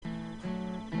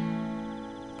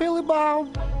Billy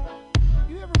Bob.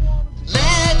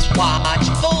 Let's watch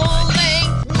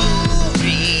full-length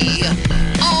movie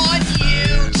on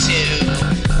YouTube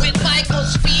with Michael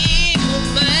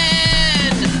Spiegelman.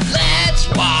 Let's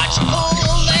watch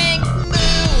full-length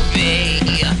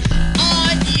movie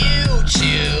on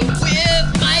YouTube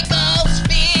with Michael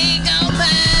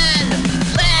Spiegelman.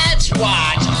 Let's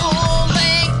watch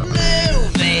full-length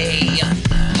movie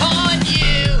on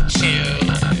YouTube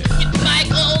with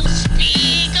Michael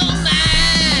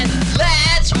Spiegelman.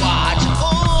 Let's watch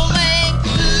full-length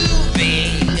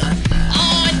movie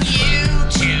on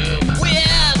YouTube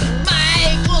with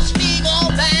Michael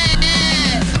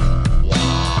Spiegelman.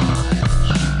 Watch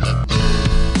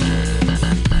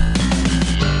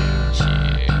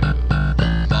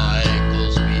the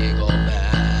Michael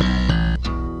Spiegelman.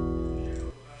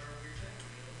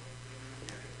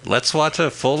 Let's watch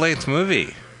a full-length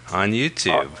movie on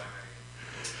YouTube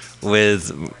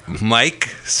with Mike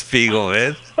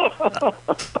Spiegelman.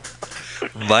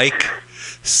 Mike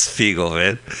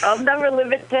Spiegelman. I'll never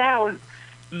live it down.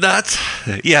 That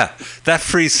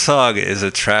free song is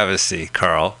a travesty,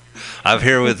 Carl. I'm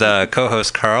here with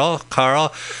co-host Carl. Carl,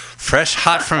 fresh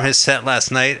hot from his set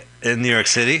last night in New York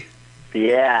City.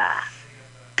 Yeah.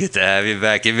 Good to have you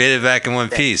back. You made it back in one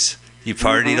piece. You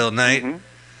partied all night?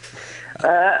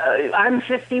 I'm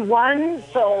 51,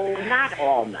 so not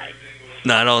all night.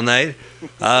 Not all night?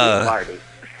 Party.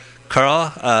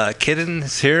 Carl, Kitten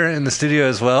is here in the studio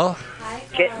as well. Hi,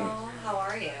 Kitten. Carl. How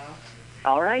are you?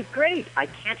 All right, great. I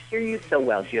can't hear you so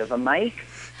well. Do you have a mic?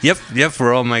 Yep,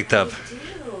 we're all mic'd up. I do.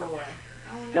 Oh,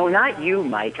 No, not you,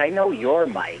 Mike. I know your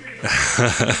mic.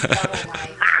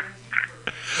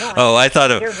 Oh, I thought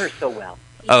I of... hear her so well.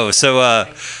 Oh, so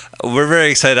we're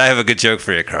very excited. I have a good joke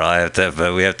for you, Carl.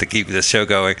 But we have to keep this show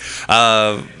going.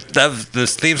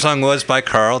 This theme song was by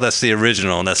Carl. That's the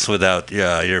original. That's without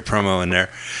your promo in there.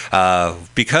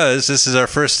 Because this is our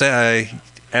first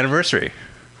anniversary.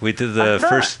 We did the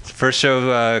first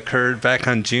show occurred back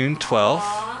on June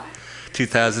 12th,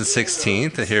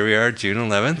 2016. And here we are, June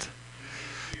 11th,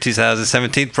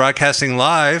 2017, broadcasting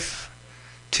live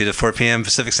 2 to 4 p.m.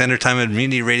 Pacific Standard Time at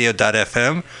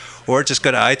MutinyRadio.fm. Or just go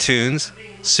to iTunes.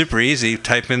 Super easy.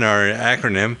 Type in our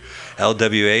acronym,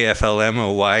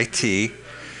 LWAFLMOYT,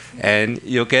 and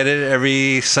you'll get it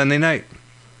every Sunday night.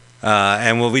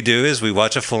 And what we do is we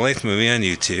watch a full-length movie on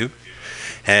YouTube.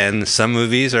 And some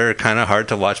movies are kind of hard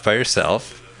to watch by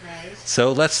yourself. Right.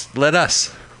 So let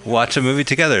us watch a movie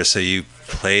together. So you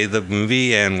play the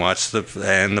movie and watch the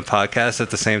podcast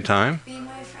at the same time. Be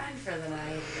my friend for the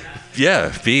night.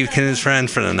 Yeah, be Ken's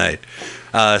friend for the night.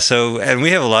 And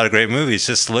we have a lot of great movies.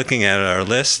 Just looking at our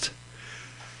list.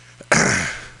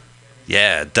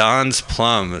 Yeah, Don's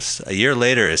Plum, a year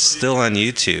later, is still on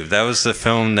YouTube. That was the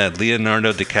film that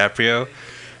Leonardo DiCaprio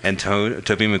and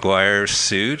Tobey Maguire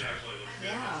sued.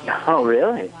 Yeah. Oh,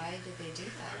 really? Why did they do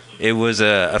that? It was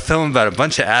a film about a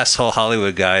bunch of asshole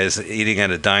Hollywood guys eating at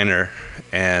a diner,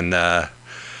 and why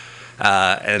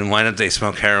don't they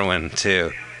smoke heroin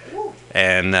too?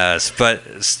 And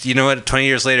but you know what? 20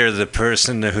 years later, the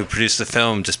person who produced the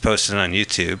film just posted it on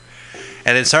YouTube,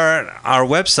 and it's our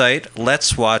website.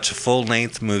 Let's watch a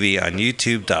full-length movie on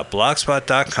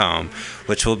YouTube.blogspot.com,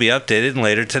 which will be updated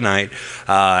later tonight,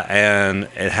 and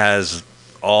it has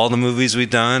all the movies we've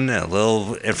done, a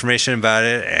little information about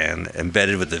it, and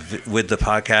embedded with the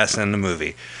podcast and the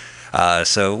movie.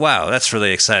 So wow, that's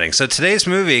really exciting. So today's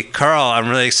movie, Carl, I'm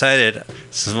really excited.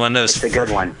 This is one of those. It's a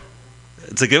good one.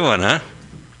 It's a good one, huh?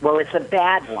 Well, it's a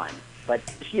bad one. But,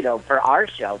 for our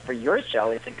show, for your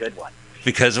show, it's a good one.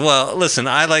 Because, well, listen,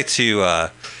 I like to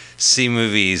see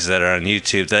movies that are on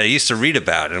YouTube that I used to read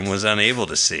about and was unable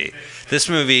to see. This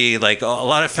movie, like a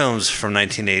lot of films from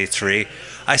 1983,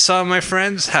 I saw in my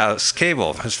friend's house,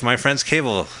 cable. It's my friend's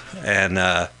cable. And,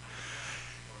 but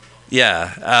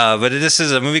this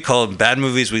is a movie called Bad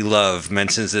Movies We Love,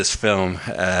 mentions this film.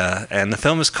 And the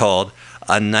film is called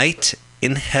A Night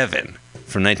in Heaven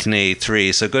from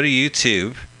 1983. So go to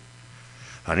YouTube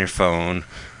on your phone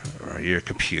or your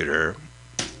computer,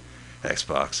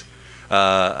 Xbox.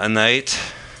 A Night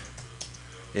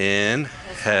in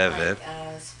Heaven.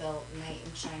 Spelled night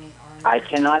in shining armor. I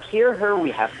cannot hear her.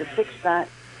 We have to fix that.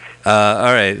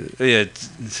 All right. Yeah,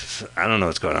 I don't know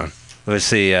what's going on. Let's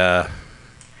see. And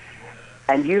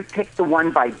you picked the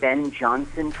one by Ben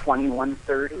Johnson,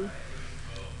 2130?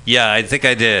 Yeah, I think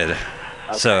I did.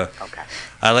 Okay, So okay.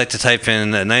 I like to type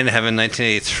in A Night in Heaven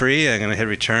 1983. I'm going to hit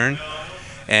return.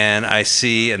 And I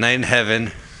see A Night in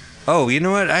Heaven. Oh, you know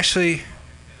what? Actually.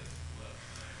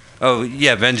 Oh,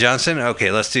 yeah, Ben Johnson? Okay,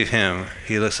 let's do him.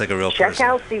 He looks like a real person.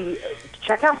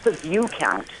 Check out the view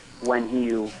count when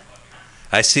you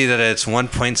I see that it's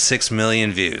 1.6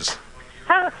 million views.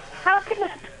 How can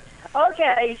that?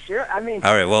 Okay, sure. I mean,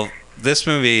 All right. Well, this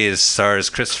movie stars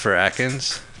Christopher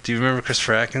Atkins. Do you remember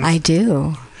Christopher Atkins? I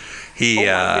do. He.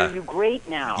 I'm doing you great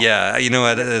now. Yeah, you know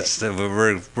what?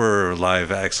 We're a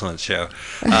live, excellent show.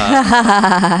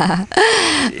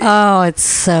 Oh, it's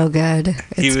so good.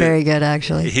 It's very good,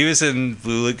 actually. He was in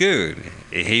Blue Lagoon.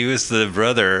 He was the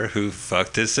brother who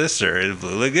fucked his sister in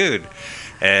Blue Lagoon.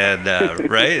 And,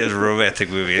 right? It's a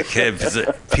romantic movie.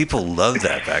 People loved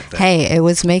that back then. Hey, it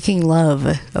was making love,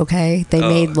 okay? They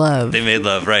made love. They made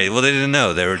love, right. Well, they didn't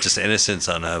know. They were just innocents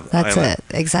on a That's island.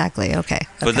 it. Exactly. Okay.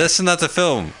 But this is not the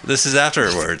film. This is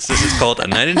afterwards. This is called A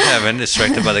Night in Heaven. It's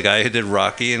directed by the guy who did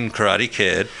Rocky and Karate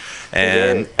Kid.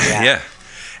 And, yeah.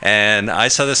 And I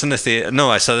saw this in the theater. No,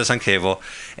 I saw this on cable.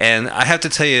 And I have to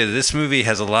tell you, this movie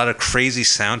has a lot of crazy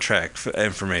soundtrack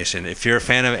information. If you're a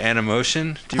fan of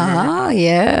Animotion, do you remember? Oh,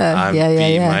 yeah.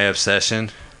 Yeah. My Obsession.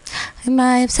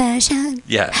 My obsession.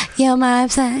 Yeah. You're my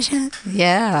obsession.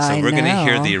 Yeah, So I we're going to know.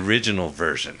 hear the original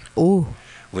version, Ooh.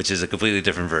 which is a completely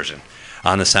different version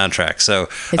on the soundtrack. So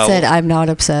It said, I'm not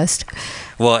obsessed.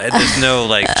 well, there's no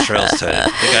like trills to it.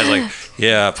 The guy's like,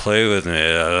 yeah, play with me.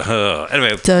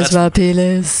 Anyway, Touch my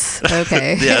penis.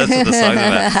 Okay. yeah, that's what the song's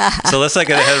about. So let's not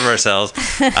get ahead of ourselves.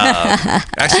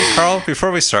 Actually, Carl,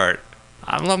 before we start,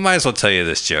 I might as well tell you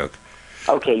this joke.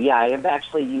 Okay, yeah, I have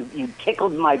actually, you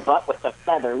tickled my butt with a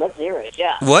feather. Let's hear it,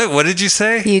 yeah. What did you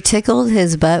say? You tickled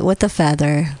his butt with a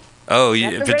feather. Oh,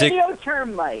 That's a radio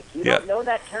term, Mike. You don't know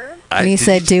that term? And he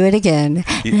said, do it again.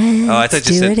 I thought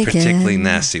you said do it particularly again.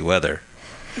 nasty weather.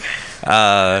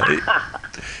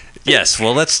 Yes,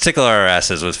 well, let's tickle our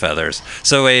asses with feathers.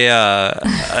 So a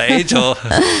angel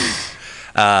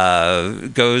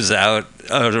goes out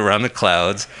around the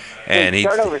clouds, and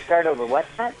Start over. What's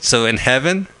that? So in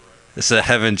heaven, this is a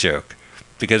heaven joke,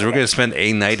 because we're going to spend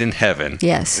a night in heaven.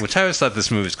 Yes. Which I always thought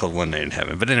this movie was called One Night in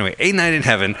Heaven. But anyway, a night in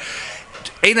heaven.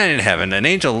 An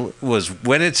angel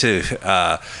went into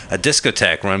a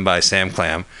discotheque run by Sam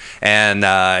Clam and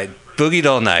boogied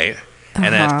all night.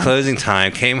 And at closing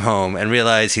time, came home and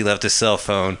realized he left his cell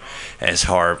phone, his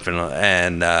harp,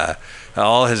 and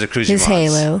all his accoutrements.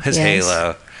 His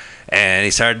halo. And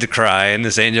he started to cry, and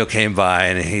this angel came by,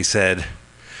 and he said,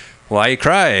 "Why are you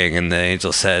crying?" And the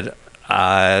angel said,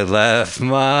 "I left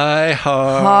my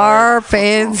harp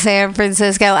in San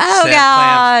Francisco." Oh,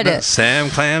 God. Sam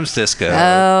Clam's Disco.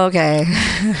 Okay. All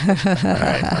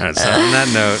right. So on that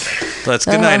note,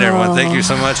 good night, everyone. Thank you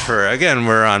so much for, again,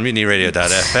 we're on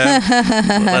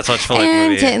MutinyRadio.fm. Let's watch Full Length And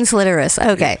Movie. Titans Clitoris.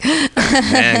 Okay.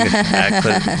 And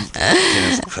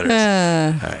Clitoris. All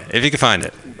right. If you can find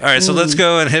it. All right, so let's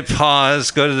go and hit pause,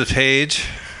 go to the page,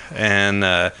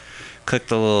 and click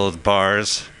the little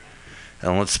bars.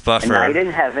 And let's buffer. A Night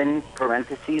in Heaven,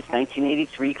 parentheses,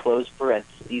 1983, close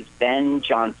parentheses, Ben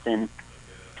Johnson,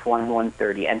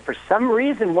 2130. And for some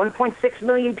reason, 1.6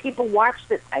 million people watched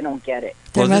this. I don't get it.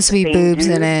 There must be boobs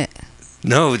in it.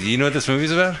 No, do you know what this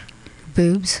movie's about?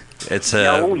 Boobs? It's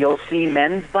No, you'll see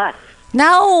men's butts.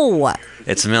 No!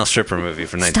 It's a male stripper movie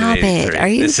from Stop 1983. it. Are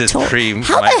you This is pre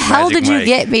How the hell Magic did you Mike.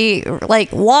 get me?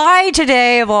 Like, why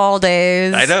today of all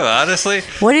days? I know, honestly.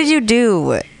 What did you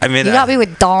do? I mean, you got me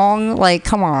with dong? Like,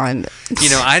 come on. You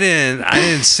know, I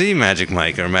didn't see Magic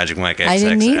Mike or Magic Mike XXL. I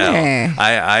didn't either.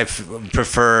 I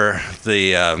prefer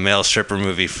the male stripper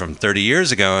movie from 30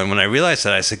 years ago. And when I realized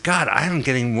that, I said, God, I am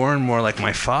getting more and more like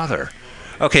my father.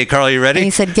 Okay, Carl, you ready? And he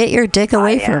said, get your dick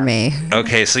away from me.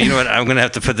 Okay, so you know what? I'm going to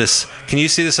have to put this. Can you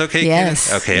see this okay? Yes.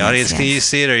 Kenneth? Okay, Yes, audience, can you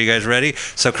see it? Are you guys ready?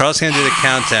 So Carl's going to do the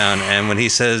countdown, and when he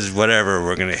says whatever,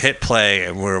 we're going to hit play,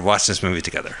 and we're watching this movie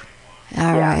together.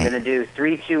 All right. I'm going to do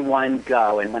 3, 2, 1,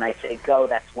 go. And when I say go,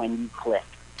 that's when you click.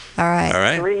 All right. All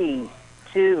right. 3,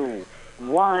 2,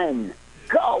 1,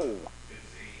 go.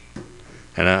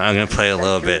 And I'm going to play a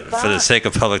little bit. For the sake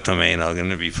of public domain, I'm going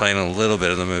to be playing a little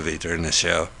bit of the movie during this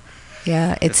show.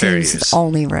 Yeah, it Fair seems use.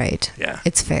 only right. Yeah.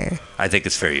 It's fair. I think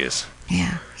it's fair use.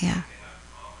 Yeah.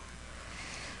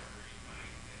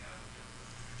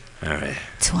 All right.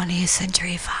 20th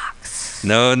Century Fox.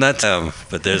 No, not them,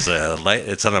 but there's a light.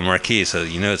 It's on a marquee, so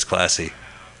you know it's classy.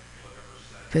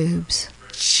 Boobs.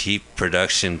 Cheap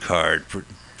production card.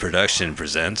 Production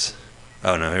presents.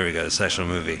 Oh, no, here we go. It's an actual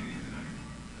movie.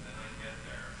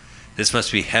 This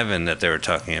must be heaven that they were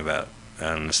talking about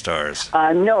on the stars.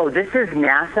 No, this is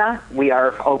NASA. We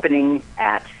are opening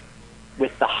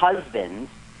with the husband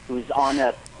who's on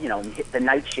the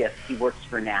night shift. He works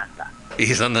for NASA.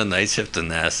 He's on the night shift to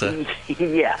NASA?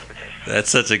 Yeah.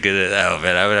 That's such a good... Oh,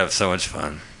 man, I would have so much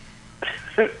fun.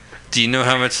 Do you know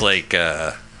how much,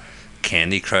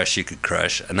 Candy Crush you could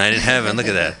crush? A Night in Heaven, look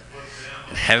at that.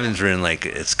 Heaven's written like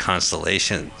it's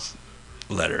constellations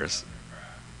letters.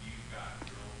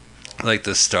 Like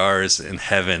the stars in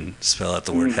heaven spell out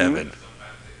the word heaven.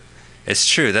 It's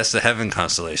true. That's the heaven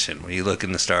constellation. When you look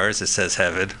in the stars, it says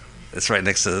heaven. It's right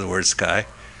next to the word sky.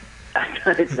 I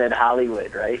thought it said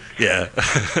Hollywood, right? Yeah.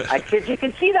 Because you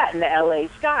can see that in the LA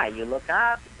sky. You look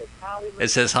up, it says Hollywood. It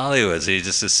says Hollywood, so you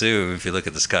just assume if you look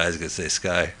at the sky, it's going to say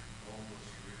sky.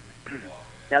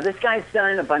 Now, this guy's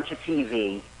done a bunch of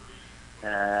TV.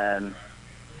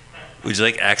 Would you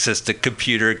like access to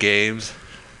computer games?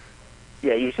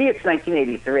 Yeah, you see it's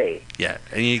 1983. Yeah,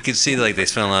 and you can see like they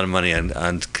spent a lot of money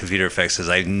on computer effects because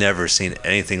I've never seen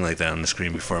anything like that on the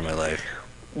screen before in my life.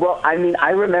 Well, I mean, I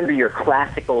remember your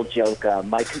classical joke.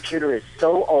 My computer is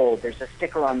so old, there's a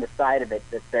sticker on the side of it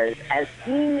that says, as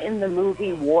seen in the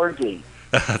movie War Games.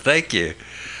 Thank you.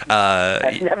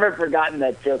 I've never forgotten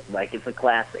that joke, Mike. It's a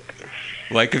classic.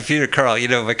 My computer, Carl,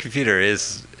 my computer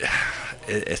is,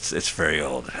 it's very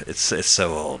old. It's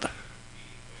so old.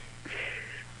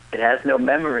 It has no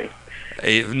memory.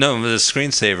 No, the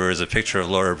screensaver is a picture of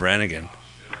Laura Branigan.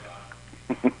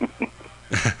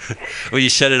 When you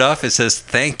shut it off, it says,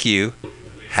 thank you,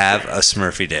 have a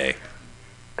Smurfy day.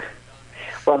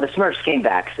 Well, the Smurfs came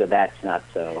back, so that's not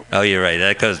so. Oh, you're right.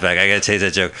 That comes back. I got to change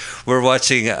that joke. We're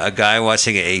watching a guy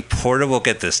watching a portable,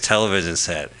 get this, television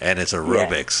set, and it's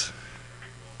aerobics.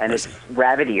 Yeah. And it's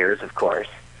rabbit ears, of course.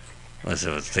 Let's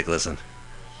take a listen.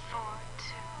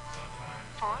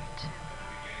 42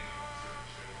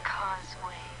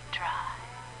 Causeway Drive.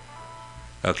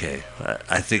 Okay,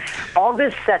 I think... All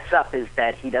this sets up is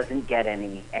that he doesn't get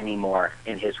any more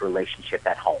in his relationship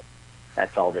at home.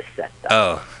 That's all this sets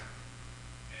up.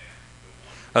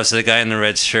 Oh, so the guy in the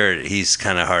red shirt, he's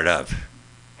kind of hard up.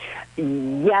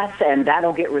 Yes, and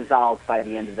that'll get resolved by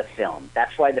the end of the film.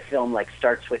 That's why the film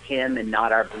starts with him and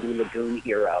not our Blue Lagoon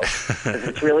hero, because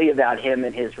it's really about him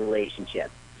and his relationship.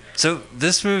 So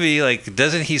this movie,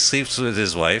 doesn't he sleep with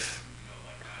his wife?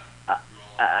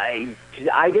 I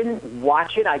didn't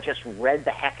watch it. I just read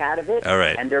the heck out of it. All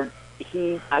right. And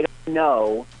I don't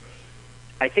know.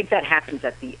 I think that happens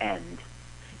at the end.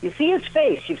 You see his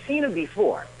face. You've seen him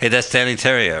before. Hey, that's Danny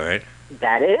Terrio, right?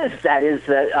 That is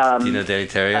the. Do you know Danny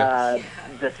Terrio?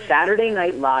 The Saturday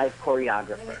Night Live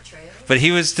choreographer. But he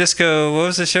was Disco. What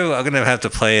was the show? I'm gonna have to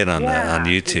play it on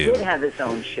YouTube. He did have his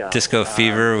own show. Disco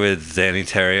Fever with Danny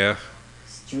Terrio.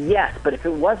 Yes, but if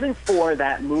it wasn't for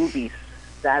that movie,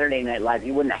 Saturday Night Live,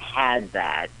 he wouldn't have had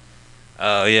that.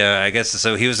 Oh yeah, I guess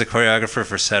so. He was the choreographer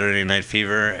for Saturday Night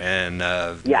Fever, and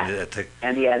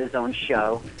and he had his own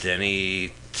show.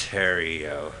 Danny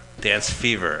Terrio, Dance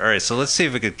Fever. All right, so let's see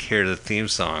if we could hear the theme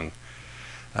song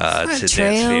to Dance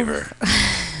Fever.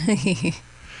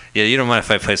 Yeah, you don't mind if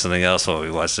I play something else while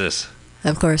we watch this?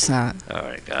 Of course not. All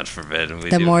right, God forbid.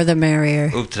 The more the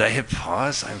merrier. Oop, did I hit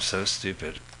pause? I'm so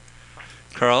stupid.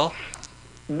 Carl?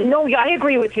 No, I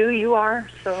agree with you. You are,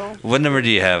 so... What number do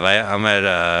you have? I'm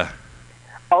at...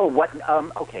 Oh, what?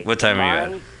 Okay. What time are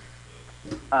you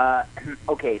at?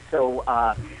 Okay, so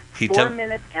 4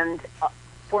 minutes and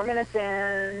 4 minutes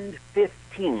and 15.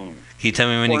 Can you tell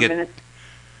me when 4 you get? Minutes.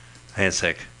 Hang on a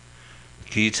sec.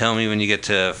 Can you tell me when you get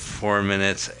to 4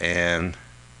 minutes and?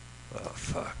 Oh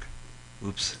fuck!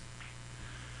 Oops.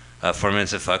 4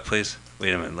 minutes and fuck, please.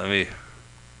 Wait a minute. Let me.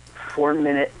 4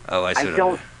 minutes. Oh, I see.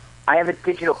 I have a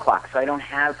digital clock, so I don't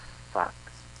have fuck.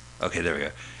 Okay, there we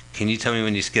go. Can you tell me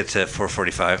when you get to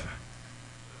 4:45?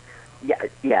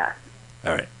 Yeah.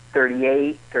 All right.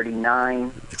 38,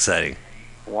 39. Exciting.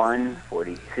 1,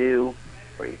 42,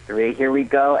 43. Here we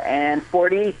go, and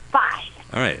 45.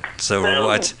 All right. So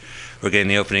we're getting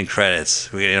the opening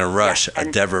credits. We're getting a rush,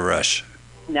 a Deborah rush.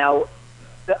 Now,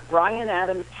 the Bryan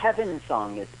Adams' Heaven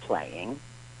song is playing.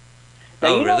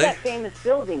 Now, you know really? that famous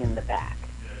building in the back,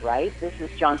 right? This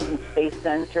is Johnson Space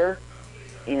Center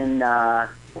in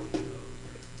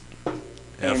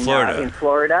Florida. In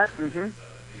Florida. Mm-hmm.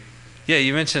 Yeah,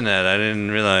 you mentioned that. I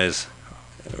didn't realize.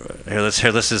 Here, let's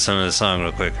listen to some of the song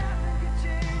real quick.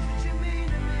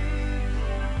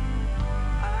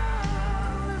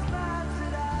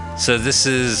 So this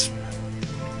is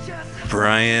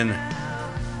Ryan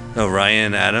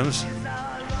Adams.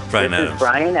 This is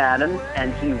Bryan Adams,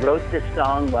 and he wrote this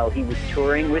song while he was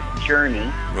touring with Journey.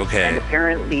 Okay. And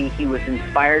apparently he was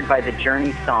inspired by the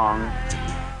Journey song.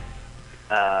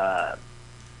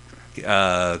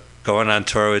 Going on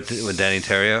tour with Danny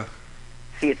Terrio.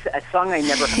 See, it's a song I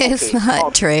never heard. It's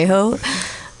not Trejo.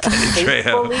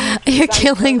 Trejo. You're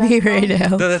killing me right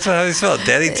now. No, that's how he's spelled.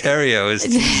 Danny Terrio is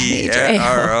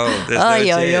T-R-O.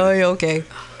 Oh, okay.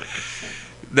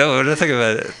 No, we're not talking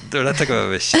about it. We're not talking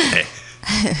about machete.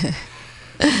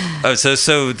 Oh,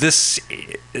 so this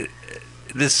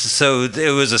So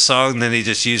it was a song that he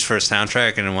just used for a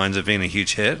soundtrack, and it winds up being a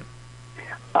huge hit.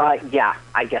 Yeah,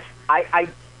 I guess I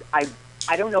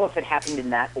don't know if it happened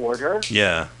in that order.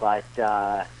 Yeah. But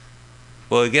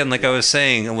well, again, like I was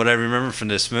saying, what I remember from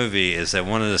this movie is that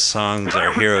one of the songs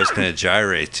our hero is going to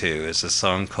gyrate to is a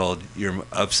song called "Your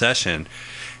Obsession,"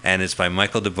 and it's by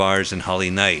Michael DeBarge and Holly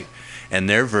Knight. And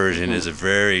their version is a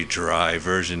very dry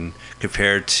version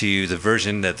compared to the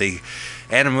version that they...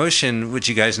 Animotion, which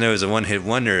you guys know is a one-hit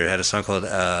wonder, had a song called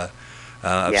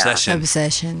Obsession.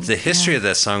 Obsession. The history of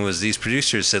that song was these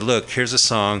producers said, look, here's a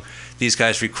song. These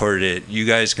guys recorded it. You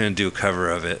guys are going to do a cover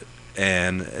of it.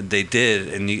 And they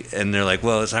did. And they're like,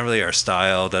 well, it's not really our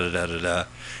style, da-da-da-da-da.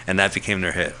 And that became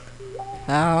their hit.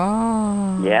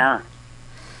 Oh. Yeah.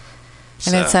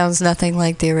 And it sounds nothing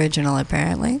like the original,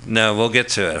 apparently. No, we'll get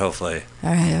to it, hopefully. All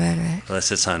right.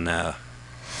 Unless it's on now.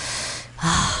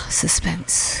 Ah,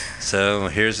 suspense. So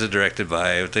here's the directed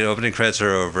by. The opening credits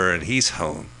are over, and he's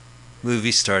home.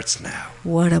 Movie starts now.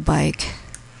 What a bike.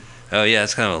 Oh, yeah,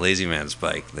 it's kind of a lazy man's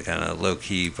bike. The kind of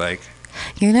low-key bike.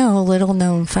 You know, a little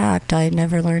known fact, I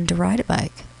never learned to ride a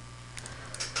bike.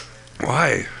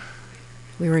 Why?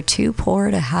 We were too poor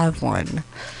to have one.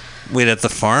 Wait, at the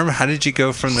farm? How did you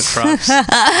go from the crops?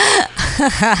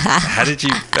 How did you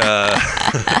pick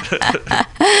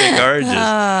oranges?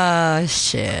 Oh,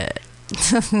 shit.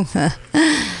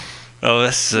 Oh,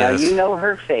 that's... now, you know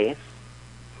her face.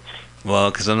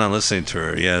 Well, because I'm not listening to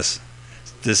her, yes.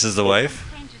 This is the wife?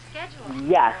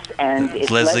 Yes, and it's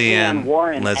Leslie Ann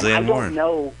Warren. Leslie Ann Warren. I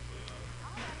don't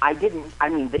know... I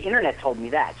mean, the internet told me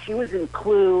that. She was in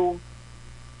Clue.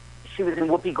 She was in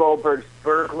Whoopi Goldberg's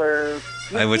Burglar.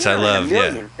 Which I love,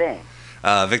 yeah. Things.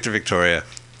 Victor Victoria.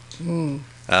 And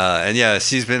yeah,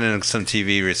 she's been in some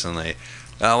TV recently.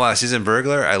 Oh, wow, she's in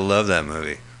Burglar? I love that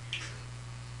movie.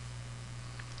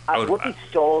 Whoopi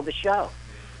stole the show.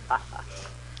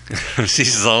 She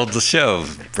stole the show.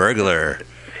 Burglar.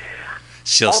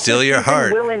 She'll steal your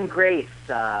heart. Will and Grace.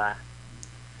 All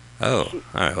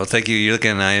right. Well, thank you. You're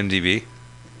looking at IMDb?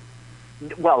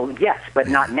 Well, yes, but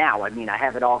not now. I mean, I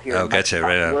have it all here. Oh, gotcha.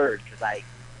 Right on. Word, because I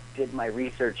did my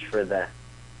research for the...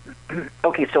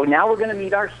 Okay, so now we're going to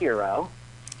meet our hero.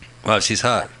 Wow, she's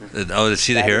hot. Oh, is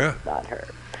she the hero? Not her.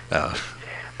 Oh.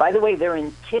 By the way, they're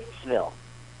in Kitsville.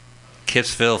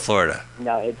 Kitsville, Florida.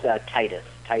 No, it's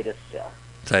Titusville.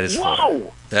 Titus, Whoa!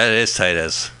 Florida. That is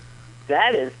Titus.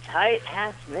 That is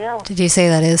Titusville. Did you say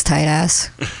that is tight ass?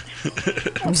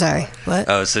 I'm sorry. What?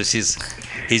 Oh, so he's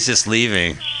just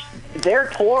leaving. They're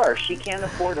poor. She can't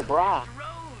afford a bra.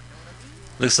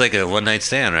 Looks like a one-night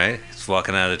stand, right? He's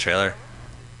walking out of the trailer.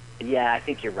 Yeah, I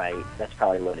think you're right. That's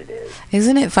probably what it is.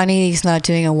 Isn't it funny he's not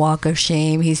doing a walk of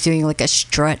shame? He's doing like a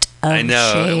strut of shame. I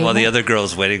know. Well, the other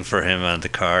girl's waiting for him on the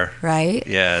car. Right?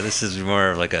 Yeah, this is more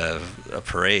of like a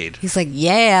parade. He's like,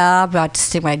 yeah, I'm about to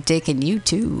stick my dick in you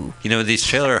too. You know, these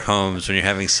trailer homes, when you're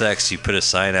having sex, you put a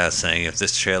sign out saying, if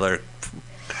this trailer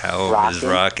home is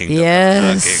rocking.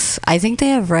 Yes. I think they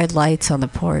have red lights on the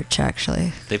porch,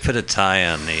 actually. They put a tie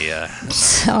on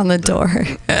the... on the door.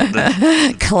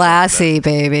 Classy,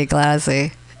 baby,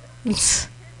 classy.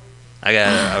 I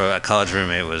got a college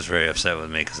roommate was very upset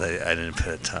with me because I didn't put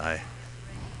a tie.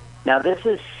 Now, this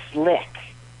is Slick,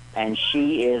 and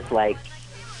she is like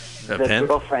the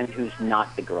girlfriend who's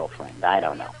not the girlfriend. I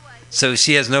don't know. So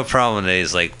she has no problem that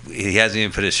he's like, he hasn't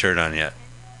even put his shirt on yet.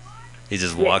 He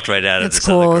just walked right out of this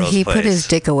other girl's place. He put his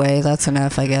dick away. That's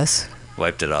enough, I guess.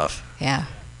 Wiped it off. Yeah.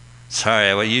 Sorry,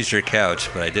 I used your couch,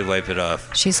 but I did wipe it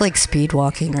off. She's like speed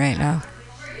walking right now.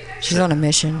 She's on a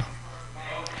mission.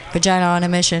 Vagina on a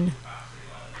mission.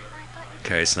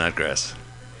 Carrie Snodgrass.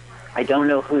 I don't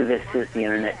know who this is. The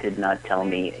internet did not tell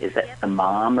me. Is it the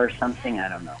mom or something? I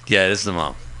don't know. Yeah, it is the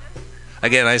mom.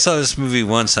 Again, I saw this movie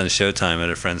once on Showtime at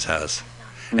a friend's house.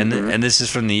 And and this is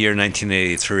from the year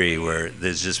 1983, where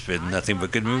there's just been nothing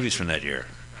but good movies from that year.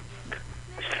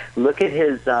 Look at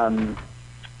his, I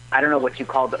don't know what you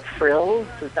call it, frills?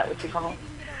 Is that what you call it?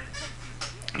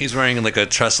 He's wearing like a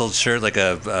trustled shirt, like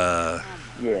a...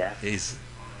 yeah. He's...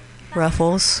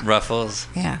 Ruffles. Ruffles.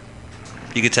 Yeah.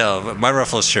 You could tell, my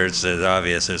Ruffles shirts is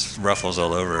obvious. There's ruffles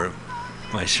all over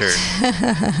my shirt.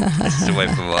 Just to wipe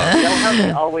them off. You know how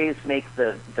they always make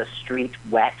the street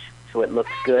wet so it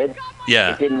looks good?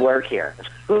 Yeah. It didn't work here.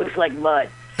 It looks like mud.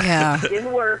 Yeah. It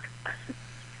didn't work.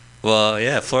 Well,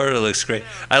 yeah, Florida looks great.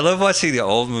 I love watching the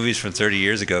old movies from 30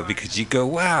 years ago because you go,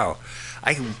 wow,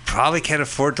 I probably can't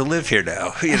afford to live here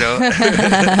now, you know?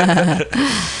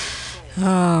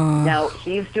 Oh. Now,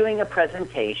 he's doing a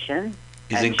presentation.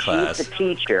 He's in class. She's the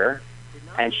teacher,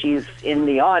 and she's in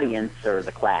the audience, or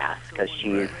the class, because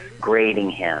she's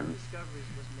grading him.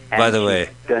 And By the way,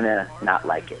 she's gonna not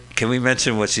like it. can we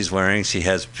mention what she's wearing? She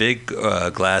has big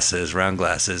glasses, round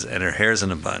glasses, and her hair's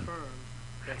in a bun.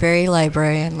 Very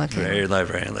librarian looking. Very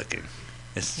librarian looking.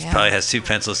 It Yeah. probably has 2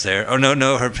 pencils there. Oh,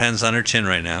 no, her pen's on her chin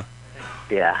right now.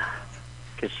 Yeah,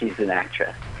 because she's an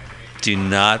actress. Do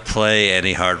not play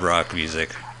any hard rock music.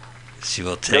 She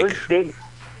will take... Those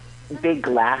big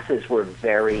glasses were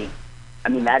very. I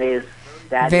mean, that is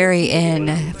Very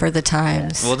in for the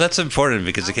times. Well, that's important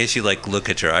because in case you look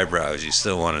at your eyebrows, you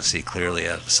still want to see clearly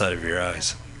outside of your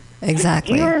eyes.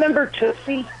 Exactly. Do you remember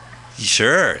Tootsie?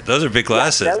 Sure, those are big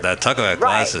glasses. Yeah, Talk about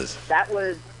glasses. Right. That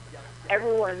was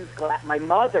everyone's my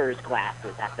mother's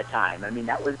glasses at the time. I mean,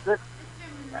 that was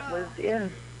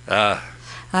in.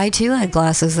 I too had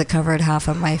glasses that covered half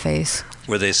of my face.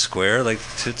 Were they square like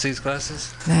Tootsie's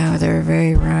glasses? No, they were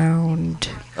very round.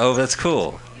 Oh, that's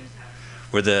cool.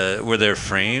 Were there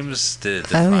frames?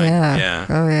 Oh yeah. Yeah.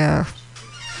 Oh yeah.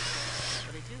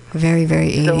 Very,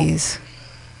 very 80s.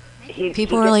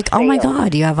 People were like, "Oh my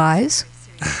God, you have eyes."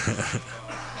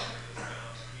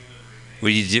 Were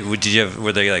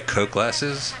they like Coke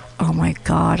glasses? Oh my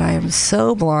God, I am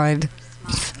so blind.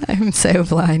 I'm so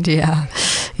blind. Yeah,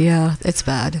 yeah, it's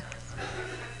bad.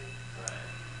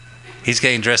 He's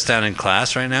getting dressed down in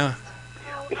class right now.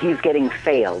 He's getting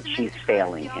failed. She's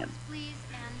failing him.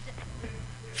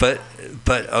 But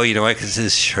oh, you know why? Because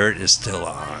his shirt is still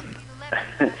on.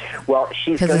 Well,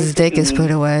 she's Because his dick is put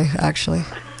away, actually.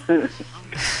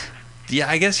 Yeah,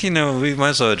 I guess we might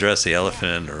as well address the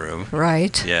elephant in the room.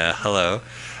 Right. Yeah. Hello.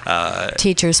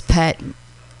 Teacher's pet.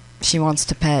 She wants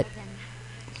to pet.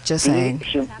 Just saying.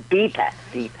 Be pet.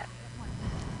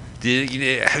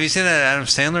 Have you seen that Adam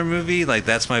Sandler movie? Like,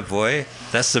 That's My Boy?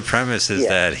 That's the premise, is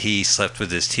that he slept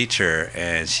with his teacher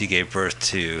and she gave birth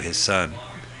to his son.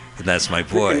 And that's my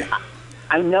boy. Listen,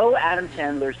 I know Adam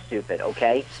Sandler's stupid,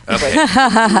 okay? Okay.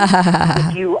 But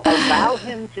if you allow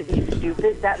him to be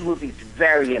stupid, that movie's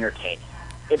very entertaining.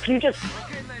 If you just,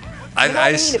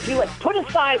 if you put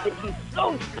aside that he's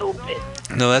so stupid.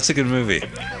 No, that's a good movie.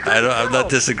 I'm not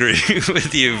disagreeing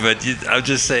with you, but I'm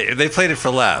just saying they played it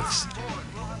for laughs.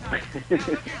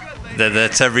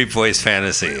 That's every boy's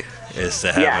fantasy, is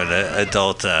to have an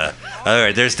adult. All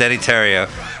right, there's Danny Terrio.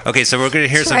 Okay, so we're gonna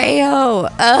hear Trejo.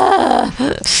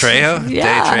 Trejo.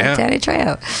 Yeah, Danny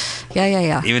Trejo.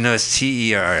 Yeah. Even though it's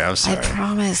Ter, I'm sorry. I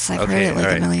promise. I've heard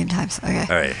it a million times. Okay.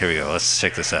 All right, here we go. Let's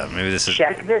check this out. Maybe this is.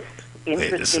 Check this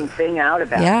interesting thing out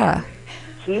about him.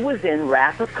 He was in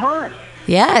Wrath of Khan.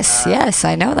 Yes,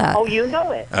 I know that. Oh, you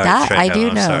know it. Right, that Trejo, I do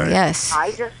I'm know. sorry. Yes.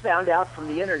 I just found out from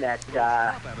the internet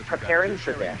preparing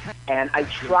for this, and I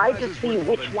tried to see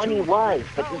which one he was,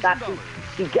 but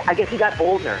I guess he got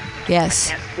older.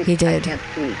 Yes, he did. I can't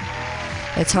see.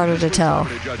 It's harder to tell.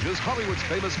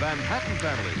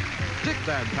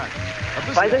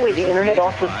 By the way, the internet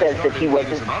also says that he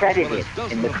wasn't credited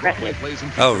in the credits.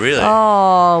 Oh, really?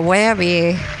 Oh,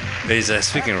 whammy. He's a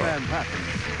speaking role.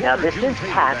 Now, this is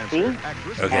Patsy,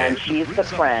 and she's the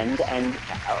friend,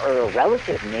 or a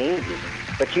relative maybe.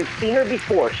 But you've seen her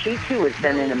before. She, too, has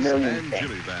been in a million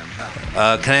things.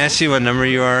 Can I ask you what number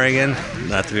you are again?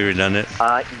 Not to be redundant.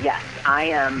 Yes, I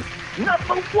am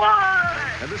number 1!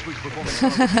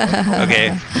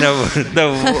 Okay. No.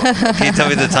 Can you tell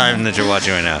me the time that you're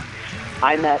watching right now?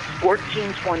 I'm at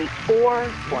 14, 24,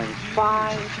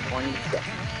 25, 26.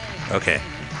 Okay.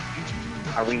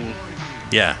 Are we...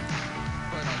 Yeah.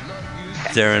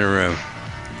 They're in a room.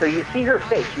 So you see her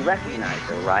face. You recognize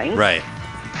her, right? Right.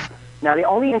 Now, the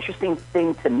only interesting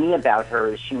thing to me about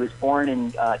her is she was born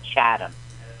in Chatham.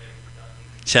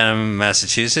 Chatham,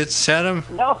 Massachusetts? Chatham?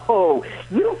 No.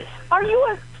 Are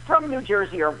you from New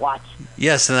Jersey or what?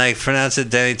 Yes, and I pronounce it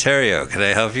Danny Terrio. Can I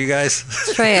help you guys?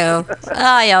 Trejo.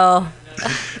 Ayo.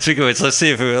 Speaking of which, let's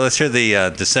hear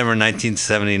the December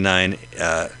 1979.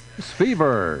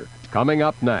 Fever coming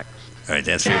up next. All right,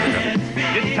 Dance Fever.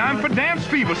 It's time for Dance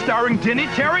Fever, starring Danny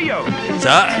Terrio.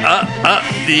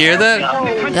 Do you hear that?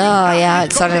 Oh, yeah,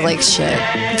 it sounded like shit.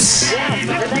 This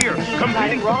year,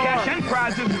 competing for cash and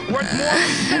prizes worth more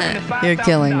than $5,000. You're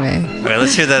killing me. All right,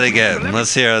 let's hear that again.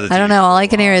 Let's hear how the. I don't know. All I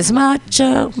can hear is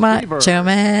macho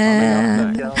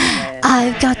man.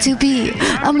 I've got to be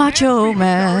a macho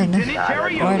man.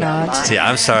 Or not. See,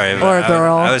 I'm sorry. Or a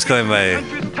girl. I was going by.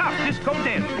 Top disco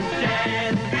dance.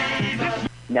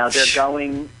 Now they're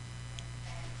going...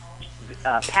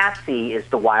 Patsy is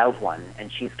the wild one,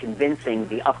 and she's convincing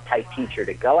the uptight teacher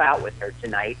to go out with her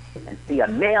tonight and see a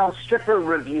male stripper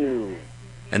review.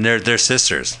 And they're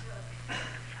sisters.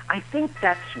 I think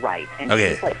that's right. And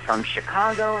Okay. she's from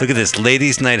Chicago. Look at this.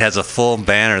 Ladies' Night has a full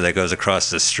banner that goes across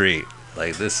the street.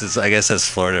 Like, this is, I guess that's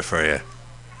Florida for you.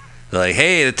 They're like,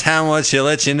 hey, the town wants to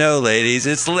let you know, ladies,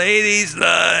 it's ladies'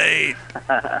 night.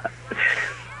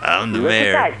 I'm the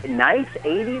mayor. Look at that nice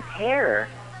 80s hair.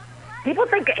 People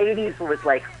think 80s was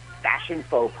like fashion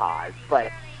faux pas,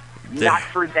 but not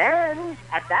for them.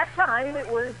 At that time, it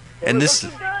was. And this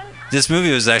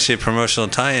movie was actually a promotional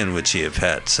tie-in with Gia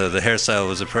Pet, so the hairstyle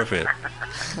was appropriate.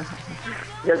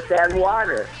 Just add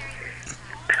water.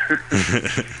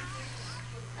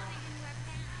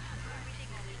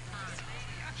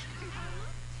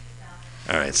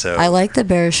 All right, so I like the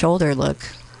bare shoulder look.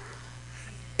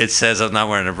 it says I'm not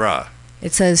wearing a bra.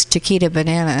 It says Chiquita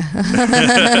Banana.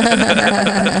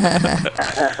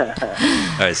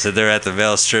 All right, so they're at the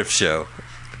male strip show.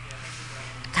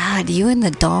 God, you and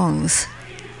the dongs.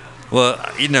 Well,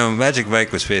 you know, Magic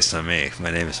Mike was based on me.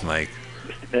 My name is Mike.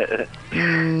 You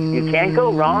can't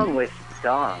go wrong with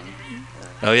dong.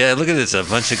 Oh, yeah, look at this. A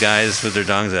bunch of guys with their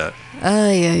dongs out.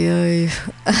 Ay, ay,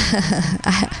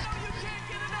 ay.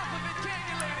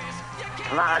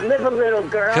 Come on, live a little,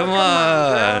 girl. Come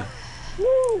on. girl.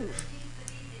 Woo.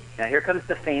 Now here comes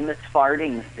the famous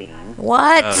farting scene.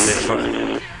 What?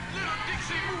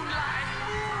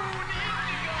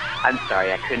 I'm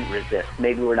sorry, I couldn't resist.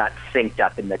 Maybe we're not synced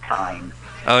up in the time.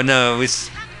 Oh, no.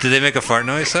 Did they make a fart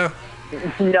noise, though?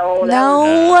 No.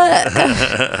 No.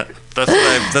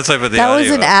 That's why I put the That audio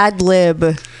was an up. ad lib.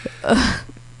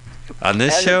 On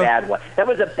this That was show? a bad one. That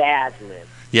was a bad lib.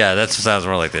 Yeah, that sounds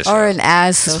more like this show. Or an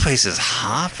ass. This place is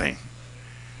hopping.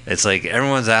 It's like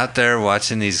everyone's out there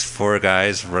watching these 4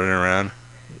 guys running around.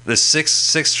 There's six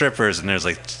strippers, and there's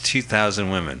like 2,000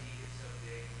 women.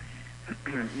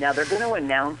 Now they're going to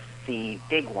announce the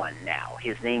big one now.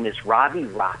 His name is Robbie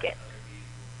Rocket.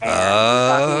 And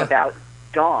we're talking about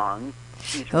dong.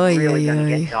 She's Oy, really oy, going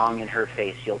to oy. get dong in her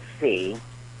face. You'll see.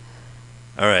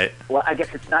 All right. Well, I guess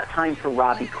it's not time for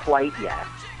Robbie quite yet.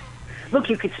 Look,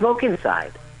 you could smoke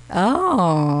inside.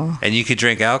 Oh, And you could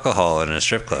drink alcohol in a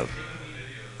strip club,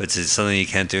 which is something you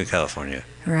can't do in California.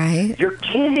 right. You're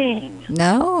kidding.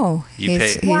 No. You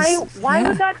pay- Why yeah.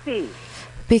 would that be?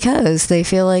 Because they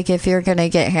feel like if you're going to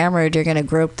get hammered, you're going to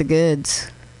grope the goods.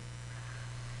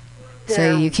 So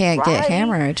They're you can't get right.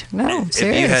 hammered. No, If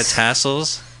serious. you had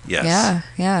tassels, yes.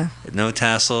 Yeah. No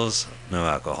tassels, no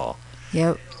alcohol.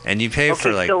 Yep. And you pay Okay,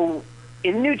 for like... so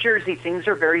in New Jersey, things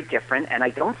are very different, and I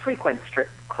don't frequent strip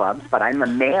clubs, but I'm a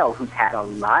male who's had a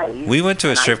life. We went to a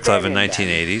and strip I've club been in them.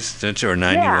 1980s, don't you? Or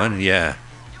 91? Yeah.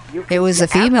 You It can was a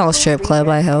get female strip club,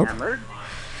 I hope. hammered.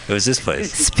 It was this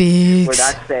place. We're Speaks.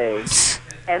 not saying.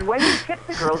 And when you tip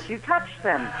the girls, you touch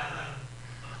them.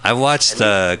 I watched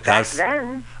Back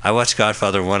then, I watched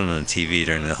Godfather 1 on the TV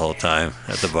during the whole time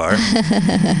at the bar.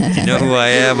 You know who I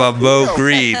am? I'm Mo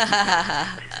Green.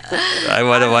 I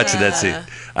want to watch that scene.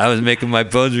 I was making my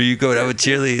bones where you go out with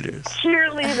cheerleaders.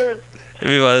 cheerleaders.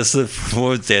 Meanwhile, this woman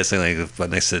was dancing like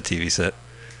next to the TV set.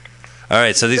 All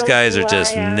right, so these guys are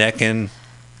just necking.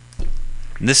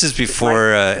 This is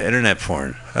before internet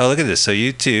porn. Oh, look at this. So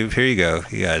YouTube, here you go.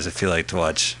 You guys, if you like to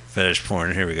watch fetish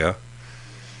porn, here we go.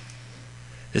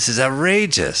 This is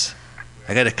outrageous.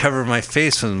 I got to cover my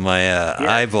face with my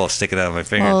eyeball sticking out of my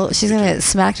finger. Well, she's going to get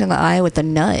smacked in the eye with a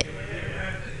nut.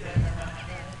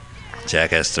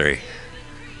 Jackass 3.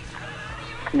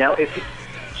 Now, if you,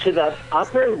 to the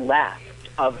upper left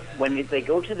of when they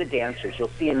go to the dancers,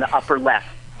 you'll see in the upper left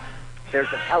there's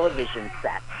a television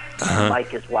set. Uh-huh.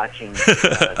 Mike is watching.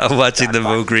 I'm watching the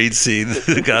Mo Green scene,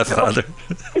 The Godfather.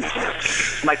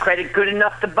 My credit good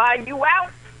enough to buy you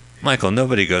out? Michael,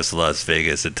 nobody goes to Las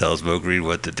Vegas and tells Mo Green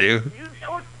what to do. You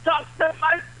don't talk to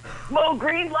my Mo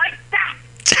Green like that.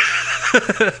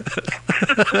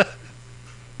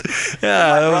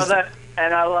 Yeah, My that was- brother,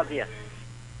 and I love you.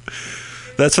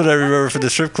 that's what I remember from the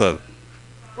strip club.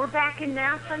 We're back in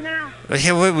NASA now.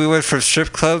 Yeah, we went from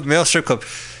strip club, male strip club.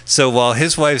 So while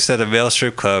his wife's at a male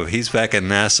strip club, he's back at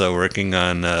NASA working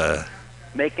on.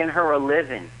 Making her a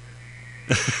living.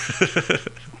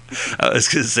 I was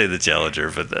going to say the Challenger,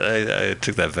 but I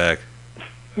took that back.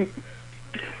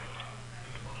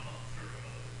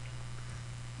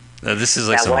 Now, this is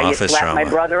like Now, some why you office slap drama. my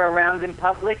brother around in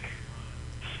public?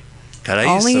 God, I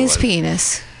Only his used to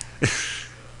penis.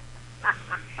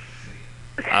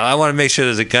 I want to make sure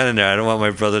there's a gun in there. I don't want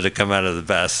my brother to come out of the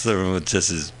bathroom with just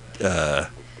his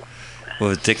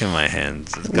with a dick in my hand.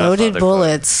 Loaded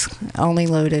bullets. Only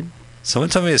loaded. Someone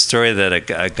told me a story that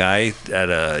a guy at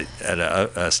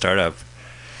a startup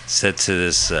said to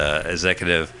this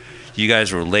executive, "You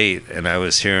guys were late, and I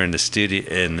was here in the studio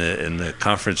in the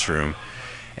conference room,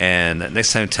 and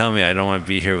next time tell me I don't want to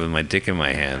be here with my dick in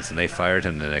my hands." And they fired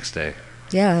him the next day.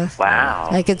 Yeah. Wow.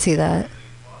 I could see that.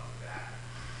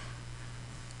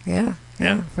 Yeah.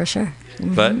 Yeah. For sure.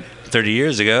 Mhm. But 30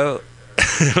 years ago.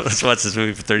 Let's watch this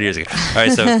movie for 30 years ago. All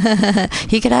right, so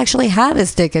He could actually have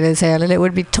his dick in his hand, and it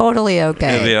would be totally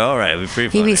okay. it'd be all right. It'd be pretty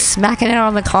He'd funny. be smacking it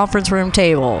on the conference room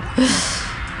table.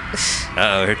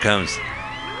 Uh-oh, here comes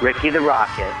Ricky the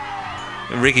Rocket.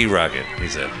 Ricky Rocket, he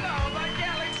said.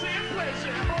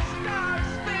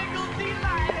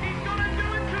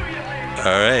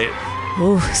 All right.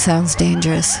 Ooh, sounds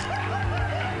dangerous.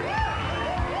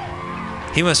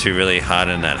 He must be really hot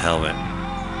in that helmet.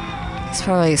 He's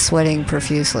probably sweating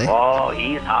profusely. Oh,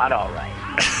 he's hot, all right.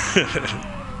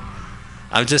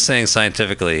 I'm just saying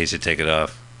scientifically he should take it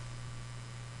off.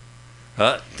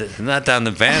 Not down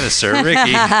the banister,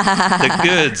 Ricky. The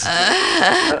goods.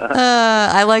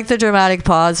 I like the dramatic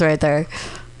pause right there.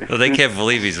 Well, they can't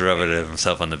believe he's rubbing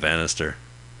himself on the banister.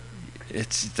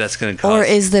 That's going to cause... Or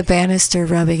is the banister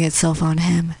rubbing itself on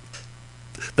him?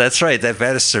 That's right. That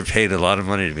banister paid a lot of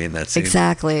money to be in that scene.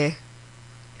 Exactly.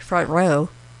 Front row.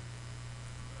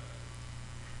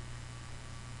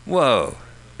 Whoa.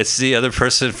 It's the other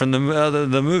person from the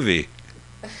movie.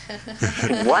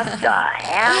 What the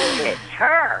hell? It's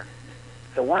her.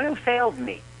 The one who failed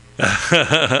me.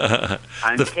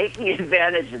 I'm taking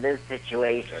advantage of this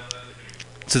situation.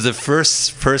 So the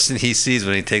first person he sees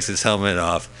when he takes his helmet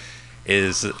off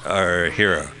is our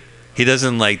hero. He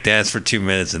doesn't like dance for 2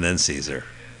 minutes and then sees her.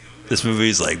 This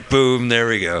movie's like, boom, there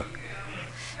we go.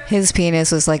 His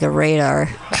penis was like a radar.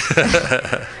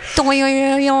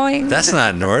 Doing. That's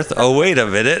not north. Oh, wait a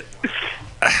minute.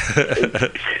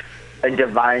 A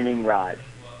divining rod.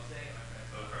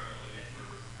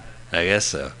 I guess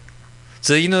so.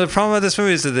 So, the problem with this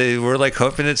movie is that they were like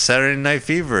hoping it's Saturday Night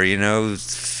Fever.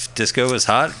 Disco was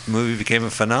hot. Movie became a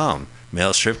phenom.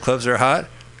 Male strip clubs are hot.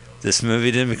 This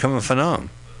movie didn't become a phenom.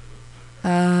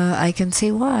 I can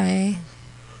see why.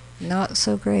 Not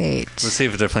so great. Let's see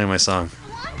if they're playing my song.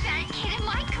 One fat kid in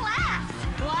my class.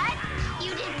 What?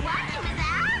 You did what to his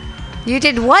ass? You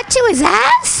did what to his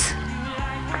ass?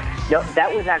 No,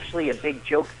 that was actually a big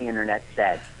joke the internet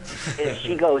said.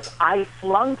 She goes, I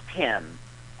flunked him.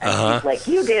 And he's like,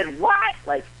 you did what?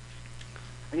 Like,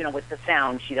 with the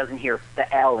sound, she doesn't hear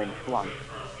the L in flunk.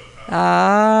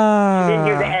 Ah. She didn't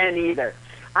hear the N either.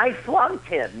 I flunked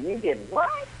him. You did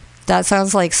what? That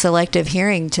sounds like selective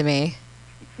hearing to me.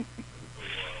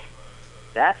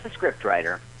 That's the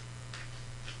scriptwriter.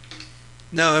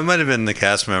 No, it might have been the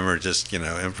cast member just,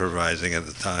 improvising at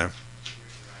the time.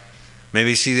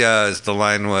 Maybe the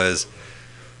line was,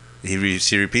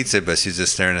 she repeats it, but she's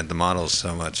just staring at the models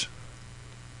so much.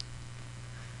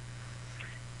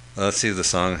 Well, let's see the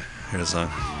song. Here's the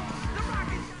song.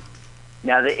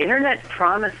 Now, the internet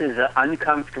promises an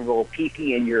uncomfortable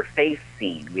pee-pee in your face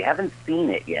scene. We haven't seen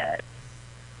it yet.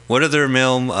 What other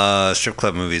male strip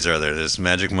club movies are there? There's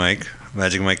Magic Mike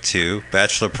 2,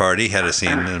 Bachelor Party had a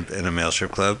scene in a male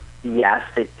strip club. Yes,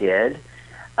 it did.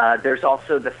 There's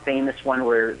also the famous one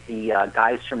where the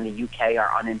guys from the UK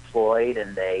are unemployed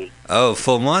and they... Oh,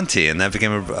 Full Monty, and that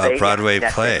became a Broadway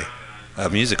play. It. A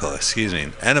musical, excuse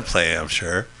me. And a play, I'm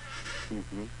sure.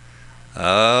 Mm-hmm.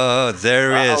 Oh,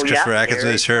 there he is, Christopher Atkins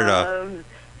with his shirt off.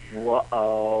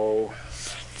 Whoa.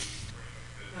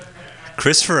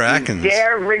 Christopher Atkins.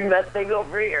 Dare bring that thing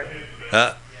over here.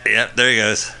 Yeah, there he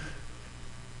goes.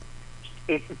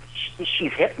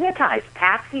 She's hypnotized.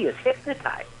 Patsy is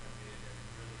hypnotized.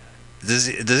 Does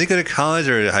he go to college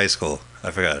or high school?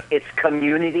 I forgot. It's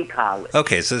community college.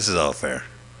 Okay, so this is all fair.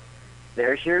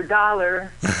 There's your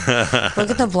 $1.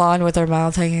 Look at the blonde with her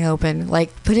mouth hanging open.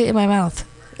 Like, put it in my mouth.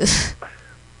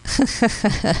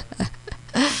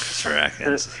 Christopher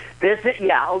Atkins.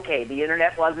 Okay, the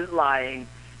internet wasn't lying.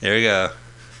 There we go.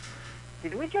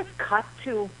 Did we just cut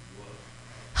to...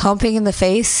 Humping in the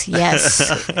face?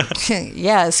 Yes.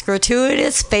 Yes,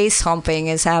 gratuitous face humping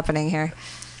is happening here.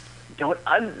 Don't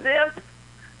unzip.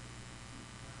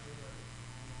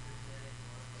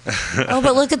 Oh,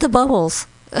 but look at the bubbles.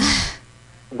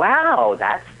 Wow,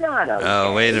 that's not okay.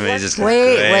 Oh, wait a minute. Just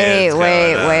Wait.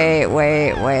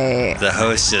 The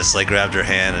host just grabbed her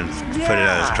hand and put it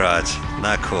on his crotch.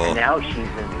 Not cool. And now she's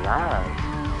in love.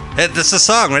 Hey, that's a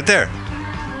song right there.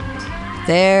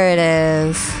 There it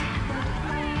is.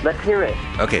 Let's hear it.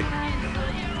 Okay.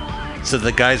 So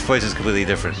the guy's voice is completely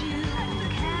different.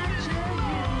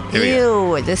 Here we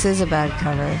go. Ew, this is a bad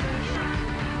cover.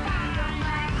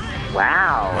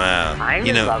 Wow. Wow. I'm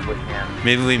in love with him.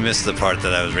 Maybe we missed the part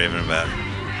that I was raving about.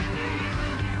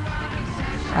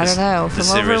 I don't know. This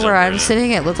From over original where I'm version.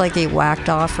 sitting, it looked like he whacked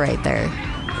off right there.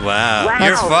 Wow. Wow.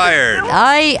 You're fired.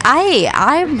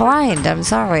 I'm blind. I'm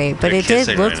sorry, but You're it did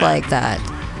kissing look right now. like that.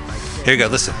 Here you go.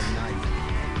 Listen.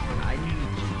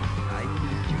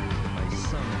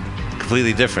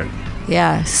 Completely different.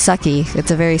 Yeah, sucky.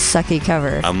 It's a very sucky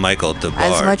cover. I'm Michael DeBarge.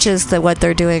 As much as what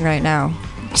they're doing right now.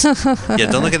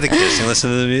 Yeah, don't look at the kissing. Listen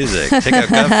to the music. Check out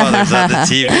Godfather's on the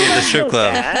TV at the strip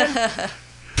club.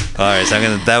 All right, so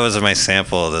that was my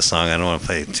sample of the song. I don't want to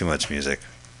play too much music.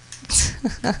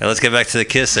 Now let's get back to the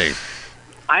kissing.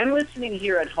 I'm listening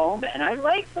here at home, and I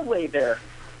like the way they're...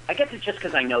 I guess it's just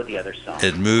because I know the other song.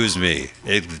 It moves me.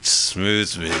 It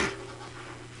smooths me.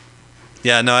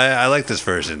 Yeah, no, I like this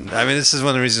version. I mean, this is one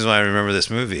of the reasons why I remember this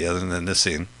movie, other than this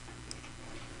scene.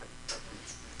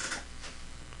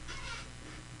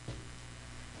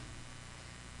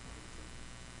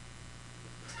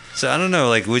 So I don't know,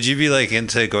 like, would you be like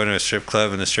into going to a strip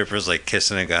club and the stripper's like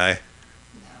kissing a guy?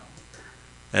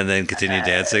 And then continue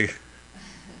dancing?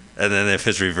 And then if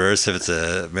it's reversed, if it's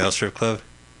a male strip club?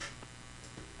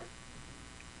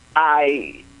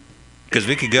 Because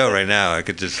we could go right now. I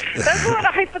could just... That's not a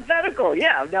hypothetical,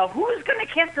 yeah. Now, who's going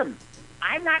to kiss him?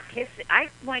 I'm not kissing. I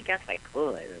guess I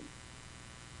could.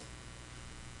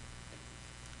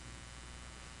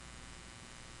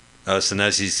 Oh, so now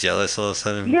she's jealous all of a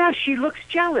sudden? Yeah, she looks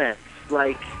jealous.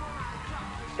 Like,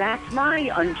 that's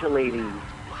my undulating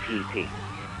pee-pee.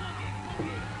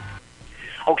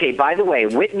 Okay, by the way,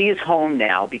 Whitney's home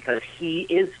now because he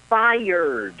is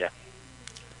fired.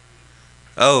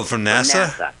 Oh, from NASA?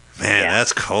 From NASA. Man, Yeah.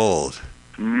 that's cold.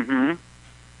 Mm-hmm.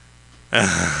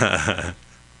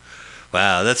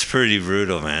 Wow, that's pretty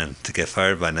brutal, man, to get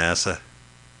fired by NASA.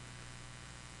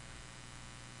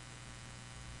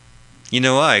 You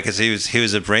know why? Because he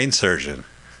was a brain surgeon.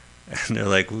 And they're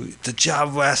like, the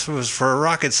job was for a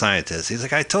rocket scientist. He's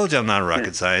like, I told you I'm not a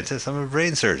rocket scientist. I'm a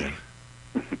brain surgeon.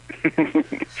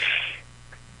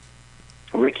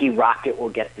 Ricky Rocket will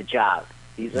get the job.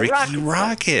 He's a Ricky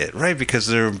Rocket, right, because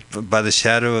they're by the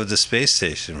shadow of the space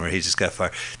station where he just got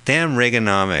fired. Damn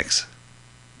Reaganomics,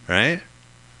 right?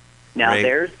 Now,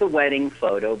 there's the wedding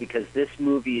photo because this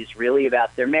movie is really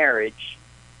about their marriage,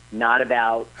 not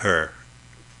about... Her.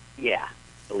 Yeah,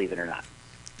 believe it or not.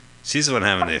 She's the one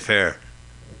having the affair.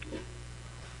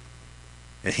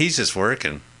 And he's just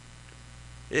working.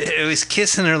 It was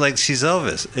kissing her like she's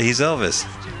Elvis. He's Elvis.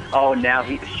 Oh, now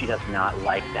she does not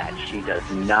like that. She does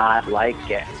not like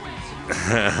it.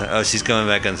 Oh, she's coming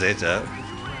back on stage out?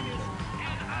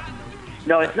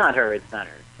 No, it's not her. It's not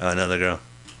her. Oh, another girl.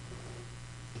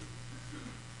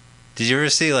 Did you ever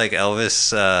see like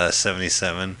Elvis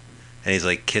 77? And he's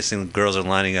like kissing, girls are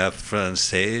lining up from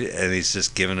stage, and he's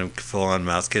just giving them full-on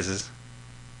mouth kisses?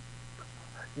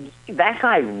 That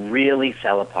guy really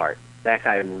fell apart. That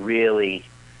guy really...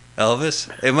 Elvis?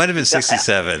 It might have been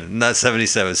 67, not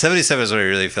 77. 77 is when he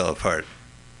really fell apart.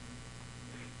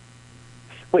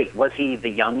 Wait, was he the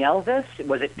young Elvis?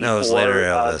 Was it before No, it was later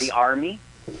Elvis. The Army?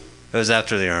 It was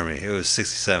after the Army. It was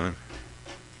 67.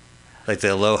 Like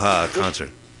the Aloha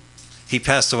concert. He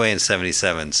passed away in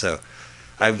 77, so...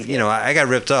 I got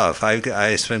ripped off.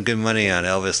 I spent good money on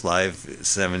Elvis Live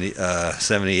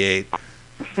 78.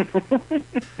 I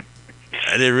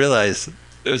didn't realize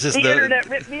it was just the internet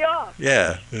ripped me off.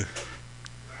 Yeah.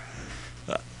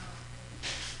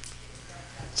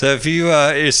 So if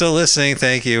you're still listening,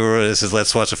 thank you. This is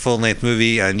Let's Watch a Full-Length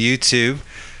Movie on YouTube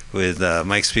with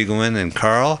Mike Spiegelman and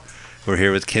Carl. We're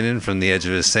here with Kinnan from The Edge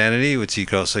of Insanity, which you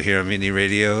can also hear on Mutiny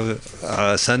Radio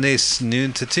Sundays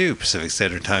noon to 2 Pacific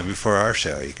Standard Time before our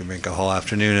show. You can make a whole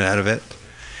afternoon out of it.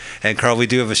 And Carl, we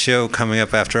do have a show coming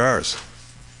up after ours.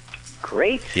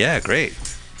 Great. Yeah, great.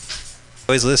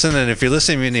 Always listen, and if you're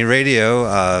listening to Mutiny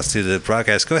Radio through the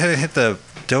broadcast, go ahead and hit the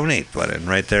donate button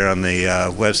right there on the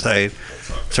website.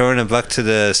 Throw in $1 to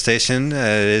the station. It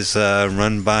is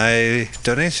run by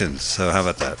donations, so how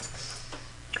about that?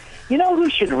 You know who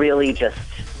should really just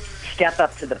step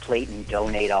up to the plate and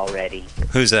donate already?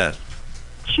 Who's that?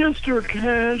 Chester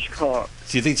Cashcock.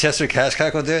 Do you think Chester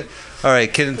Cashcock will do it? All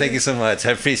right, Kitten, thank you so much.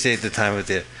 I appreciate the time with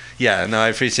you. Yeah, no, I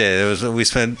appreciate it. We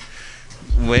spent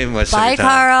way much Bye, time.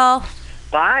 Carl.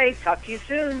 Bye. Talk to you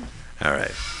soon. All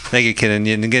right. Thank you, Kitten.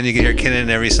 And again, you can hear Kitten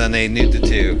every Sunday, noon to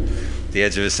 2, The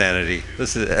Edge of Insanity.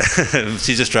 Listen,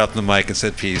 she just dropped the mic and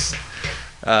said peace.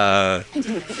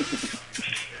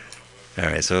 All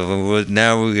right, so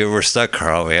now we're stuck,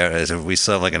 Carl. We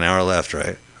still have like an hour left,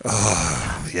 right?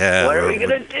 Oh, yeah. What are we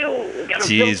going to do?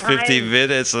 Geez, 50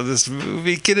 minutes on this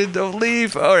movie. Kidden, don't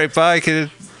leave. All right, bye,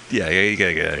 Kidden. Yeah, you got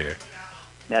to get out of here.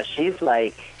 Now, she's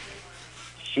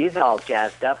all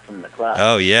jazzed up from the club.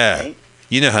 Oh, yeah. Right?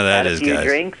 You know how that is, guys.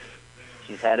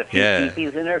 She's had a few guys. drinks. She's had a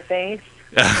few peepees in her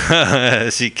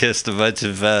face. She kissed a bunch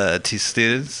of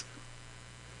students.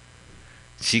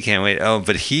 She can't wait. Oh,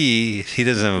 but he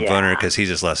doesn't have a boner because he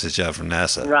just lost his job from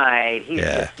NASA. Right. He's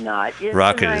just not.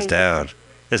 Rocket is down.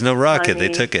 There's no rocket. They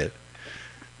took it.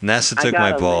 NASA I took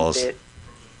my gotta balls. link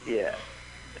it. Yeah.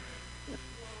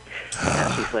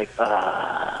 And she's like,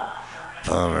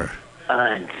 Bummer.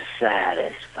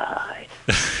 unsatisfied.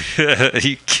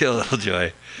 You killed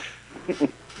Joy.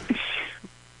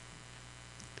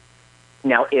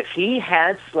 Now, if he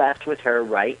had slept with her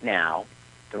right now,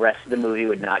 the rest of the movie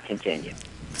would not continue.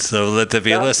 So let that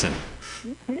be a No. lesson.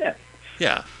 Yeah.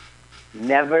 Yeah.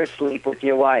 Never sleep with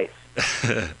your wife.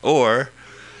 Or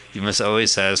you must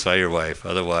always satisfy your wife,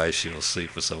 otherwise she will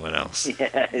sleep with someone else.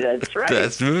 Yeah, that's right.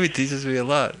 That movie teaches me a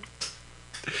lot.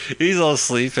 He's all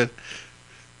sleeping.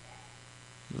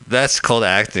 That's called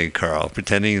acting, Carl.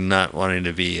 Pretending not wanting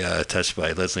to be touched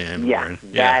by Leslie Ann yeah, Warren.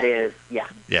 that is, yeah.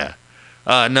 Yeah.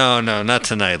 No, not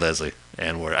tonight, Leslie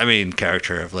Ann Ward. I mean,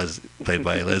 character of played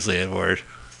by Leslie Ann Ward.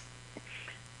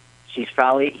 He's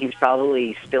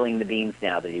probably spilling the beans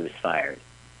now that he was fired.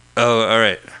 Oh, all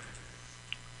right.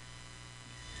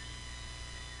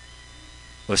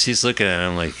 Well, she's looking at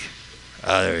him like,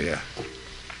 oh, there we go.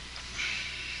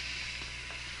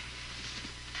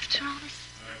 After all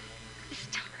this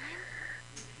time.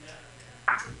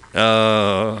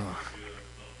 Oh.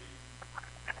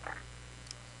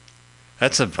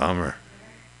 That's a bummer.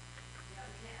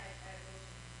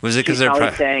 Was it because She's they're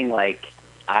probably saying, like,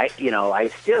 I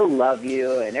still love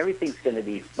you and everything's going to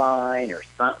be fine or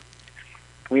something.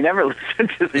 We never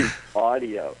listened to the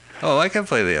audio. Oh, I can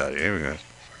play the audio. Here we go.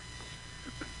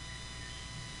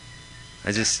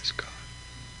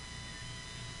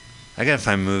 I gotta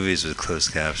find movies with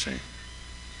closed captioning.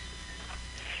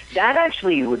 That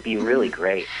actually would be really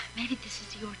great. Maybe this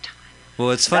is your time. Well,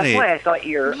 it's funny. That's why I thought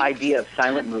your idea of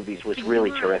silent movies was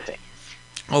really terrific.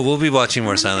 Oh, we'll be watching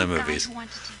more silent movies.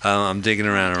 I'm digging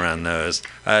around those.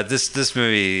 This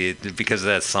movie, because of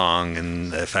that song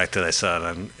and the fact that I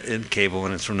saw it in cable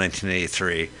when it's from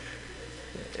 1983,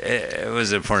 it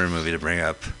was an important movie to bring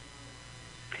up.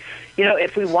 You know,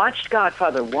 if we watched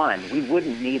Godfather 1, we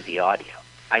wouldn't need the audio.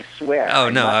 I swear. Oh,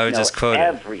 no, must I would know just quote it.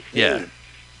 every scene. Yeah.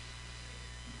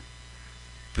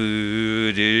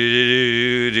 Boo, doo,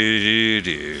 doo, doo, doo,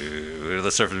 doo.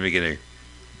 Let's start from the beginning.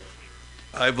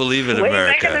 I believe in Way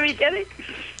America. back in the beginning.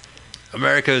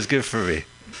 America is good for me.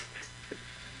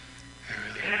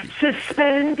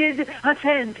 Suspended a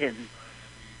sentence.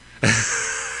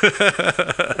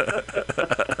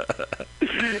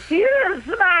 Here's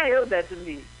a smile, that's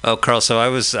me. Oh, Carl. So I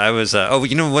was. One of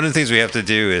the things we have to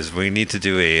do is we need to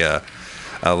do a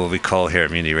what we call here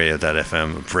at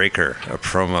MutinyRadio.fm a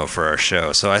promo for our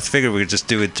show. So I figured we'd just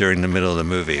do it during the middle of the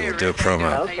movie. We'll do a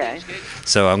promo. Okay.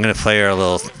 So I'm gonna play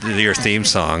your theme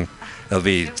song. It'll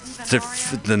be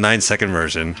the 9-second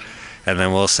version, and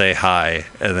then we'll say hi,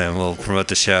 and then we'll promote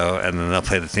the show, and then I'll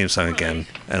play the theme song again,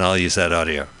 and I'll use that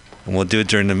audio, and we'll do it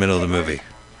during the middle of the movie.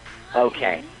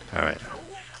 Okay. All right.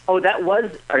 Oh,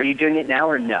 are you doing it now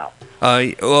or no?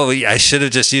 Well, I should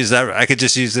have just used that. I could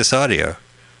just use this audio.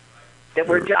 That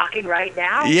we're talking right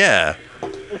now? Yeah.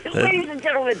 Ladies and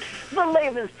gentlemen, the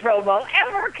lamest promo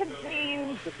ever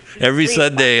conceived. Every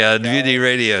Sunday on Mutiny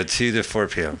Radio, 2 to 4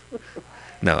 p.m.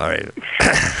 No, all right.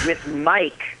 With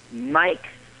Mike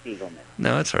Spiegelman.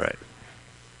 No, that's all right.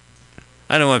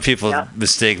 I don't want people to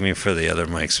mistake me for the other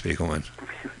Mike Spiegelman.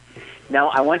 Now,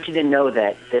 I want you to know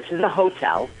that this is a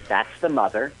hotel. That's the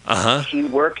mother. Uh-huh. She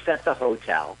works at the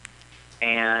hotel.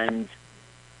 And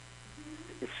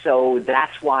so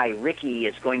that's why Ricky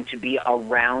is going to be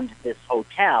around this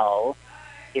hotel.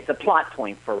 It's a plot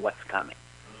point for what's coming.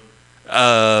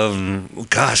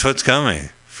 Gosh, what's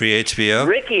coming? Free HBO?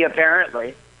 Ricky,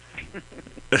 apparently.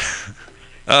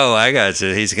 Oh, I got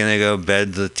you. He's gonna go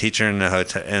bed the teacher in the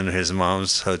hotel in his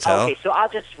mom's hotel. Okay, so I'll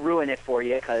just ruin it for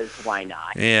you because why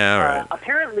not? Yeah, all right.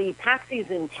 Apparently, Patsy's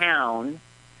in town,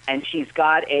 and she's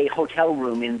got a hotel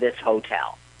room in this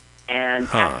hotel. And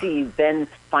Patsy then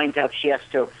finds out she has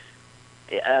to.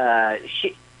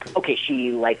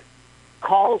 She like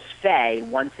calls Faye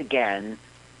once again,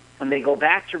 and they go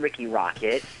back to Ricky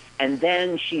Rocket, and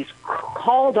then she's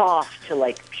called off to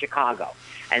like Chicago.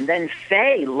 And then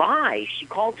Faye lies. She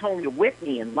calls home to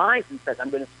Whitney and lies and says, I'm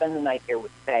going to spend the night here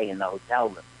with Faye in the hotel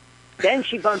room. Then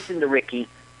she bumps into Ricky.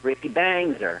 Ricky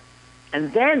bangs her.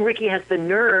 And then Ricky has the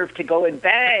nerve to go and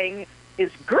bang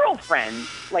his girlfriend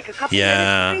like a couple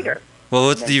minutes later. Well,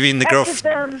 what do you mean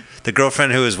the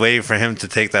girlfriend who was waiting for him to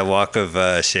take that walk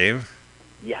of shame?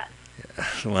 Yes.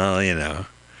 Well, you know.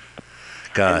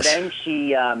 Gosh. And then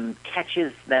she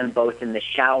catches them both in the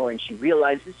shower, and she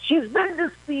realizes she's been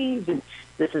deceived. And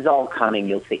this is all coming,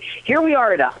 you'll see. Here we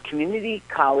are at a community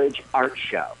college art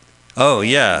show. Oh,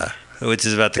 yeah, which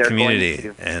is about the They're community.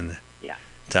 And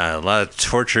a lot of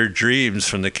tortured dreams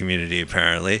from the community,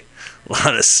 apparently. A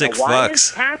lot of sick why fucks.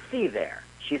 is Patsy there?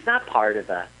 she's not part of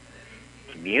a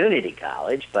community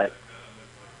college, but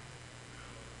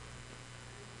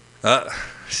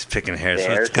She's picking hairs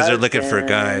there's because they're looking for a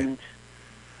guy. husband.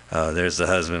 Oh, there's the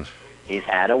husband. He's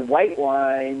had a white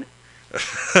wine.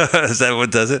 Is that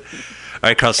what does it? All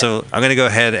right, Carl. So I'm gonna go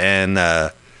ahead and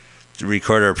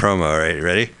record our promo. All right,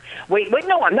 ready? Wait,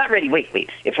 no, I'm not ready. Wait.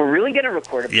 If we're really going to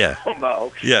record a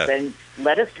promo, then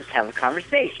let us just have a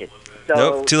conversation. So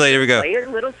nope, too late. Here we go. Play your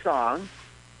little song,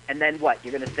 and then what?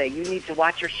 You're going to say, you need to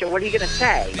watch your show. What are you going to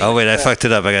say? Oh, wait, I fucked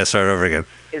it up. I got to start over again.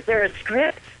 Is there a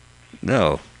script?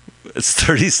 No. It's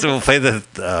 30, so we'll play the...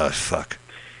 Oh, fuck.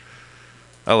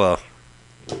 Oh, well.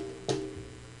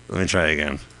 Let me try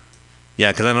again.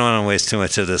 Yeah, because I don't want to waste too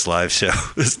much of this live show,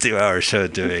 this 2-hour show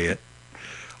doing it.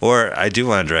 Or I do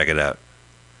want to drag it out.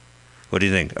 What do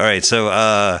you think? All right, so,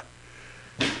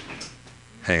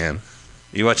 hang on.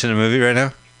 You watching a movie right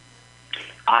now?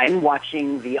 I'm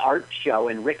watching the art show,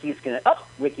 and Ricky's going to... Oh,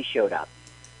 Ricky showed up.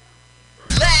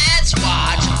 Let's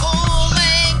watch a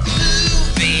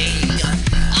full-length movie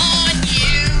on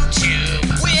YouTube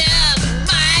with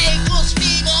Michael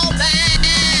Spiegelman.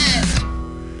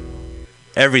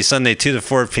 Every Sunday, 2 to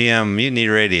 4 p.m., Mutiny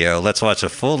Radio. Let's watch a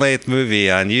full-length movie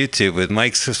on YouTube with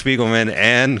Mike Spiegelman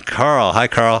and Carl. Hi,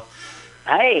 Carl.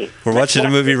 Hey. We're watching a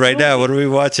movie right now. What are we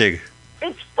watching?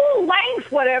 It's full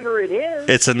length, whatever it is.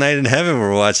 It's A Night in Heaven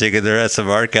we're watching, and they're at some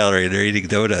art gallery, and they're eating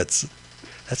donuts.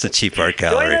 That's a cheap art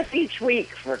gallery. Join us each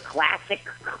week for classic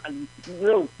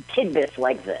little tidbits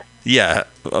like this. Yeah,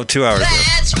 2 hours ago.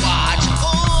 Let's watch a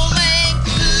full-length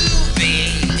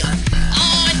movie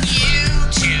on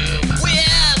YouTube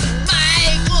with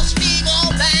Michael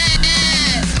Spiegelman.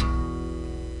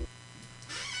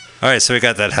 All right, so we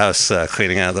got that house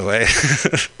cleaning out of the way.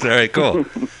 All right, cool.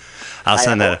 I'll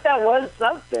send I that. hope that was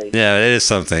something. Yeah, it is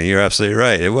something. You're absolutely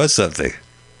right. It was something.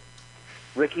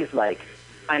 Ricky's like,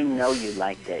 I know you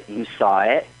liked it. You saw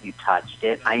it. You touched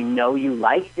it. I know you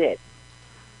liked it.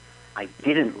 I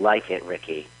didn't like it,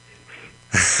 Ricky.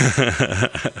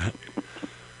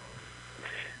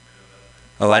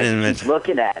 Oh, I didn't mention.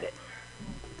 Looking at it.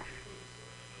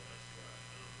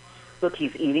 Look,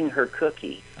 he's eating her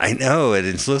cookie. I know.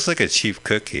 It looks like a cheap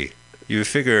cookie. You would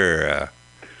figure,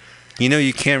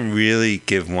 you can't really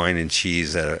give wine and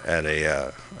cheese at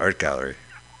a art gallery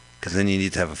because then you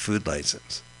need to have a food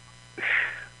license.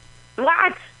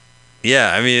 What?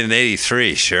 Yeah, I mean, in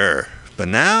 83, sure. But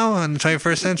now, in the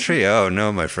 21st century, oh,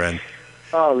 no, my friend.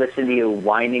 Oh, listen to you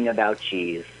whining about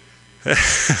cheese. That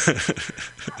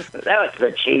was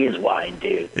the cheese wine,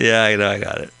 dude. Yeah, I know, I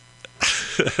got it.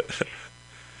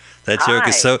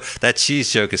 That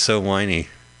cheese joke is so whiny.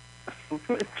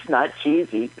 It's not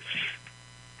cheesy.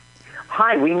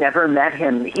 Hi, we never met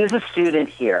him. He's a student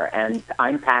here, and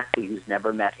I'm Patsy, who's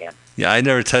never met him. Yeah, I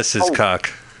never touched his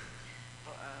cock.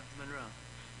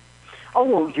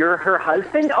 Oh, you're her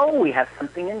husband? Oh, we have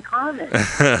something in common.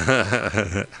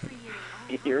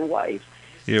 Your wife.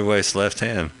 Your wife's left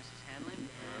hand.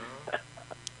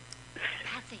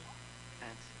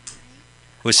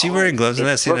 Was she wearing gloves in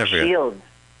that scene? Brooke Shields.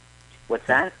 What's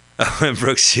that? Oh, and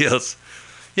Brooke Shields.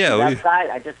 Yeah, outside.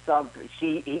 I just saw.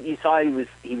 You saw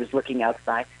he was looking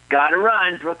outside. Gotta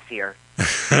run. Brooke's here.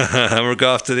 We're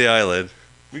off to the island.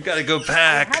 We gotta go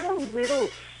back. I had a little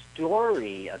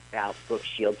story about Brooke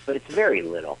Shields, but it's very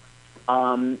little.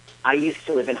 I used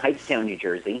to live in Hightstown, New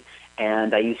Jersey,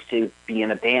 and I used to be in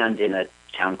a band in a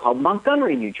town called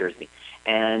Montgomery, New Jersey.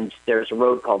 And there's a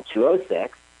road called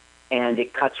 206, and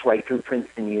it cuts right through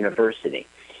Princeton University.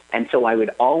 And so I would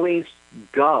always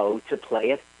go to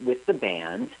play it with the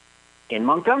band in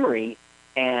Montgomery,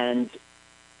 and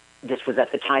this was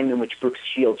at the time in which Brooke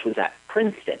Shields was at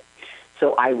Princeton.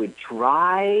 So I would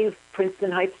drive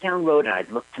Princeton Hightstown Road, and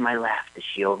I'd look to my left. Is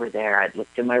she over there? I'd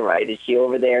look to my right. Is she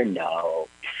over there? No.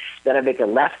 Then I'd make a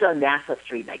left on Nassau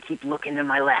Street, and I keep looking to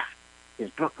my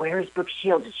left. Where is Brooke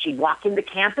Shields? Did she walk into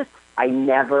campus? I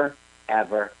never,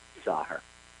 ever saw her.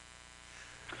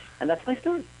 And that's my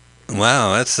story.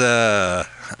 Wow, that's, I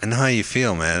know how you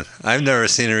feel, man. I've never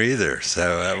seen her either,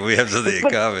 so we have something in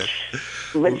common.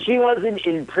 But she wasn't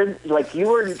in Princeton, like you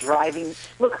were driving.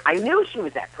 Look, I knew she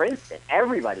was at Princeton.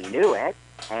 Everybody knew it.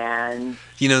 And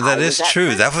that is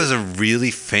true. That was a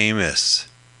really famous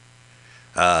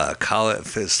college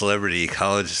celebrity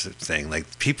college thing.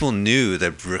 Like, people knew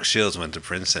that Brooke Shields went to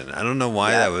Princeton. I don't know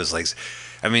why that was like.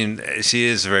 I mean, she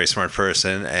is a very smart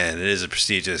person, and it is a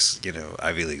prestigious,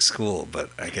 Ivy League school. But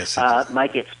I guess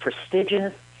Mike, it's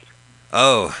prestigious.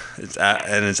 Oh, it's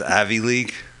Ivy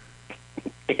League.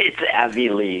 It's Ivy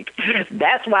League.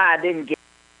 That's why I didn't get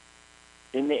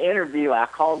in the interview. I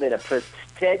called it a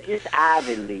prestigious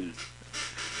Ivy League.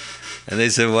 And they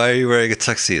said, "Why are you wearing a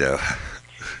tuxedo?"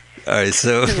 All right,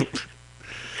 so.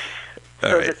 All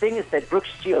So right. the thing is that Brooke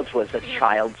Shields was a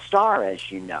child star,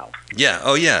 as you know. Yeah.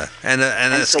 Oh, yeah. And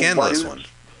a so scandalous one.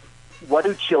 What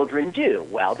do children do?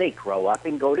 Well, they grow up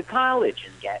and go to college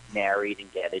and get married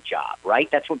and get a job, right?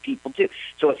 That's what people do.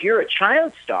 So if you're a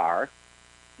child star,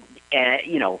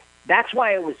 you know, that's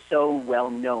why it was so well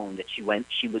known that she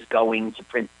was going to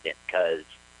Princeton, because,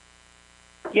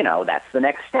 you know, that's the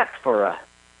next step for a.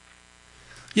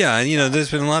 Yeah, and you know, there's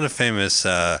been a lot of famous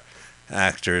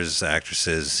actors,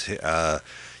 actresses,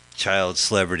 child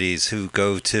celebrities who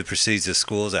go to prestigious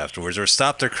schools afterwards or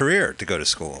stop their career to go to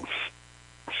school.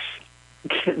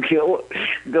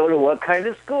 Go to what kind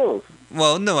of schools?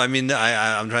 Well, no, I mean,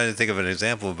 I'm trying to think of an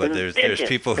example, but there's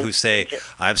people who say,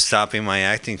 I'm stopping my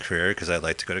acting career because I'd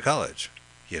like to go to college,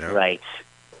 you know? Right.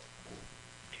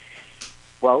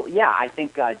 Well, yeah, I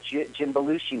think Jim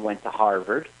Belushi went to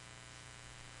Harvard.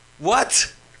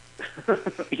 What?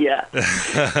 Yeah.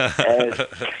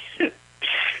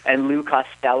 And Lou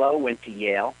Costello went to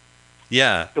Yale.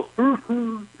 Yeah.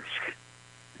 You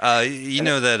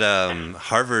know that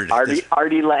Harvard...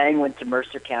 Artie Lang went to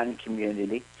Mercer County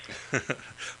Community.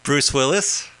 Bruce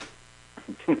Willis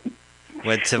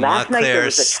went to Last night there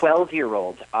Montclair's... was a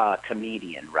 12-year-old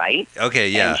comedian, right? Okay,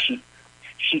 yeah. And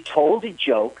she told a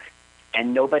joke,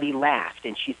 and nobody laughed.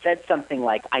 And she said something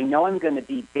like, I know I'm going to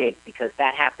be big because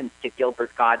that happens to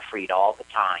Gilbert Gottfried all the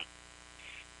time.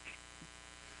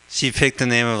 She picked the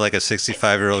name of like a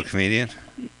 65-year-old comedian?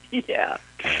 Yeah.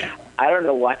 I don't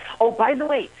know what. Oh, by the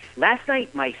way, last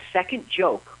night my second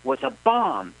joke was a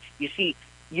bomb. You see,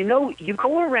 you know, you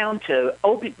go around to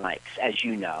open mics, as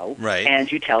you know, right,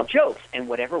 and you tell jokes, and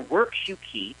whatever works you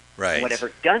keep, right, and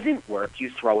whatever doesn't work you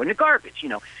throw in the garbage, you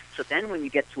know. So then when you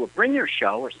get to a bringer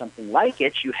show or something like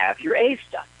it, you have your A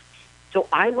stuff. So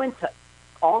I went to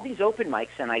all these open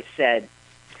mics and I said,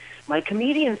 my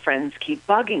comedian friends keep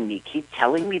bugging me, keep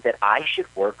telling me that I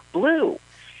should work blue.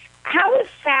 How is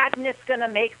sadness going to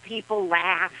make people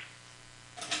laugh?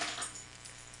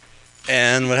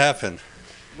 And what happened?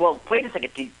 Well, wait a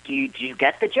second. Do you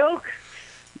get the joke?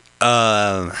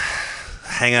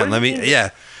 Hang on. Let me. Yeah,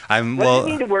 I'm. What well, does it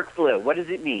mean to work blue? What does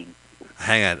it mean?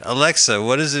 Hang on, Alexa.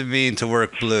 What does it mean to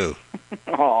work blue?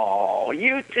 Oh,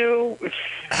 you two.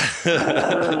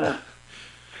 Well,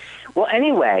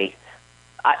 anyway,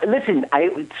 listen.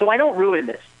 So I don't ruin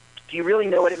this. Do you really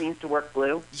know what it means to work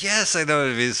blue? Yes, I know what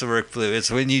it means to work blue. It's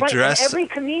when you right, dress. And every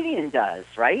comedian does,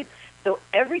 right? So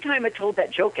every time I told that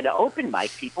joke at an open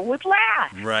mic, people would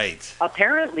laugh. Right.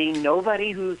 Apparently,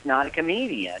 nobody who's not a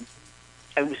comedian.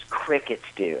 It was crickets,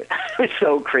 dude. It was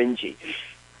so cringy.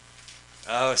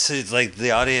 Oh, so it's like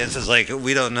the audience is like,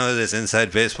 we don't know this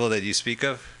inside baseball that you speak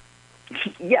of?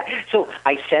 Yeah. So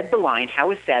I said the line,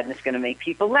 how is sadness going to make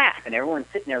people laugh? And everyone's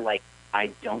sitting there like,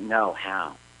 I don't know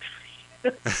how. So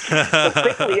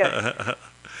quickly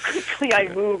I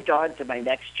moved on to my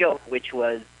next joke, which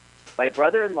was my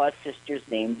brother-in-law's sister's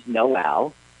name's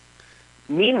Noelle.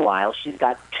 Meanwhile, she's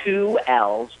got two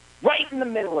L's right in the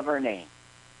middle of her name.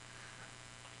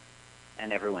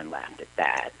 And everyone laughed at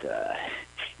that.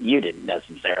 You didn't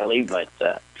necessarily, but...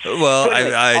 well,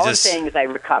 anyway, I all just... I'm saying is I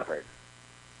recovered.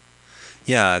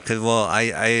 Yeah, because, well,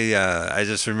 I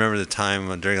just remember the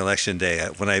time during Election Day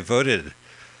when I voted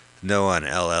no on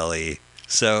LLE.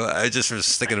 So I just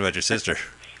was thinking about your sister.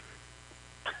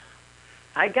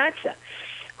 I gotcha.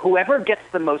 Whoever gets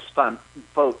the most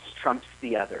votes trumps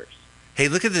the others. Hey,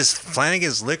 look at this.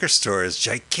 Flanagan's liquor store is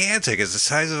gigantic. It's the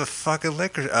size of a fucking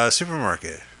liquor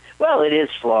supermarket. Well, it is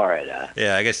Florida.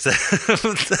 Yeah, I guess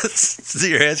that's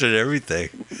your answer to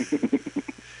everything.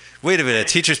 Wait a minute.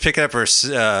 Teacher's picking up her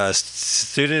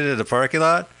student in the parking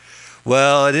lot?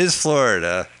 Well, it is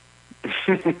Florida.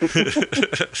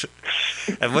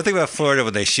 And one thing about Florida,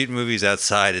 when they shoot movies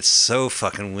outside, it's so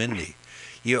fucking windy.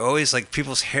 You always, like,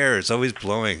 people's hair is always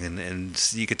blowing,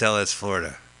 and you could tell that's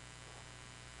Florida.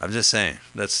 I'm just saying.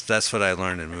 That's what I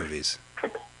learned in movies.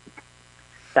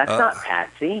 That's not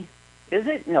Patsy, is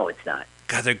it? No, it's not.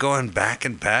 God, they're going back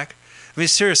and back? I mean,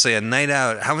 seriously, a night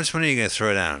out, how much money are you going to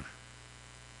throw down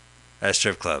at a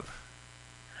strip club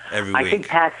every week? I think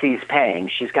Patsy's paying.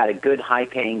 She's got a good,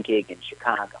 high-paying gig in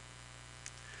Chicago.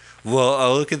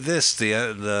 Well, look at this.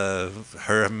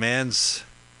 Her man's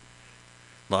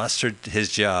lost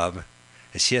his job,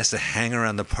 and she has to hang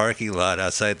around the parking lot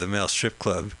outside the male strip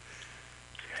club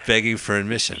begging for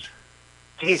admission.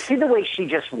 Do you see the way she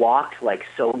just walked, like,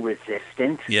 so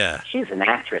resistant? Yeah. She's an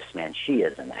actress, man. She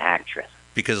is an actress.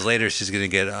 Because later she's going to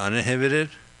get uninhibited?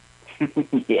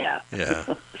 Yeah.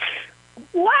 Yeah.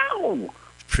 Wow!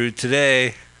 Proved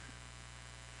today.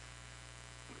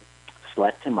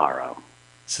 Slut tomorrow.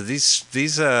 So these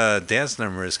dance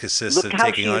numbers consist Look of how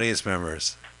taking she- audience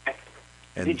members.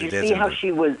 And Did the you dance see how numbers.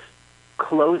 she was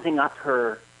closing up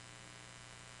her,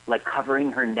 like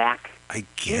covering her neck? I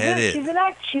get it.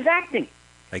 She's acting.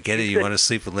 I get it. she's You good. want to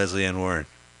sleep with Leslie Ann Warren.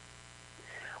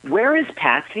 Where is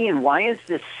Patsy, and why is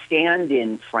this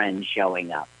stand-in friend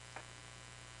showing up?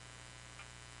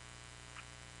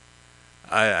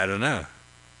 I don't know.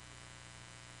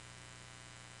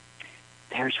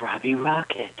 There's Robbie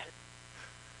Rocket.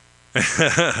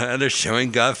 And they're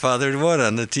showing Godfather 1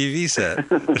 on the TV set.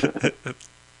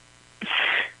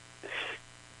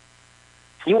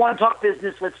 You want to talk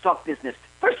business? Let's talk business.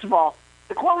 First of all,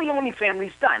 the Corleone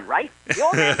family's done, right? The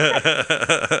old man's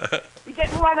dead. You're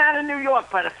getting run out of New York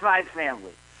by the Five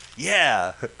family.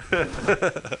 Yeah.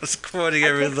 I was quoting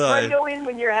every I take line. Fredo in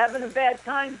when you're having a bad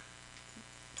time.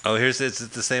 Oh, it's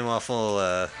the same awful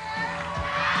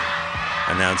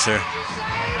announcer.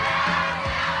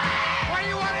 Why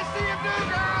you want to see a new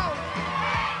girl?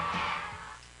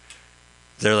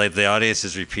 They're like, the audience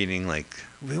is repeating, like,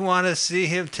 we want to see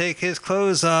him take his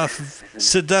clothes off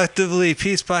seductively,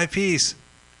 piece by piece.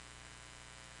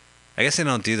 I guess they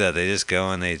don't do that. They just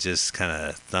go and they just kind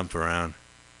of thump around.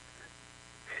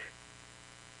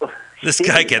 This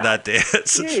guy cannot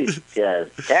dance. She's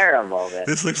just terrible, man.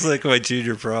 This looks like my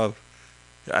junior prom.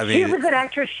 I She's a mean, good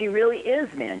actress. She really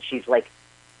is, man. She's like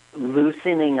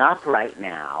loosening up right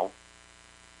now.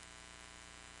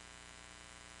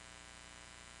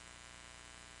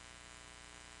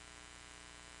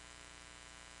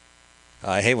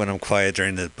 I hate when I'm quiet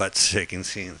during the butt shaking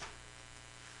scene.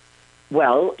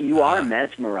 Well, you are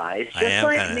mesmerized, I just am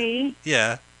like kinda. me.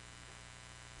 Yeah.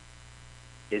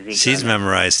 Is he She's gonna-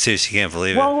 memorized too. She can't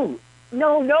believe it. Whoa,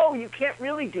 no, you can't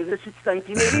really do this. It's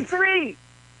 1983.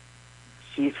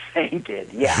 She's fainted.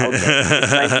 Yeah, okay. It's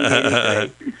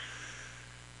 1983.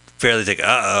 Barely take.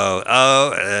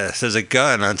 There's a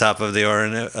gun on top of the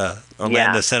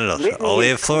Orlando Sentinel. Whitney Only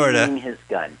is in Florida. cleaning his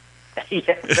gun.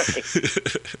 Yeah,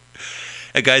 right.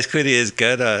 A guy's cleaning his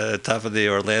gun on top of the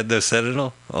Orlando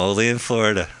Sentinel. Only in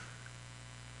Florida.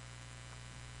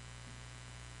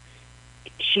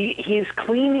 He's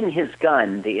cleaning his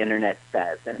gun, the internet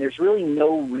says, and there's really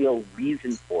no real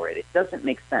reason for it. It doesn't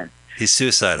make sense. He's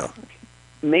suicidal.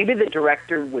 Maybe the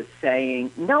director was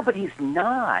saying, no, but he's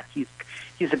not. He's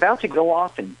about to go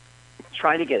off and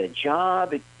try to get a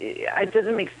job. It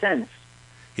doesn't make sense.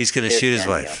 He's going to There's shoot his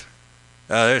Danielle. wife.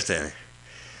 Oh, there's Danny.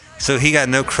 So he got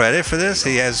no credit for this?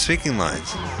 He has speaking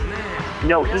lines.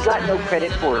 No, he got no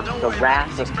credit for the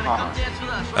Wrath of Khan.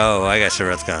 Oh, I got your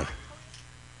breath gone.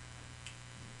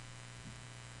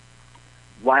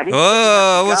 Why did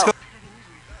Oh, he what's go?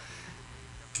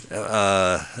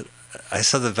 going? I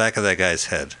saw the back of that guy's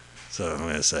head. So I'm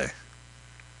gonna say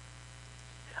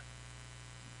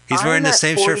he's wearing the I'm at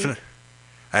same shirt. 40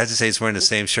 I have to say he's wearing the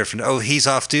same shirt from. Oh, he's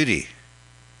off duty.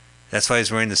 That's why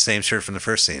he's wearing the same shirt from the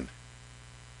first scene.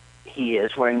 He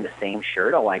is wearing the same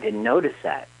shirt? Oh, I didn't notice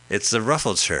that. It's the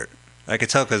ruffled shirt. I could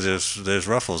tell because there's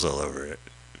ruffles all over it.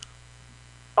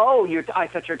 Oh, I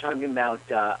thought you were talking about.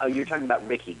 You're talking about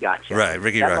Ricky. Gotcha. Right,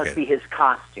 Ricky that Rocket. must be his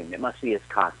costume. It must be his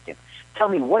costume. Tell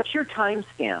me, what's your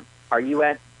timestamp? Are you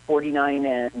at 49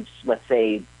 and let's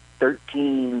say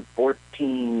 13,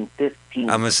 14, 15?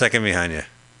 I'm a second behind you.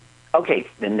 Okay,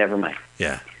 then never mind.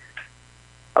 Yeah.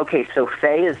 Okay, so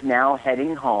Faye is now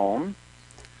heading home,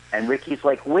 and Ricky's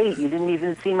like, "Wait, you didn't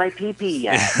even see my pee-pee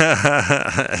yet."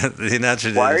 The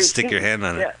announcer Why are didn't you stick your hand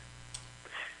on Yeah. it.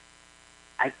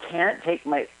 I can't take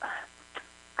my.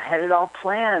 I had it all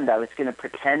planned. I was going to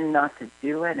pretend not to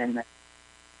do it, and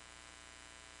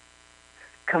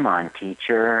come on,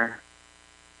 teacher.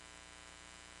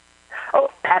 Oh,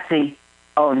 Patsy.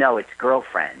 Oh no, it's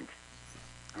girlfriend.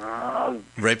 Oh,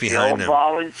 Right behind Bill him.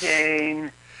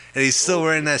 Valentine. And he's still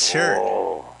wearing that shirt.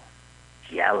 Oh,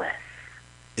 jealous.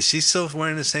 Is she still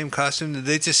wearing the same costume? Did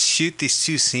they just shoot these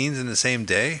two scenes in the same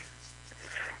day?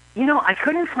 You know, I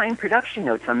couldn't find production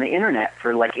notes on the internet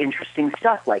for like interesting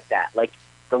stuff like that. Like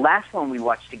the last one we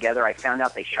watched together, I found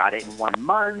out they shot it in 1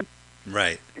 month.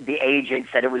 Right. The agent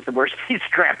said it was the worst piece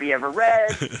of crap he ever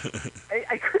read.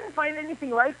 I couldn't find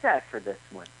anything like that for this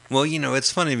one. Well, you know,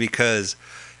 it's funny because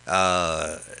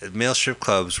male strip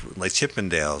clubs like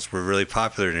Chippendales were really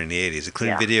popular in the 80s,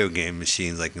 including Yeah. video game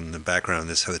machines like in the background of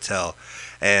this hotel.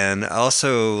 And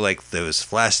also like there was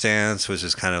Flashdance, which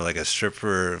is kind of like a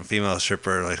female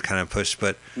stripper, like kind of pushed.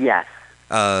 But Yes.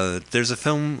 there's an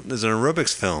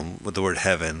aerobics film with the word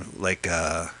heaven. Like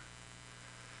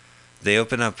they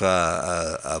open up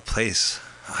a place.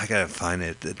 I gotta find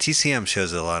it. The TCM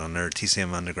shows it a lot on their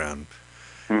TCM Underground.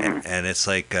 And it's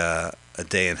like a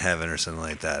day in heaven or something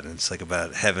like that. And it's like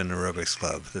about heaven aerobics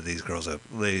club that these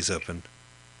ladies open.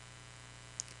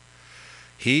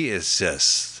 He is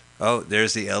just. Oh,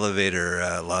 there's the elevator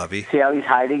lobby. See how he's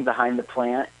hiding behind the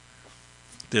plant?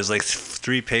 There's like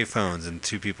 3 payphones and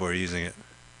 2 people are using it.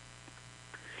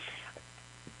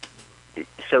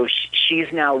 So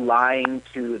she's now lying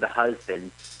to the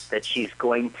husband that she's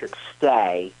going to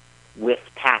stay with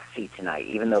Patsy tonight,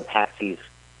 even though Patsy's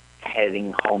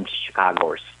heading home to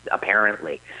Chicago,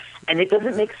 apparently. And it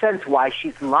doesn't make sense why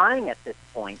she's lying at this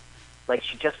point. Like,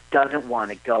 she just doesn't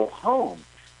want to go home.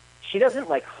 She doesn't,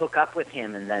 like, hook up with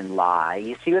him and then lie.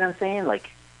 You see what I'm saying? Like,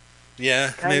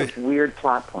 yeah, kind of weird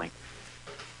plot point.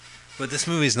 But this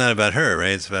movie's not about her,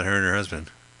 right? It's about her and her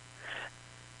husband.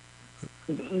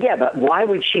 Yeah, but why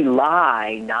would she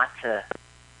lie not to...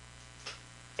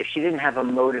 If she didn't have a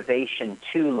motivation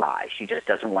to lie, she just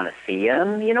doesn't want to see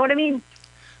him. You know what I mean?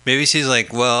 Maybe she's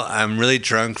like, well, I'm really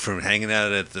drunk from hanging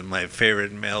out at my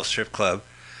favorite male strip club,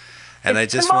 and I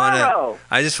just want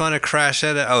to crash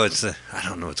at it. Oh, I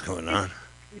don't know what's going on.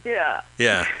 Yeah.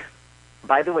 Yeah.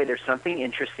 By the way, there's something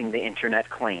interesting the internet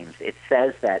claims. It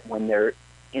says that when they're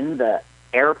in the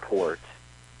airport,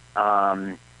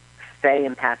 Faye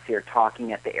and Patsy are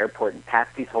talking at the airport, and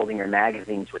Patsy's holding her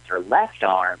magazines with her left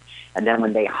arm, and then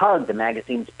when they hug, the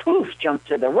magazines, poof, jump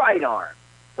to the right arm.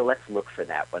 So let's look for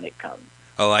that when it comes.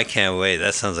 Oh, I can't wait.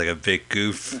 That sounds like a big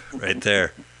goof right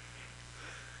there.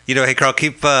 You know, hey, Carl,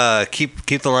 keep the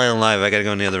line alive. I got to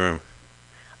go in the other room.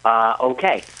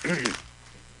 Okay.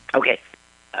 Okay.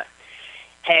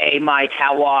 Hey, Mike,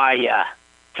 how are ya?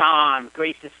 Tom,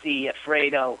 great to see you.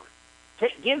 Fredo.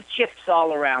 Give chips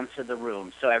all around to the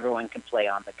room so everyone can play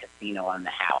on the casino on the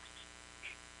house.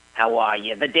 How are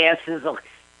you? The dancers will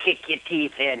kick your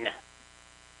teeth in.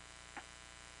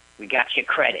 We got your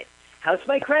credit. How's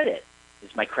my credit?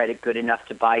 Is my credit good enough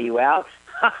to buy you out?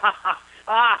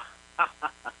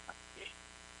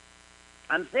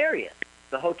 I'm serious.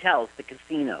 The hotels, the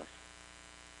casinos.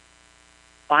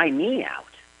 Buy me out.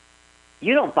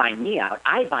 You don't buy me out.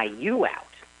 I buy you out.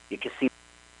 You casino.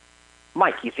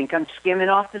 Mike, you think I'm skimming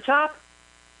off the top?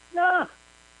 No.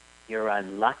 You're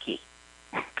unlucky.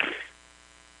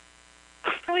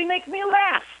 Really make me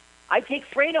laugh. I take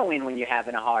Fredo in when you're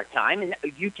having a hard time, and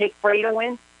you take Fredo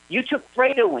in. You took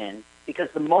Fredo in because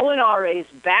the Molinares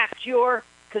backed your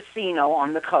casino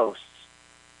on the coast.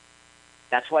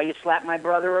 That's why you slap my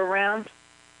brother around?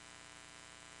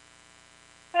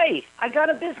 Hey, I got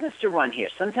a business to run here.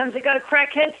 Sometimes I got to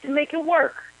crack heads to make it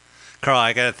work. Carl,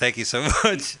 I got to thank you so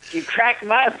much. You crack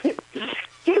my...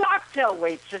 He mocktail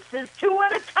waitresses 2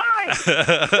 at a time.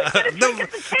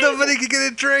 Nobody can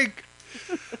get a drink.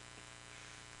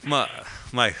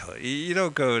 Michael, you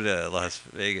don't go to Las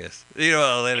Vegas. You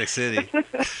know, Atlantic City.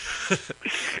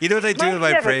 You know what I do in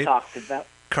my brain?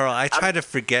 Carl, I try to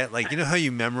forget, like, you know how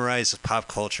you memorize pop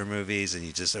culture movies and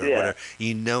you just, or whatever,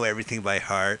 you know everything by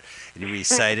heart and you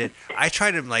recite it? I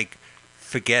try to, like,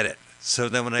 forget it. So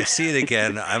then when I see it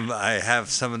again, I have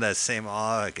some of that same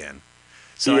awe again.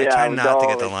 So I try not to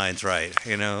get the lines right,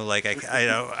 you know? Like, I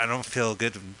don't feel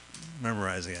good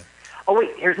memorizing it. Oh,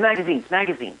 wait, here's magazines.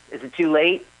 Is it too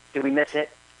late? Did we miss it?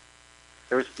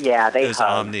 They was hugged.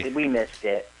 Omni. We missed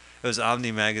it. It was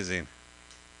Omni Magazine.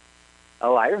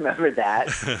 Oh, I remember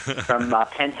that. From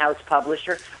Penthouse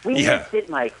Publisher. We missed it,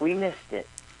 Mike. We missed it.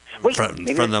 Wait, from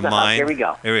the mine. Here we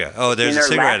go. Oh, there's a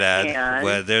cigarette ad.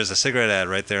 Well, there's a cigarette ad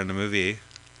right there in the movie.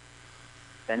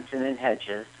 Benson and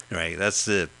Hedges. Right, that's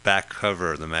the back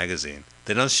cover of the magazine.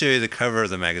 They don't show you the cover of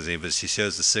the magazine, but she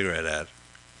shows the cigarette ad.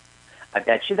 I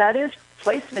bet you that is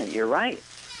placement. You're right,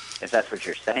 if that's what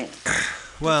you're saying.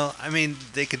 Well, I mean,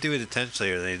 they could do it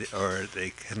intentionally, or they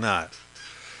could not.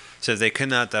 So if they could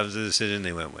not, that was the decision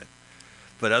they went with.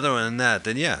 But other than that,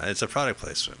 then yeah, it's a product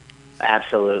placement.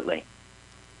 Absolutely.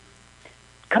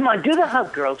 Come on, do the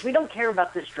hug, girls. We don't care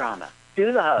about this drama.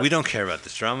 Do the hug. We don't care about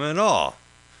this drama at all.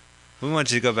 We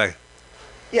want you to go back.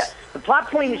 Yeah, the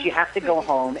plot point is you have to go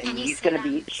home, and she's gonna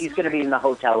be in the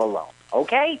hotel alone.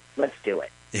 Okay, let's do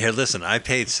it. Here, listen. I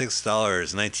paid $6,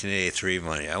 1983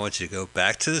 money. I want you to go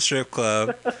back to the strip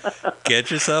club, get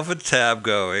yourself a tab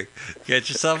going, get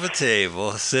yourself a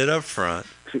table, sit up front.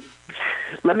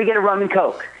 Let me get a rum and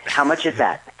coke. How much is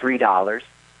that? $3.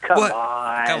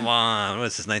 Come on.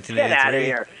 What's this, 1983? Get out of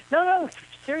here. No,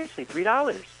 seriously, $3.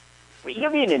 Well, you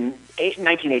mean in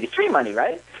 1983 money,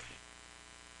 right?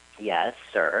 Yes,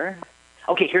 sir.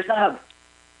 Okay, here's the hug.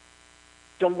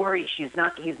 Don't worry, he's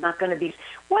not going to be...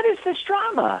 What is this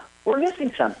drama? We're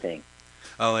missing something.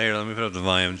 Oh, here, let me put up the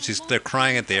volume. They're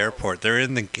crying at the airport. They're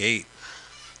in the gate.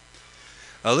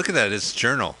 Oh, look at that. It's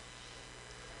Journal.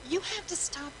 You have to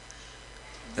stop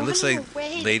It looks running like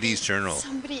away Ladies' with Journal.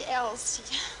 Somebody else.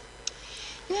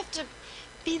 You have to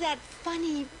be that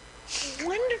funny,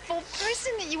 wonderful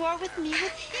person that you are with me, with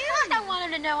him. I don't want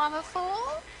him to know I'm a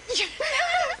fool. You're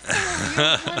not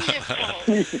a fool.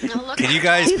 You're wonderful. Now look, Can you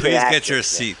guys He's please an get your actress,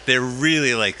 seat? They're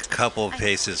really like a couple of I know.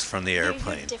 paces from the You're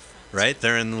airplane, different. right?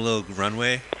 They're in the little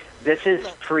runway. This is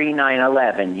pre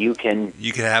 9/11. You can.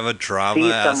 You could have a drama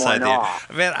See outside someone the. off.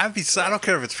 Man, I don't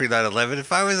care if it's pre 9/11.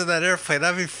 If I was in that airplane,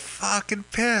 I'd be fucking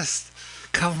pissed.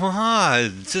 Come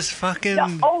on, just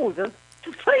fucking. Oh, the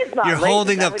plane's not You're late.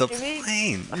 holding Is that up the what you mean?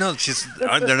 plane. No,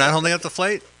 they're not holding up the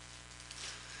flight.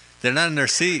 They're not in their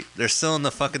seat. They're still in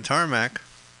the fucking tarmac.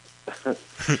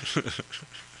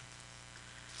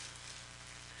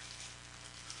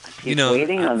 He's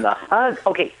waiting on the hug.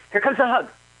 Okay, here comes the hug.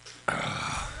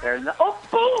 There's the. Oh,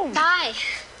 boom! Bye.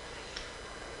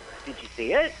 Did you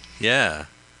see it? Yeah.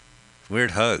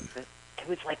 Weird hug. It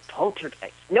was like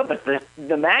poltergeist. No, but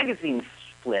the magazine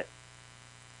split.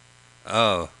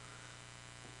 Oh.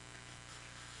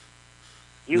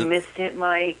 You missed it,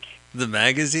 Mike. The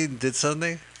magazine did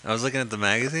something? I was looking at the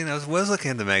magazine. I was looking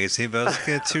at the magazine, but I was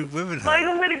looking at two women. Mike,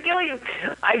 I'm going to kill you.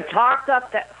 I talked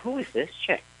up that. Who is this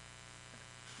chick?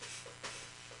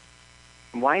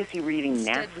 Why is he reading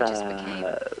Instead, we just became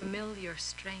NASA? familiar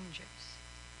strangers.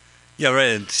 Yeah,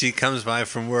 right. And she comes by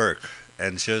from work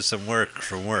and shows some work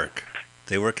from work.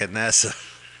 They work at NASA.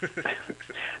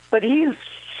 But he's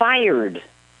fired.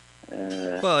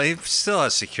 Well, he still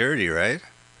has security, right?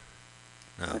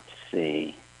 No. Let's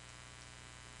see.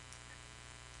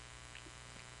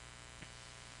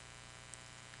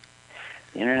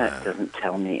 The internet doesn't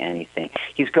tell me anything.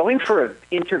 He's going for an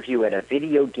interview at a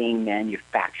video game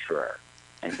manufacturer,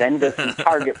 and then does some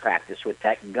target practice with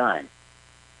that gun.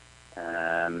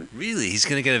 Really? He's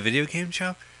going to get a video game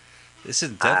job? This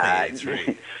is definitely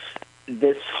 83.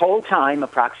 This whole time,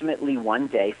 approximately one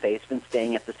day, Faye's been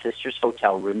staying at the sister's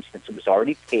hotel room since it was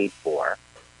already paid for.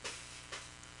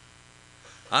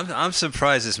 I'm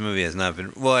surprised this movie has not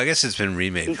been. Well, I guess it's been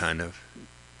remade, kind of.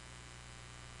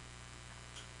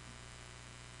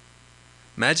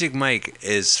 Magic Mike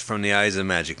is from the eyes of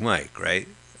Magic Mike, right?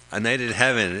 A Night in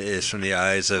Heaven is from the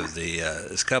eyes of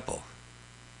this couple.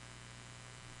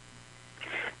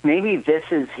 Maybe this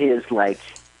is his, like,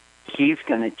 he's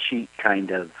going to cheat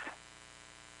kind of.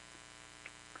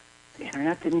 The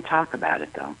internet didn't talk about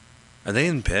it, though. Are they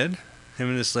in bed? Him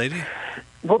and this lady?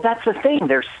 Well, that's the thing.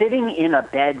 They're sitting in a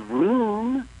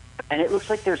bedroom, and it looks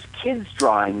like there's kids'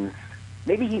 drawings.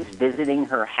 Maybe he's visiting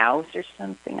her house or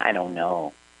something. I don't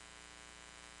know.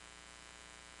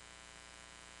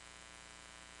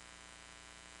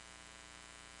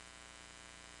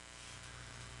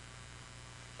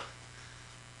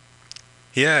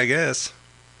 Yeah, I guess.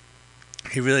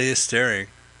 He really is staring.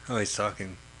 Oh, he's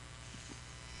talking.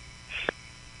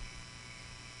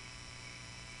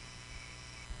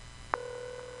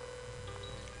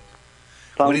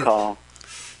 Phone call.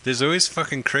 There's always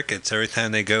fucking crickets every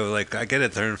time they go. Like, I get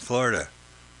it, they're in Florida.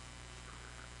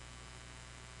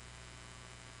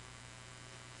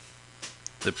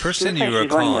 The person you are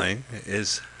calling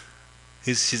is...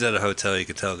 She's at a hotel, you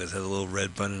can tell, because it has a little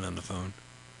red button on the phone.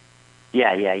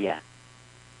 Yeah.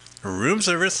 Room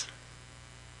service?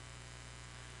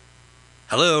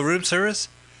 Hello, room service?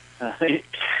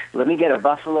 Let me get a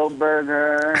buffalo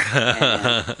burger.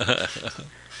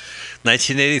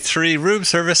 1983 room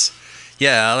service.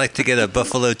 Yeah, I like to get a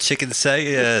buffalo chicken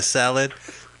salad.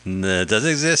 No, doesn't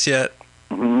exist yet.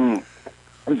 I'm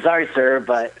sorry, sir,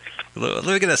 but... Let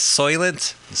me get a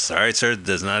Soylent. Sorry, sir,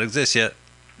 does not exist yet.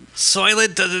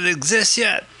 Soylent doesn't exist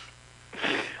yet.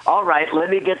 All right, let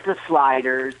me get the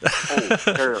sliders. Oh,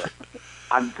 sir.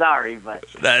 I'm sorry, but...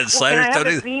 That sliders can I have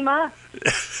don't a Zima?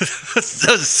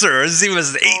 Sir,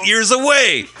 Zima's 8 years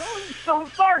away. Oh, I'm so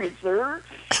sorry, sir.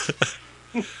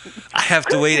 I have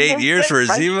to wait 8 years for a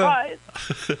French Zima? fries.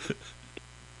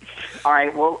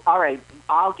 All right,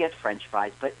 I'll get French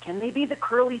fries, but can they be the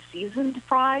curly seasoned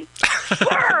fries?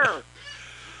 Sure!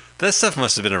 That stuff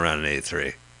must have been around in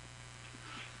 83.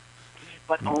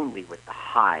 But only with the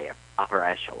high upper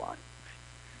echelon.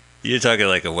 You're talking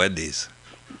like a Wendy's.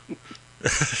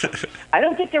 I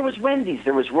don't think there was Wendy's.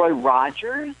 There was Roy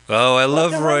Rogers. Oh, I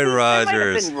love Roy There might have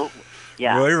Rogers. been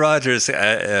yeah. Roy Rogers.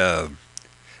 And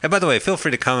by the way, feel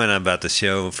free to comment about the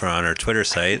show on our Twitter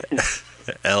site,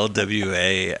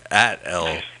 LWA at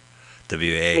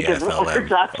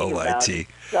LWAFLMOYT.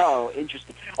 So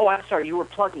interesting. Oh, I'm sorry. You were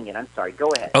plugging it. I'm sorry. Go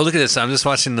ahead. Oh, look at this. I'm just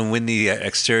watching the windy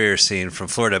exterior scene from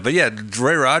Florida. But yeah,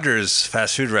 Roy Rogers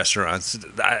fast food restaurants,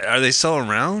 are they still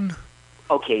around?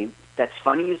 Okay, that's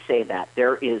funny you say that.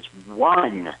 There is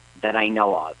one that I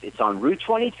know of. It's on Route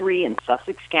 23 in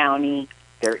Sussex County.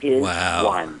 There is Wow.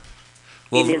 one.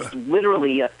 Well, It is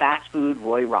literally a fast food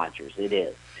Roy Rogers. It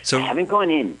is. So- I haven't gone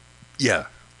in. Yeah.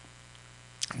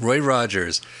 Roy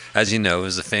Rogers, as you know,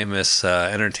 is a famous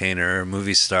entertainer,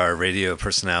 movie star, radio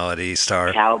personality,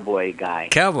 star, Cowboy guy.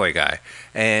 cowboy guy.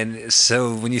 And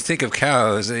so when you think of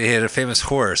cows, he had a famous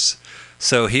horse.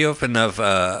 So he opened up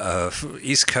a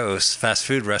East Coast fast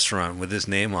food restaurant with his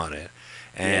name on it.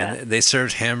 And Yeah. they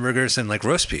served hamburgers and like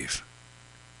roast beef.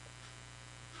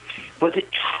 Was it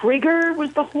Trigger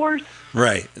was the horse?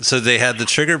 Right. So they had the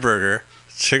Trigger burger,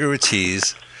 Trigger with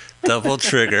cheese, double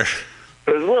Trigger.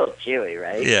 It was a little chewy,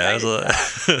 right? Yeah, it was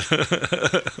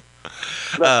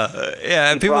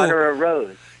yeah, and He people, brought her a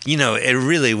rose. you know, it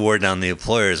really wore down the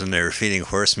employers when they were feeding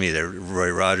horse meat at Roy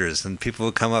Rogers, and people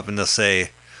would come up and they'll say,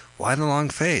 "Why the long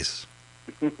face?"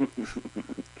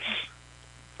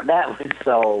 That was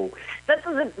so. That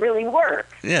doesn't really work.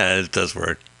 Yeah, it does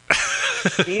work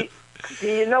Do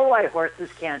you know why horses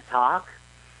can't talk?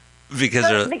 because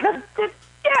they're,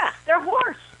 They're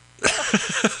horse.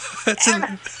 it's in,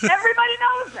 Everybody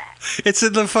knows that. it's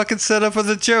in the fucking setup of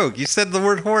the joke. You said the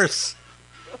word horse.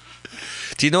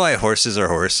 Do you know why horses are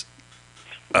horse?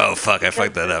 Oh fuck! I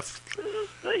fucked that up.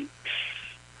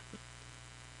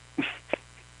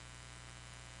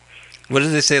 What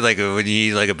did they say? Like when you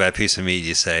eat like a bad piece of meat,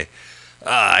 you say,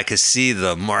 "Ah, I could see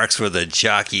the marks where the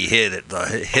jockey hit it.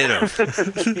 Hit him."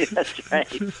 That's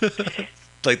right.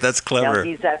 Like that's Now clever.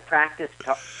 he's at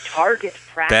target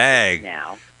practice Bag.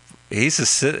 now. He's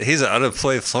an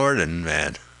unemployed Floridan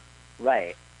man.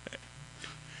 Right.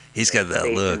 He's got that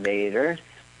Space look. Invaders.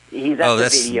 He's at Oh, the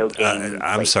that's. video game.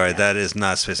 I'm sorry, that is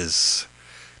not Space. It's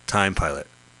Time Pilot.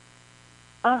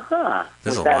 Uh-huh.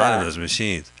 There's Was a that lot of those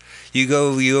machines. You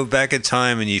go back in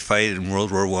time and you fight in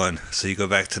World War One. So you go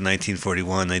back to 1941,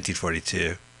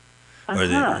 1942,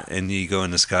 and you go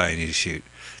in the sky and you shoot.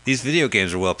 These video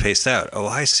games are well paced out. Oh,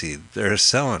 I see. They're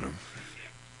selling them.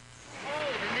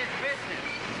 In this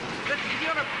business. Listen, did you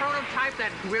ever prototype that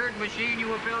weird machine you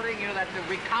were building? You know, that the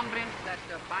recumbent, that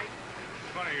bike?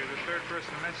 It's funny, you're the third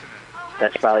person to mention it.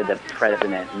 That's probably the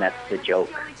president, and that's the joke.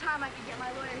 The only time I could get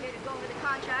my lawyer here to go over the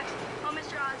contracts. Oh,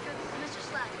 Mr. Osgood, this is Mr.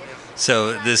 Slack.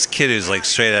 So this kid who's like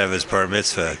straight out of his bar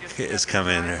mitzvah is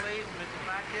coming in there.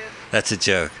 That's a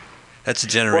joke. That's a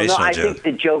generational Well, no, I joke. think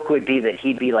the joke would be that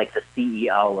he'd be like the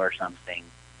CEO or something,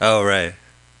 Oh, right.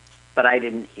 but I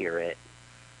didn't hear it.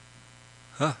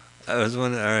 Huh. I was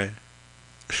wondering. All right.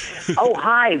 Oh,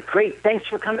 hi. Great. Thanks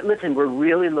for coming. Listen, we're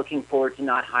really looking forward to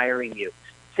not hiring you.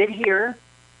 Sit here.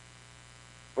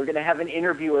 We're going to have an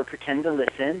interviewer pretend to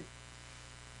listen.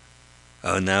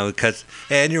 Oh, now it cuts.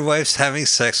 And your wife's having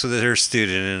sex with her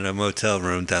student in a motel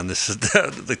room down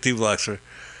like 2 blocks from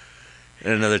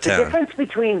in another The town. difference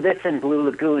between this and Blue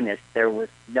Lagoon is there was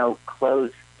no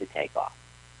clothes to take off.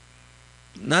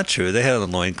 Not true. They had a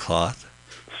loincloth.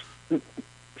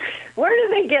 Where do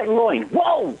they get loin?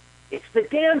 Whoa! It's the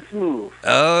dance move.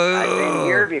 I've been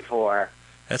here Oh, before.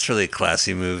 that's really a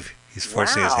classy move. He's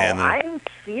forcing his hand. I'm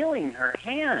feeling her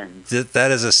hand.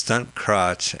 That is a stunt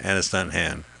crotch and a stunt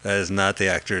hand. That is not the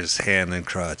actor's hand and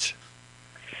crotch.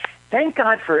 Thank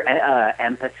God for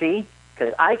empathy,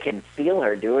 because I can feel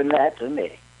her doing that to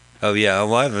me. Oh yeah,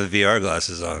 well, I have the VR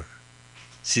glasses on.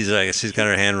 She's got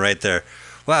her hand right there.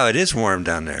 Wow, it is warm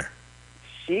down there.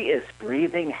 She is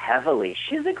breathing heavily.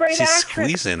 She's a great She's actress.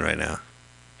 squeezing right now.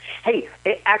 Hey,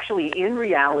 actually, in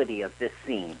reality of this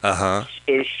scene,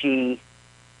 is she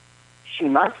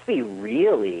must be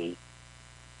really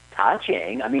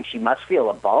touching. I mean, she must feel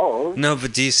a bulge. No,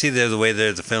 but do you see the way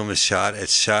the film is shot?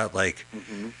 It's shot like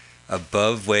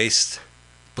above waist,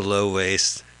 below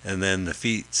waist, and then the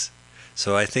feet.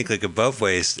 So I think like above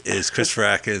waist is Christopher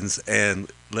Atkins and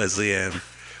Leslie Ann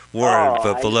Warren, Oh,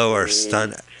 but below are see.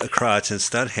 stunt crotch and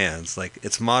stunt hands. Like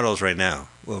it's models right now.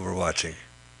 What we're watching,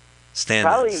 stand-ins,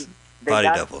 Probably they body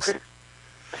got doubles. Chris-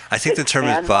 I think the term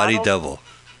is Stand body models? double.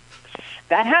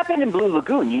 That happened in Blue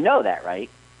Lagoon. You know that, right?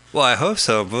 Well, I hope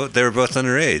so. But they were both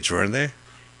underage, weren't they?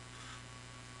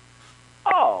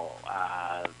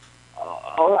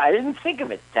 Oh, I didn't think of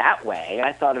it that way.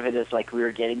 I thought of it as like we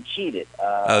were getting cheated.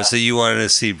 Oh, so you wanted to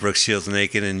see Brooke Shields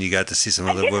naked, and you got to see some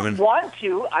I other didn't women? want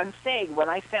to. I'm saying when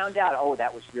I found out, oh,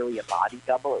 that was really a body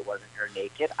double. It wasn't her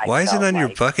naked. Why is it on your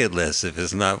like, bucket list if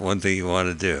it's not one thing you want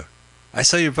to do? I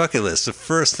saw your bucket list. The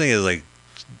first thing is like,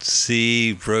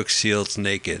 see Brooke Shields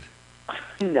naked.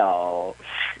 No.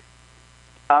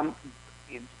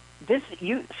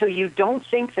 So you don't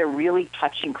think they're really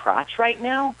touching crotch right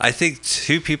now? I think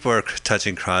 2 people are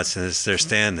touching crotch and it's their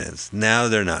stand-ins. Now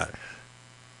they're not.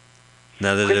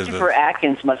 Now that Christopher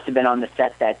Atkins must have been on the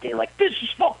set that day like, this is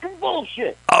fucking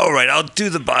bullshit. all right, I'll do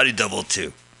the body double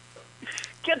too.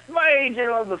 Get my agent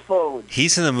on the phone.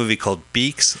 He's in a movie called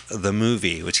Beaks the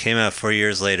Movie, which came out 4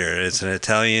 years later. It's an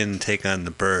Italian take on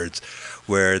The Birds,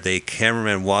 where the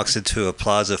cameraman walks into a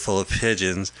plaza full of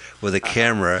pigeons with a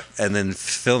camera and then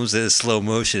films it in slow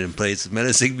motion and plays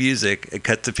menacing music and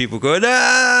cut to people going,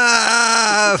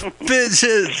 "Ah,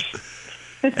 pigeons!"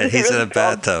 And he's in a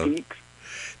bathtub.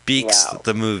 Beaks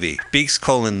the Movie. Beaks: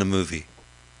 the movie.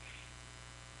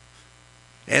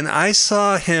 And I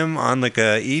saw him on like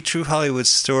a E! True Hollywood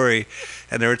Story,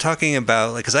 and they were talking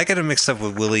about, like, because I get him mixed up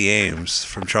with Willie Ames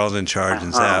from Charles in Charge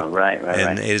and Zap,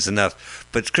 and Eight Is Enough.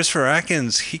 But Christopher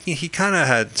Atkins, he kind of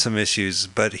had some issues,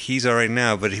 but he's all right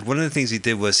now. But one of the things he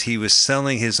did was he was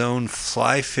selling his own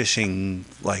fly fishing,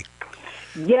 like.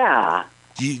 Yeah.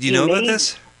 You know about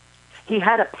this? He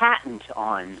had a patent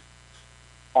on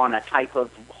a type of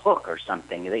hook or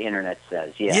something. The internet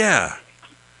says, yeah.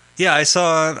 Yeah, I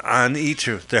saw on E!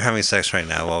 True. They're having sex right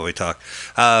now while we talk.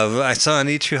 I saw on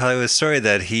E! True Hollywood Story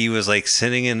that he was like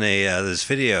sitting in this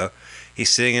video. He's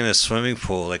sitting in a swimming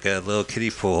pool, like a little kiddie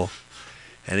pool,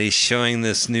 and he's showing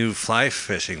this new fly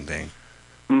fishing thing.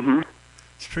 Mm-hmm.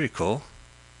 It's pretty cool.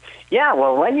 Yeah,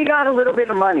 well, when you got a little bit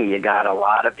of money, you got a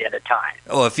lot of bit of time.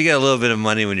 Oh, if you got a little bit of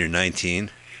money when you're 19.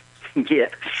 Yeah.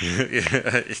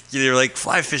 You're like,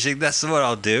 fly fishing, that's what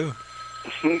I'll do.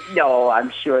 No,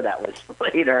 I'm sure that was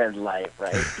later in life,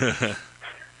 right?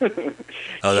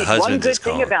 Oh, the husband one good just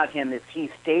thing called. about him is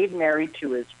he stayed married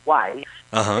to his wife.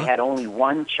 Uh-huh. They had only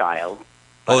one child.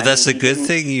 Oh, that's a good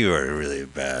thing? You are really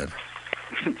bad.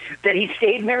 That he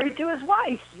stayed married to his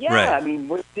wife. Yeah, Right. I mean,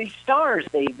 with these stars,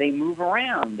 they move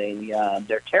around.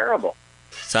 They're terrible.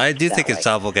 So I do think That his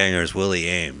doppelganger is Willie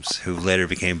Ames, who later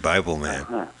became Bible Man.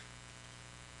 Uh-huh.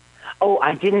 Oh,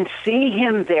 I didn't see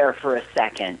him there for a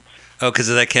second. Oh, because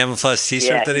of that camouflage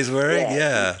T-shirt that he's wearing?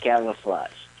 Yeah. He's camouflage.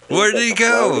 Where did he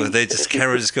go? floating- They just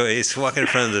camera just go. He's walking in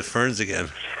front of the ferns again.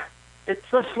 It's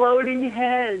a floating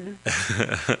head.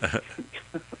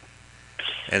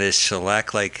 And his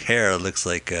shellac-like hair looks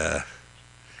like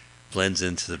blends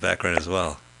into the background as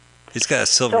well. He's got a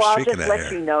silver So I'll streak in just that let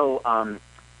hair. you know,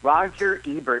 Roger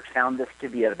Ebert found this to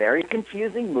be a very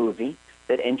confusing movie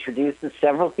that introduces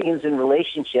several themes in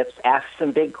relationships, asks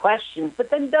some big questions, but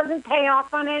then doesn't pay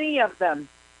off on any of them.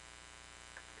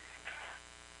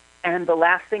 And the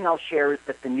last thing I'll share is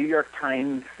that the New York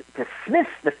Times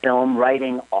dismissed the film,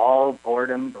 writing, "All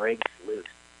boredom breaks loose."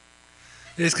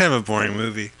 It's kind of a boring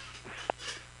movie.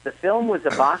 The film was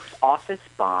a box office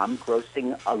bomb,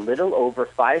 grossing a little over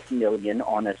 $5 million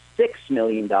on a $6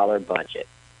 million budget.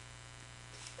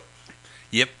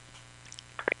 Yep.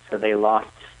 So they lost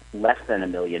less than $1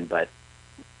 million, but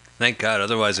Thank God.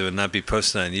 Otherwise, it would not be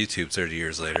posted on YouTube 30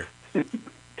 years later.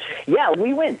 yeah,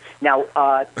 we win. Now,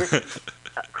 this,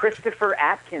 Christopher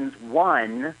Atkins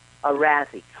won a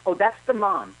Razzie. Oh, that's the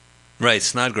mom. Right,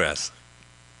 Snodgrass.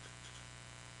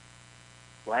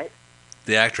 What?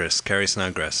 The actress, Carrie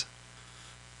Snodgrass.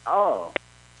 Oh,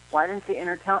 why didn't the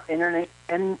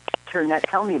internet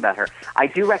tell me about her? I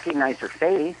do recognize her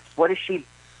face. What is she?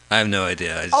 I have no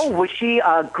idea. Oh, was she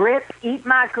grits? Eat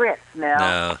my grits, Mel.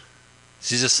 No.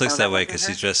 She just looks Oh, that that way wasn't because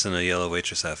her? she's dressed in a yellow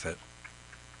waitress outfit.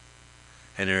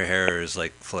 And her hair is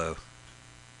like flow.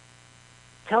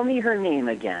 Tell me her name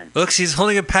again. Look, she's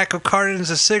holding a pack of cartons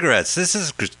of cigarettes. This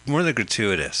is more than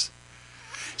gratuitous.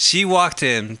 She walked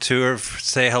in to her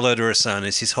say hello to her son,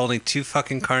 and she's holding 2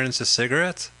 fucking cartons of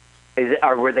cigarettes?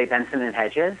 Or were they Benson and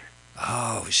Hedges?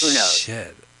 Oh, Who knows?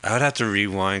 shit. I would have to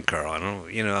rewind, Carl.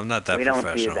 I'm not that We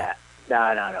professional. don't do that.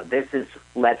 No. This is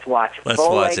Let's Watch Let's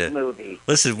full watch length it. movie.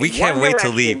 Listen, we In can't one wait to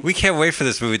direction. leave. We can't wait for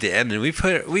this movie to end. And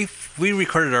we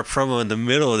recorded our promo in the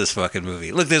middle of this fucking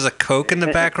movie. Look, there's a Coke in the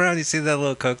background. You see that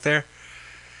little Coke there?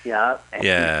 Yeah. And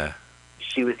Yeah,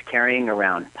 She was carrying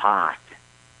around pot.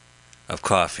 of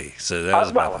coffee. So that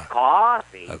was about.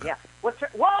 Coffee. Okay. Yeah. What's her?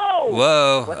 Whoa.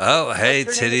 Whoa! What's- Oh, hey,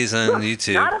 what's her name? titties on Look,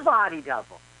 YouTube. Not a body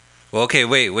double. Well, okay,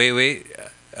 wait.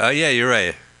 Oh, yeah, you're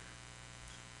right.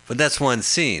 But that's one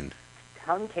scene.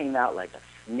 Tongue came out like a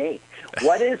snake.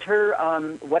 What is her?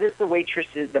 What is the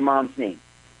waitress's, the mom's name?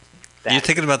 You're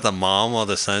thinking about the mom while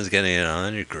the son's getting it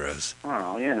on? You're gross.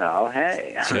 Oh,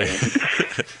 hey. I mean,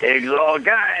 pigs all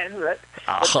kinds.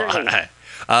 What's her name?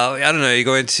 I don't know. You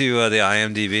go into the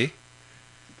IMDb?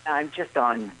 I'm just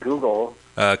on Google.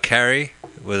 Carrie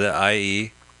with an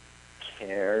IE.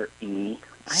 Care E.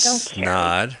 I don't care.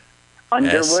 Snod.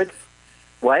 Underwood.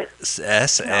 What?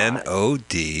 SNOD.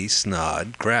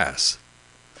 Snod. Grass.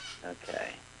 Okay.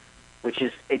 Which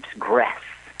is, it's grass.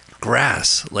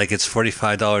 Grass. Like it's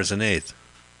 $45 an eighth.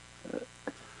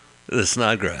 The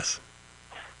snod grass.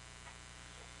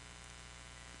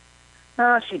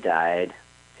 Oh, she died.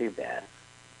 Too bad.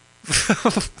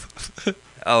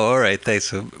 Oh, all right.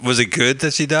 Thanks. Was it good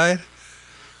that she died?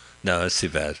 No, it's too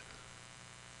bad.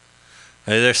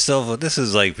 They're still. This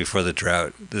is like before the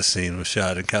drought. This scene was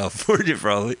shot in California,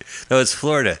 probably. No, it's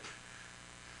Florida.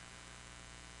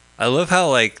 I love how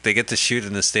like they get to shoot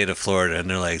in the state of Florida, and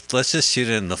they're like, let's just shoot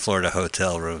it in the Florida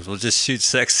hotel rooms. We'll just shoot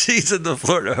sex scenes in the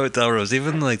Florida hotel rooms.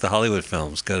 Even like the Hollywood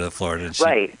films go to Florida and shoot.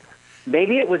 Right.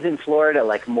 Maybe it was in Florida,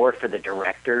 like more for the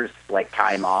directors, like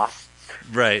time off.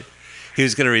 Right. He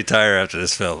was going to retire after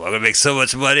this film. I'm going to make so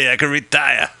much money I can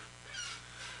retire.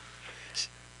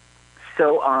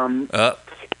 So,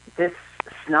 this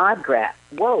Snodgrass.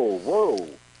 Whoa.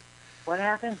 What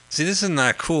happened? See, this is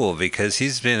not cool because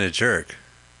he's been a jerk.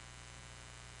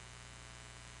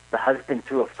 The husband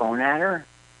threw a phone at her?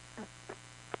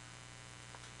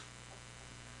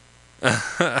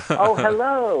 Oh,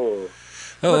 hello.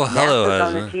 Oh, Look, hello, NASA's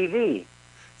on the husband. TV.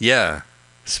 Yeah.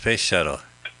 Space shuttle.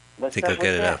 What's Think up I'll with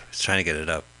get it that? up. He's trying to get it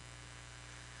up.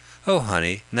 Oh,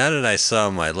 honey, now that I saw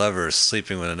my lover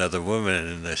sleeping with another woman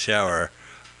in the shower,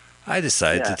 I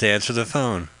decided to answer the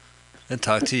phone and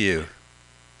talk to you.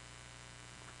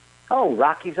 Oh,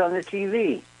 Rocky's on the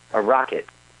TV. Or Rocket.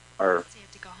 Or I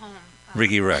have to go home.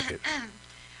 Ricky Rocket.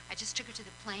 I just took her to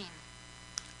the plane.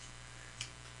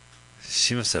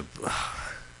 She must have...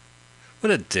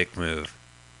 What a dick move.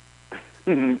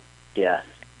 Yes.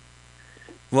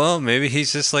 Well, maybe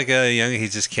he's just like a young... He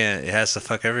just can't... He has to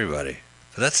fuck everybody.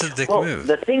 But that's a dick Well, move.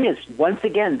 the thing is, once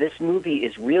again, this movie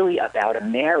is really about a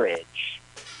marriage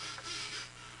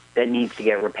that needs to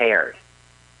get repaired.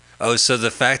 Oh, so the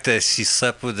fact that she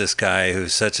slept with this guy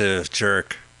who's such a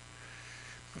jerk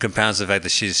compounds the fact that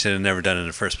she should have never done it in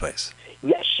the first place.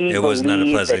 Yeah, she It was not a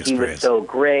believed pleasant that he was experience. so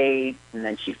great, and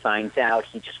then she finds out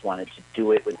he just wanted to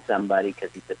do it with somebody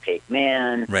because he's a paid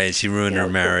man. Right, she ruined You know,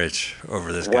 her marriage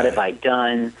over this What guy. have I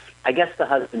done? I guess the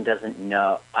husband doesn't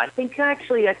know. I think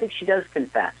she does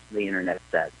confess, the internet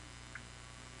says.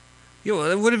 Yeah, well,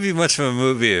 it wouldn't be much of a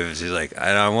movie if she's like,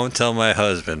 I won't tell my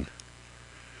husband.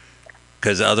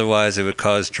 Because otherwise it would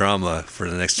cause drama for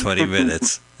the next 20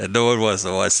 minutes. And no one wants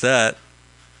to watch that.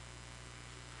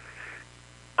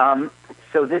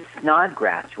 So this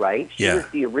Snodgrass, right? She Yeah. was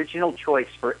the original choice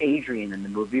for Adrian in the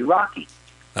movie Rocky.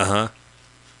 Uh-huh.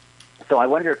 So I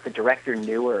wonder if the director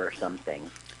knew her or something.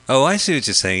 Oh, I see what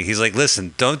you're saying. He's like,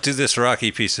 listen, don't do this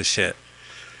Rocky piece of shit.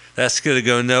 That's going to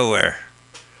go nowhere.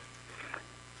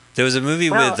 There was a movie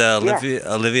with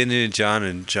Olivia Newton-John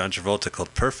and John Travolta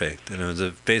called Perfect, and it was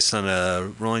based on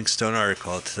a Rolling Stone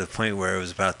article to the point where it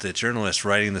was about the journalist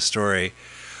writing the story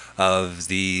of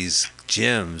these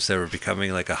gyms that were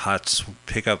becoming like a hot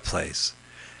pickup place.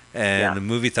 And the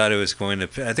movie thought it was going to...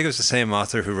 I think it was the same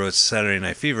author who wrote Saturday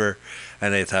Night Fever,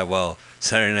 and they thought, well,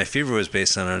 Saturday Night Fever was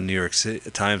based on a New York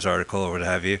Times article or what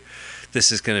have you.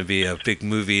 This is going to be a big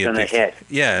movie. It's gonna hit.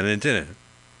 Yeah, and it didn't.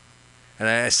 And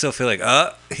I still feel like,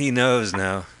 he knows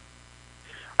now.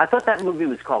 I thought that movie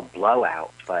was called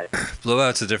Blowout, but...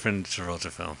 Blowout's a different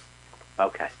Travolta film.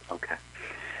 Okay.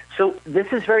 So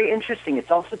this is very interesting.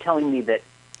 It's also telling me that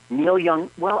Neil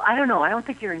Young... Well, I don't know. I don't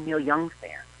think you're a Neil Young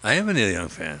fan. I am a Neil Young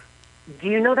fan. Do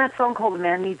you know that song called A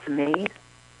Man Needs a Maid?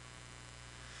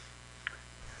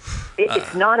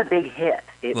 It's not a big hit.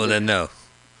 Then no.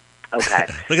 Okay.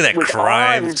 Look at that Was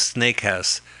crime on-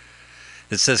 steakhouse.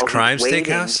 It says he's crime waiting.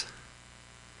 steakhouse?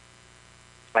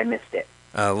 I missed it.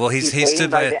 Well, he waiting stood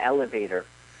by by... the elevator.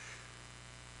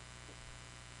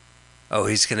 Oh,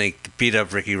 he's going to beat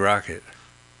up Ricky Rocket.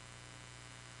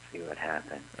 See what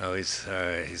happened. Oh,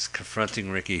 he's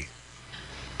confronting Ricky.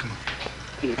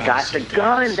 He's got the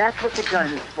gun. That's what the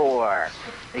gun's for.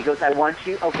 And he goes, I want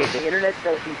you... Okay, the internet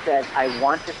says he says, I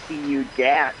want to see you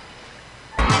dance.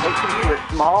 Takes him to a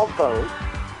small boat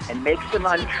and makes him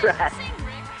undress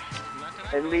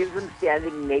and leaves him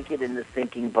standing naked in the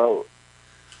sinking boat.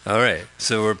 All right,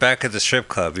 so we're back at the strip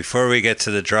club. Before we get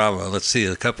to the drama, let's see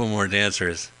a couple more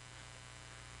dancers.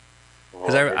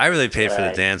 Because I really paid for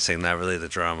the dancing, not really the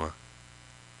drama.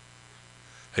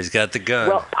 He's got the gun.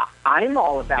 Well, I'm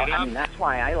all about... I mean, that's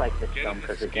why I like this film,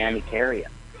 because of Danny Terrio.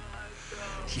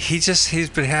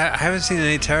 I haven't seen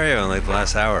any Terrio in like the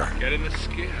last hour. Get in the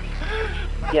skiff.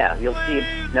 Yeah, you'll see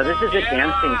him. Now, this is a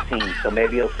dancing scene, so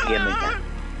maybe you'll see him again.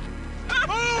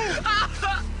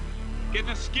 Get in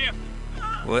the skiff.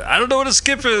 Well, I don't know what a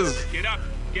skip is. Get up.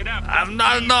 I'm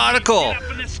not an nautical.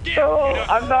 Oh,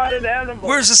 I'm not an animal.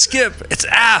 Where's the skip? It's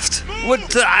aft.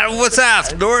 What's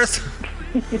aft? North?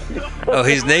 Oh,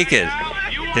 he's naked.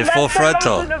 He's full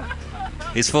frontal.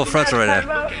 He's full frontal right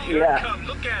now. Yeah.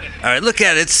 All right, look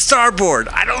at it. It's starboard.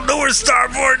 I don't know where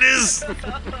starboard is.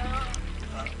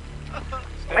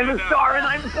 I'm a star and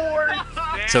I'm bored.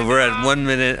 So we're at 1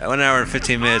 hour and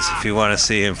 15 minutes if you want to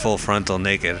see him full frontal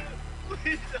naked.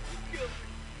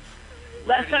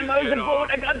 Last time I was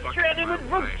aboard, I got stranded with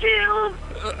Brooke Shields.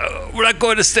 We're not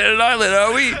going to Staten Island,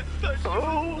 are we?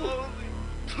 Oh,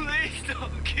 please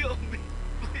don't kill me.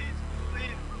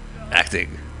 Please,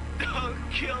 Acting. don't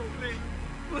kill me.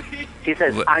 Please. He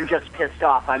says, I'm just pissed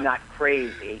off. I'm not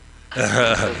crazy.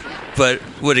 But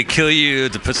would it kill you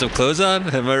to put some clothes on?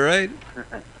 Am I right?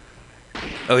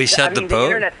 Oh, he shot the The boat?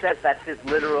 internet says that's his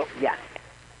literal, yes.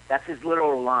 That's his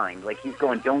literal line. Like, he's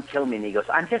going, don't kill me. And he goes,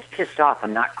 I'm just pissed off.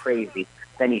 I'm not crazy.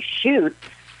 Then he shoots,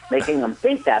 making him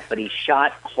think that, but he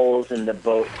shot holes in the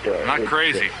boat door. Not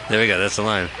crazy. There we go. That's the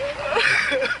line.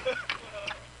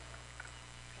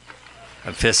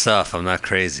 I'm pissed off. I'm not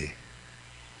crazy.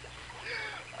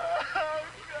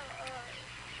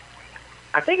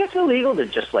 I think it's illegal to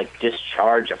just, like,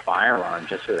 discharge a firearm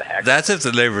just for the heck. That's if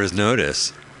the neighbors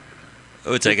notice.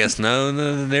 Which I guess no,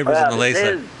 the neighbors on the lake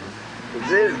side.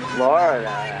 This is Florida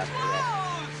after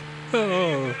that.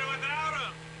 Oh.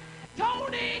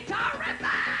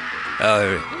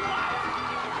 Oh,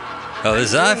 oh, this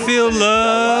is I feel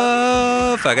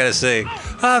love. I gotta sing.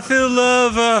 I feel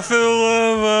love, I feel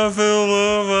love, I feel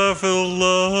love, I feel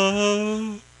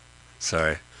love.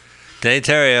 Sorry. Danny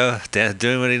Terrio,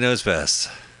 doing what he knows best.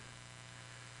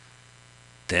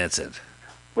 Dancing.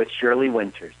 With Shirley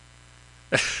Winters.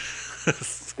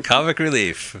 Comic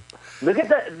relief. Look at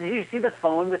the, did you see the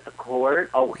phone with the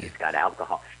cord? Oh, he's got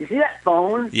alcohol. You see that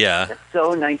phone? Yeah. That's so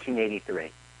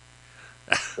 1983.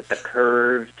 With the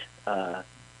curved,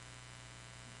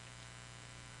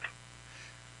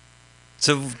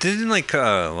 So didn't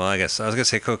well, I guess I was gonna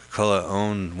say Coca-Cola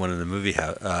owned one of the movie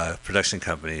production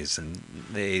companies in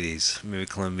the 80s, maybe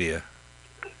Columbia,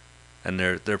 and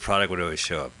their product would always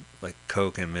show up, like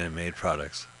Coke and Minute Maid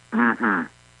products. mm-hmm.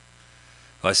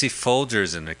 Oh, I see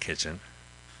Folgers in the kitchen.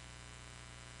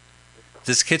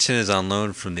 This kitchen is on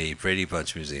loan from the Brady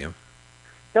Bunch Museum.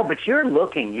 No, but you're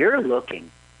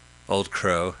looking. Old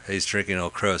Crow. He's drinking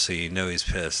Old Crow, so you know he's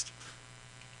pissed.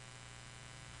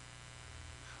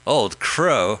 Old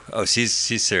Crow. Oh, she's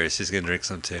serious. She's gonna drink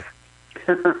some too.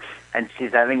 And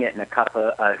she's having it in a cup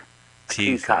of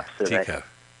teacup. Teacup.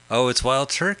 Oh, it's Wild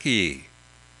Turkey.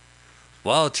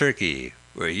 Wild Turkey,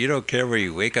 where you don't care where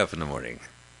you wake up in the morning.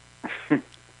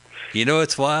 You know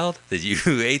what's wild? That you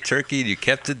ate turkey and you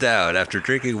kept it down after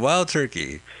drinking Wild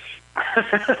Turkey.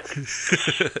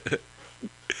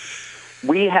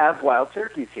 We have wild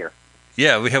turkeys here.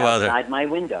 Yeah, we have wild turkey. Outside my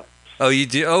window. Oh, you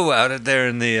do? Oh, out there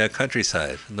in the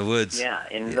countryside, in the woods. Yeah,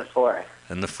 in the forest.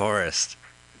 In the forest.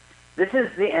 This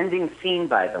is the ending scene,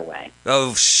 by the way.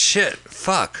 Oh, shit.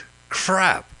 Fuck.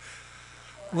 Crap.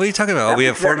 What are you talking about? Oh, we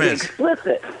have 4 minutes.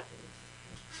 Explicit.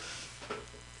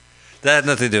 That had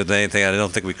nothing to do with anything. I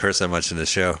don't think we curse that much in the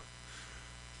show.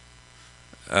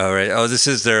 All right. Oh, this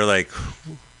is their, like,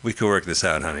 we could work this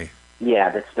out, honey.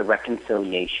 Yeah, that's the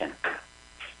reconciliation.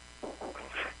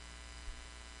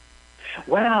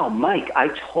 Wow, Mike, I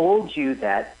told you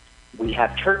that we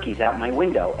have turkeys out my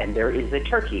window, and there is a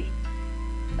turkey.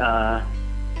 Oh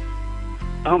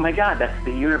my God, that's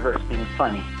the universe being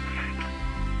funny.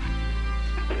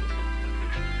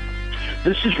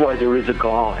 This is why there is a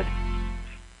God.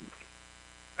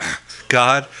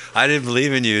 God, I didn't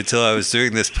believe in you until I was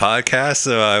doing this podcast,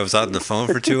 so I was on the phone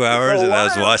for 2 hours, and I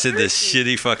was watching this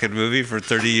shitty fucking movie for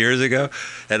 30 years ago,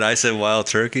 and I said wild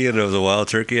turkey, and there was a wild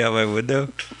turkey out my window.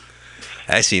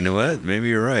 Actually, you know what? Maybe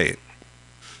you're right.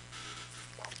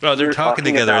 Oh, they're talking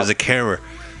together as a camera.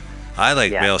 I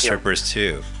like male strippers,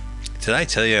 too. Did I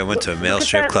tell you I went to a male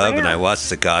strip club and I watched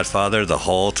The Godfather the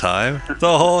whole time?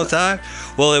 The whole time?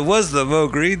 Well, it was the Mo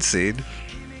Green scene.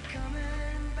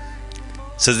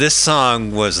 So this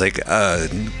song was like a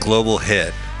global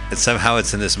hit, and somehow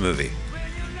it's in this movie.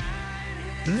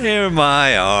 Near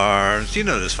my arms. You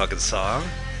know this fucking song.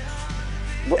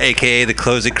 AKA the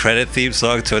closing credit theme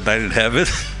song to A Night in Heaven.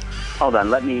 Hold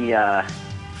on, let me... I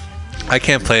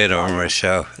can't play it over my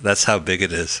show. That's how big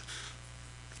it is.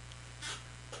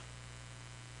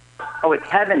 Oh, it's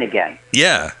Heaven again.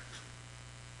 Yeah.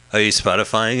 Are you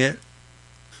Spotifying it?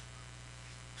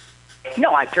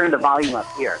 No, I turned the volume up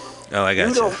here. Oh, I got you.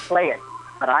 You don't play it,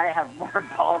 but I have more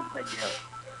balls than you.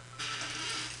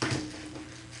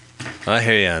 I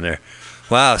hear you on there.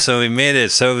 Wow, so we made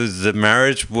it. So the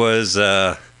marriage was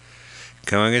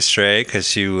going astray because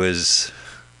she was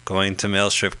going to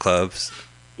male strip clubs.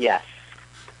 Yes.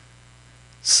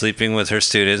 Sleeping with her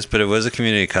students, but it was a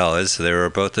community college, so they were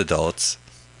both adults.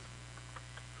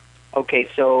 Okay,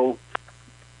 so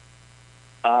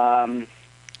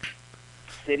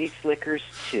City Slickers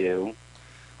 2.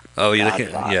 Oh, you looking?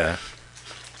 Yeah.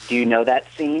 Do you know that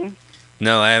scene?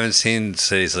 No, I haven't seen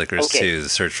City Slickers Okay. 2, The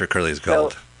Search for Curly's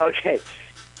Gold. So, okay.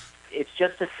 It's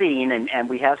just a scene, and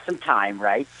we have some time,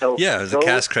 right? So Yeah, the go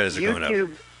cast credits are going up.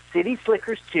 YouTube City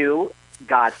Slickers 2,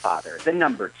 Godfather, the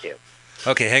number 2.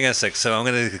 Okay, hang on a sec. So I'm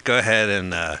going to go ahead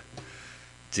and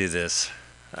do this.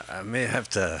 I may have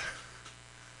to...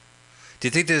 Do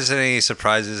you think there's any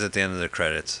surprises at the end of the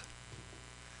credits?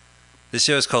 This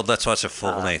show is called Let's Watch a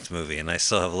Full-Length Movie, and I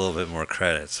still have a little bit more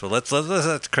credits. Well, let's let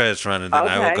the credits run, and then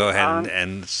I will go ahead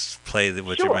and play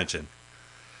what you mentioned.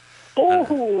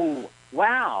 Oh,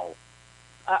 wow.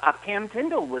 Pam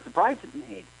Tyndall was a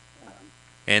bridesmaid.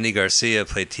 Andy Garcia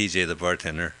played TJ the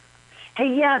bartender.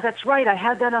 Hey, yeah, that's right. I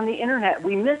had that on the internet.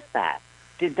 We missed that.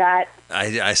 Did that...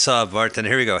 I saw a bartender.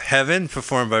 Here we go. Heaven,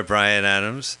 performed by Bryan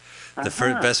Adams. The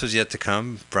first best was yet to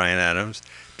come, Bryan Adams.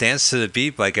 Dance to the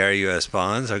Beat by Gary U.S.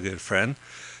 Bonds, our good friend.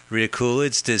 Rita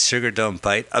Coolidge did Sugar Don't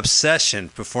Bite. Obsession,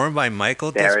 performed by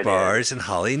Michael DesBarres and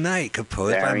Holly Knight.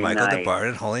 Composed by Michael DesBarres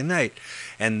and Holly Knight.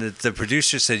 And the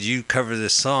producer said, you cover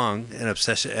this song in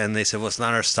Obsession. And they said, well, it's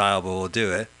not our style, but we'll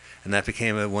do it. And that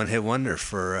became a one-hit wonder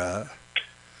for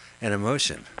An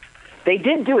Emotion. They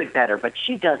did do it better, but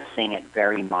she does sing it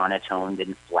very monotoned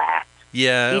and flat.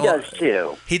 Yeah, he does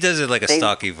too. He does it like a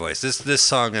stocky voice. This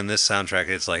song and this soundtrack,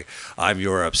 it's like, I'm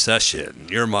your obsession.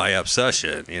 You're my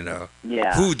obsession, you know.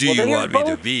 Yeah. Who do you want me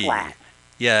to be? Flat.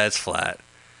 Yeah, it's flat.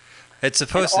 It's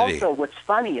supposed to be. Also, what's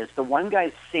funny is the one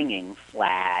guy's singing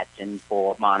flat and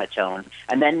full monotone,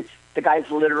 and then the guy's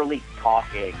literally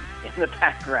talking in the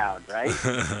background, right?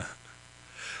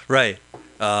 Right.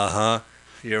 Uh-huh.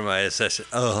 You're my obsession.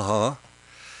 Uh-huh.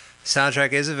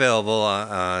 Soundtrack is available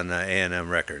on A&M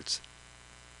Records.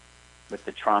 With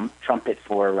the trumpet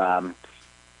for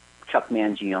Chuck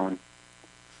Mangione.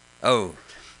 Oh.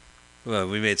 Well,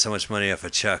 we made so much money off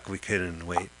of Chuck, we couldn't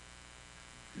wait.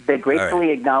 They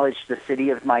gratefully acknowledged the city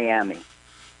of Miami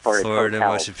for its Florida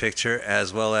hotels. Motion Picture,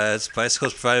 as well as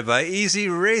bicycles provided by Easy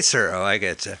Racer. Oh, I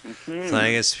get you.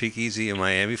 Flying at Speakeasy in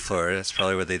Miami, Florida. That's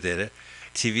probably where they did it.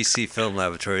 TVC Film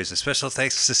Laboratories. A special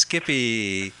thanks to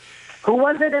Skippy. Who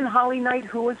was it in Holly Knight?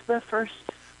 Who was the first?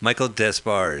 Michael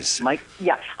DesBarres.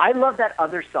 Yeah, I love that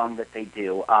other song that they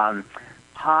do.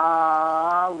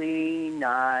 Holly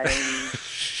Knight.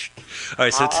 All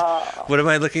right, so what am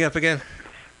I looking up again?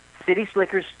 City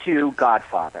Slickers 2,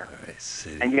 Godfather. All right,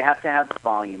 and you have to have the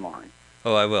volume on.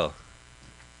 Oh, I will.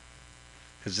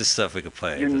 Because this stuff we could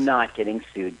play. You're not getting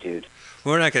sued, dude.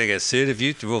 We're not going to get sued. If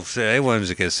you, well, anyone's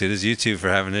going to get sued is you two for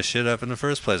having this shit up in the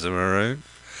first place. Am I right?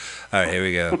 All right, here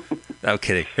we go. I'm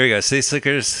kidding. Here we go. City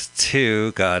Slickers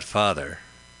 2, Godfather.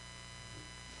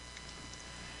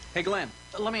 Hey, Glenn,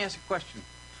 let me ask you a question.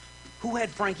 Who had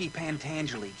Frankie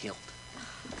Pantangeli killed?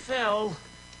 Phil.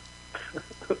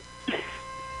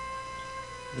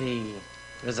 The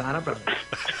Rosano brothers.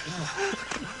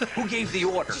 Who gave the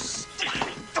orders?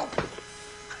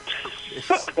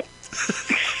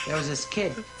 There was this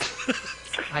kid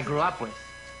I grew up with.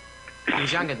 He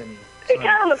was younger than me. He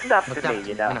kind of looked up to me,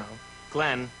 you know.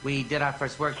 Glenn, we did our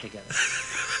first work together.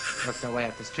 Worked our way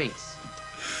up the streets.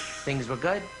 Things were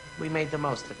good. We made the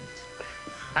most of it.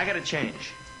 I got to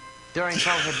change. During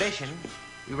Prohibition,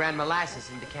 we ran molasses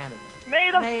into Canada.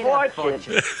 Made a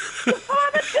fortune.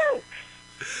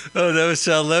 Oh, that was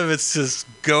Sean Levitz just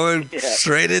going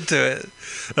straight into it.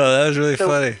 Oh, that was really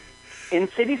funny. In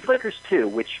City Slickers 2,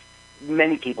 which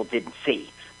many people didn't see,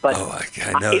 but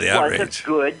I know the outrage. It was a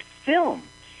good film.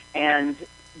 And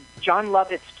John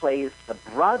Lovitz plays the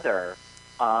brother,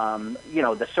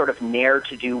 the sort of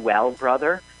ne'er-to-do-well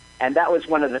brother. And that was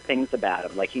one of the things about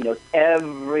him. Like, he knows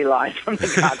every line from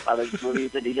the Godfather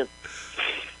movies, and he just...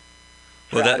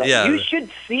 You should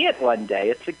see it one day.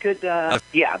 It's a good...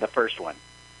 the first one.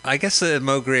 I guess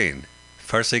Mo Green.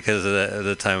 Partially because of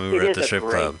the time we were at the strip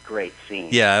club. Great scene.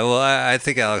 Yeah, well, I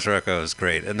think Alex Rocco was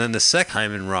great. And then the second,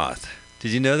 Hyman Roth.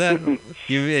 Did you know that?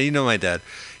 you know my dad.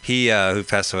 He who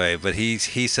passed away, but he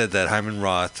said that Hyman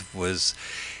Roth was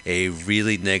a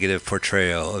really negative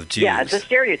portrayal of Jews. Yeah, it's a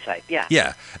stereotype. Yeah.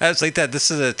 Yeah, I was like that.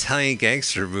 This is an Italian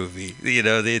gangster movie. You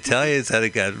know, the Italians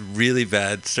had got really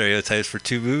bad stereotypes for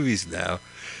 2 movies now.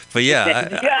 But yeah,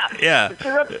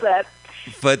 They're upset.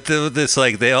 But it's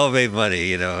like they all made money,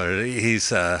 you know. He's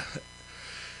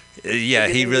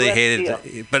he really hated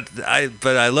it. But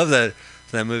I love that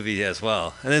movie as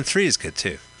well. And then 3 is good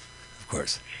too, of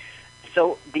course.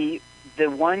 So the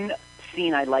one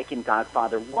scene I like in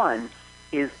Godfather 1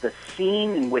 is the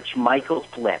scene in which Michael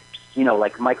flips. You know,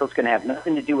 like Michael's going to have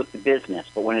nothing to do with the business,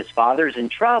 but when his father's in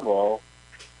trouble,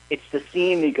 it's the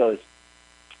scene he goes,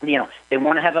 they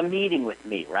want to have a meeting with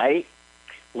me, right?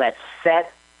 Let's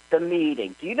set the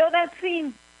meeting. Do you know that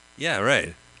scene? Yeah,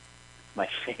 right. My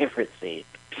favorite scene.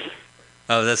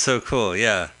 Oh, that's so cool.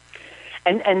 Yeah.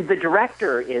 And the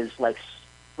director is like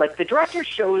the director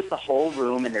shows the whole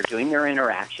room, and they're doing their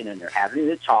interaction, and they're having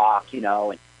the talk,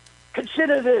 and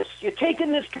consider this, you're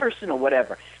taking this person or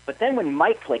whatever. But then when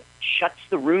Mike shuts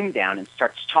the room down and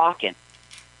starts talking,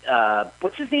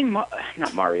 what's his name?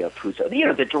 Not Mario Puzo.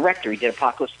 The director. He did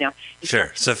Apocalypse Now.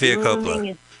 Sure, Sofia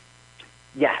Coppola.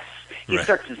 Yes, he Right.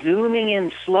 starts zooming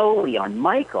in slowly on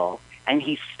Michael, and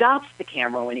he stops the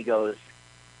camera when he goes,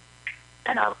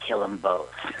 and I'll kill them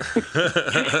both.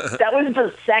 That was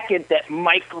the second that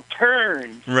Michael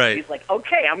turned. Right. He's like,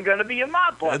 okay, I'm going to be a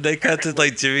mob boss. And they cut to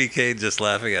Jimmy Cage just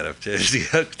laughing at him.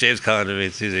 James Conn, I mean,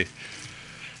 excuse me.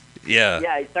 Yeah.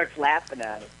 Yeah, he starts laughing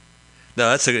at him.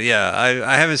 No, that's a good. Yeah,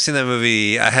 I haven't seen that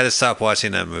movie. I had to stop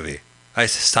watching that movie. I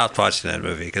stopped watching that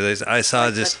movie because I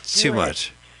saw just too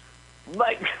much.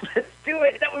 Mike, let's do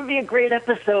it. That would be a great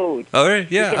episode. All right,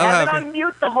 yeah, you could I'm have happy. it on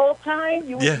mute the whole time.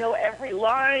 You would Yeah. know every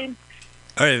line.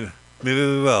 All right, maybe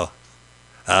we will.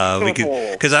 We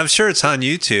could, because I'm sure it's on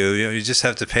YouTube. You just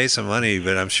have to pay some money,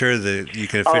 but I'm sure that you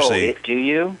can officially. Do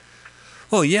you?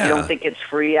 Well, yeah. You don't think it's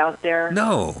free out there?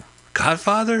 No,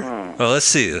 Godfather. Well, let's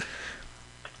see.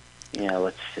 Yeah,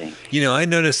 let's see. I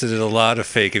noticed that there's a lot of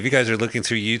fake. If you guys are looking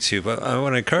through YouTube, I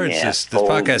want to encourage Yeah, this old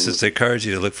podcast is to encourage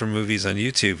you to look for movies on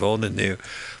YouTube, old and new.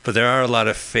 But there are a lot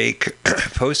of fake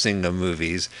posting of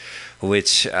movies,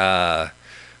 which are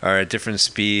at different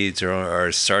speeds or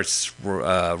starts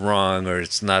wrong, or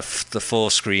it's not the full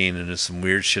screen and there's some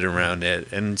weird shit around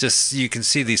it. And just you can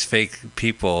see these fake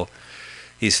people,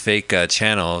 these fake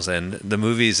channels, and the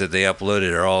movies that they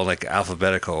uploaded are all like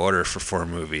alphabetical order for 4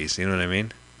 movies. You know what I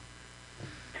mean?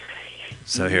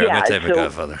 So here, I'm going to type in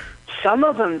Godfather. Some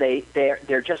of them,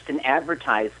 they're just an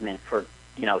advertisement for,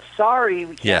 sorry,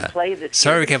 we can't play this.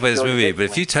 Sorry, we can't play this Go to movie, this but if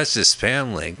link. you touch the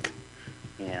spam link.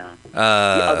 Yeah. The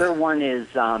other one is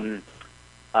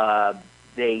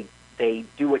they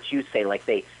do what you say, like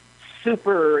they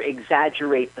super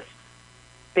exaggerate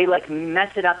they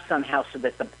mess it up somehow so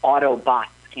that the Autobots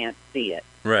can't see it.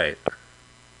 Right.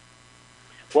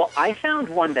 Well, I found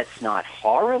one that's not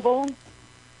horrible.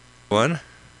 One?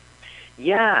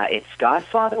 Yeah, it's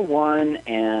Godfather 1,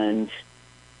 and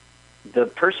the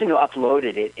person who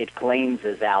uploaded it claims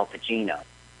is Al Pacino.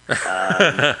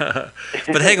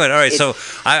 But hang on, all right, so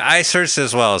I searched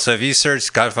as well. So if you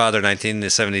search Godfather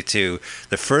 1972,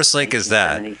 the first link is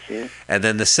that. And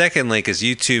then the second link is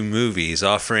YouTube Movies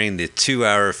offering the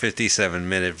 2-hour,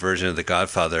 57-minute version of The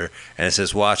Godfather, and it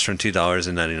says watch from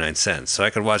 $2.99. So I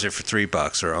could watch it for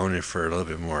 $3 or own it for a little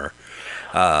bit more.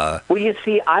 Well, you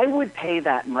see, I would pay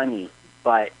that money,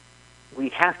 but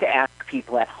we'd have to ask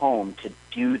people at home to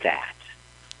do that.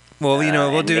 Well,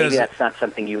 we'll do it maybe as that's not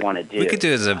something you want to do. we could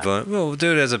do it as we'll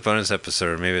do it as a bonus episode,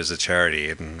 or maybe as a charity,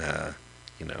 and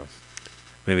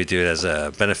maybe do it as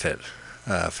a benefit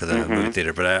for the movie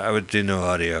theater. But I would do no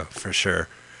audio for sure,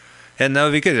 and that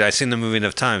would be good. I've seen the movie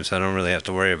enough times, so I don't really have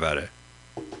to worry about it.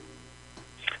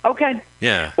 Okay.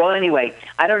 Yeah. Well, anyway,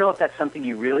 I don't know if that's something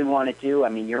you really want to do. I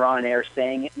mean, you're on air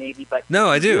saying it, maybe, but No,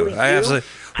 I do. Really I absolutely.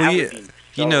 Well,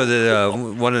 you know that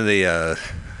one of the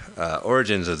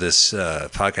origins of this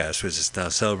podcast, which is now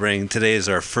celebrating. Today is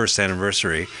our first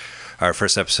anniversary. Our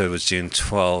first episode was June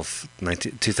 12,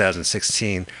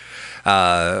 2016.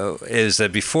 Is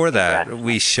that before that,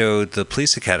 we showed the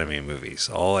Police Academy movies,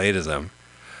 all 8 of them,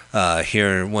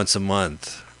 here once a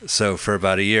month. So for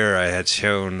about a year, I had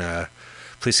shown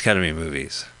Police Academy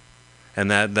movies.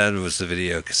 And that was the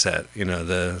video cassette,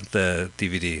 the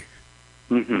DVD.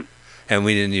 Mm-hmm. And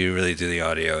we didn't even really do the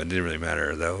audio. It didn't really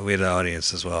matter, though. We had an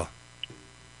audience as well.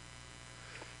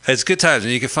 It's good times,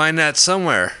 and you can find that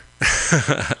somewhere.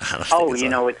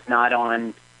 It's not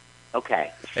on.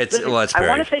 Okay. Listen, it's I buried.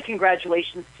 want to say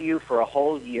congratulations to you for a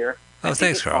whole year. Oh,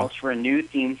 thanks, Carl. It calls for a new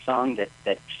theme song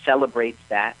that celebrates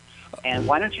that. And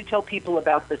why don't you tell people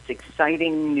about this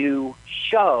exciting new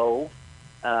show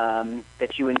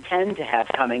that you intend to have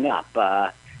coming up?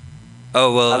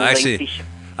 Actually,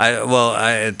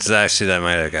 it's actually that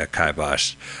might have got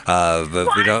kiboshed, but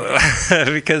we don't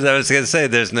because I was going to say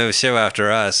there's no show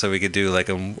after us, so we could do like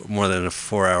more than a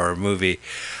 4-hour movie.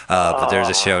 But there's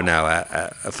a show now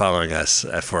following us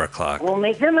at 4:00. We'll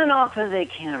make them an offer they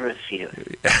can't refuse.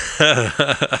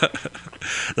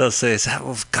 They'll say, "Is that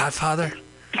Godfather?"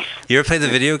 You ever play the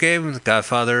video game, the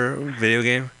Godfather video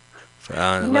game,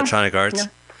 on Electronic Arts?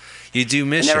 No. You do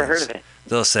missions. Never heard of it.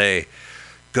 They'll say,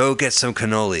 "Go get some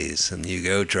cannolis," and you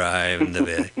go drive, and they'll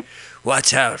be like,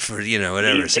 "Watch out for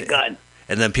whatever." Use the gun.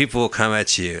 And then people will come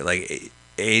at you, like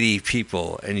 80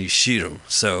 people, and you shoot them.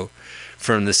 So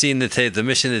from the scene the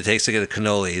mission that takes to get the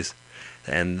cannolis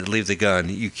and leave the gun,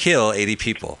 you kill 80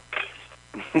 people.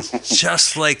 It's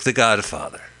just like The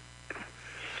Godfather.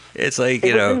 It's like,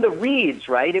 It was in the Reeds,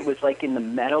 right? It was like in the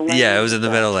Meadowlands. Yeah, it was in the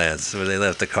Meadowlands where they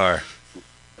left the car.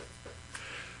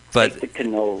 But like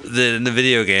the in the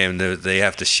video game, they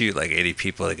have to shoot like 80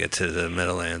 people to get to the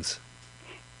Meadowlands.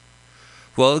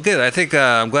 Well, good. I think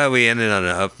I'm glad we ended on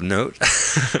an up note.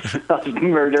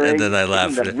 Murdering. And then I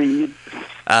laughed at it. Reeds.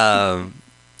 There's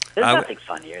nothing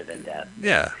funnier than that.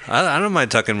 Yeah, I don't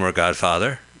mind talking more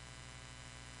Godfather.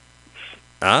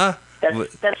 Huh?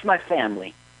 That's my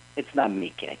family. It's not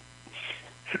me, Kay.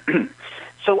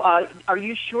 So, are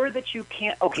you sure that you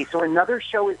can't? Okay, so another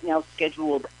show is now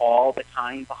scheduled all the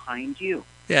time behind you.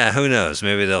 Yeah, who knows?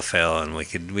 Maybe they'll fail, and we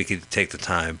could take the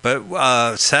time.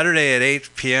 But Saturday at 8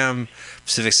 p.m.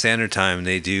 Pacific Standard Time,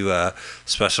 they do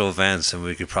special events, and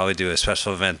we could probably do a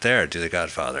special event there. Do The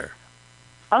Godfather.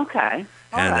 Okay.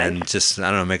 And then just, I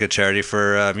don't know, make a charity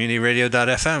for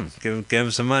MutinyRadio.fm. Give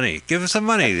them some money. Give them some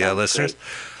money, listeners. Great.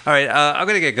 All right, I'm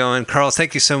going to get going. Carl,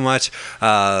 thank you so much.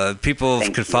 People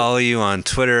can follow you on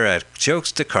Twitter at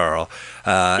Jokes to Carl,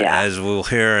 as we'll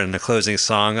hear in the closing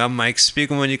song. I'm Mike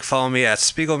Spiegelman. You can follow me at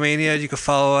Spiegelmania. You can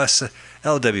follow us at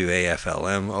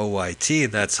LWAFLMOYT.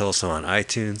 That's also on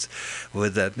iTunes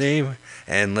with that name.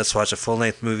 And let's watch a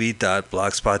full-length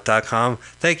movie.blogspot.com.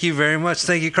 Thank you very much.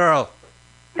 Thank you, Carl.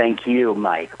 Thank you,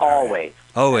 Mike. Always.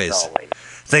 Always. Always.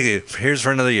 Thank you. Here's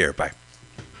for another year. Bye.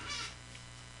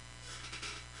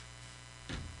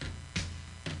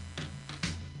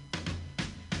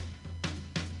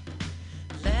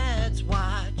 Let's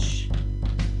watch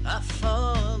a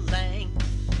full-length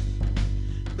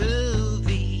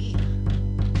movie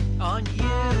on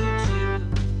YouTube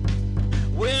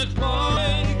with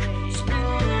Mike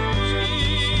Spiegelman.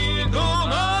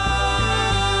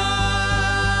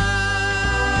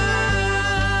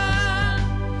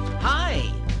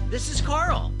 This is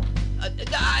Carl.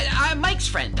 I'm Mike's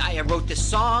friend. I wrote this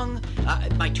song.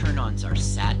 My turn-ons are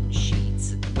satin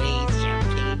sheets and the way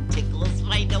champagne tickles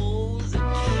my nose.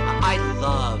 I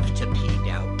love to pee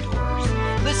outdoors.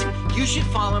 Listen, you should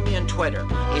follow me on Twitter.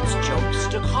 It's Jokes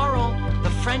to Carl, the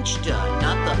French duh,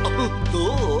 not the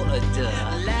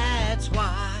duh. Let's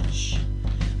watch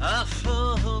a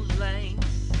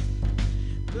full-length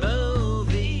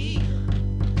movie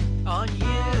on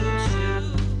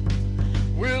YouTube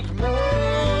with Mike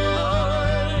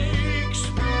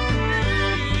Spiegelman.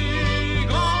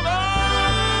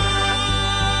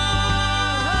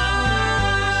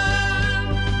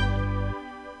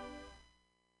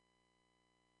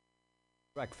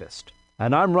 Breakfast,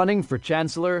 and I'm running for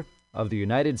Chancellor of the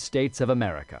United States of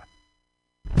America.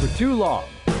 For too long,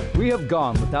 we have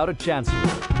gone without a Chancellor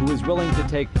who is willing to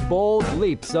take bold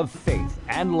leaps of faith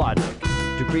and logic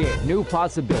to create new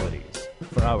possibilities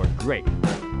for our great,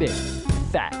 big,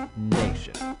 fat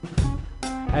nation.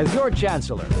 As your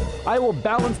Chancellor, I will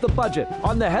balance the budget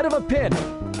on the head of a pin,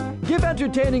 give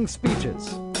entertaining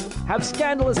speeches, have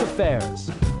scandalous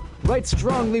affairs, write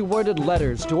strongly worded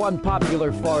letters to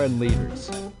unpopular foreign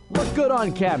leaders, look good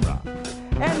on camera,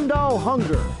 end all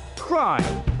hunger, crime,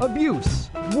 abuse,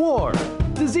 war,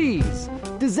 disease,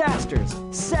 disasters,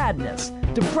 sadness,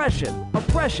 depression,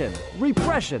 oppression,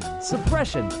 repression,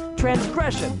 suppression,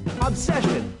 transgression,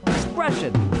 obsession,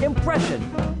 expression, impression,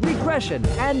 regression,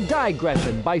 and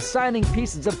digression by signing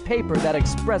pieces of paper that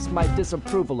express my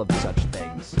disapproval of such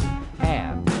things.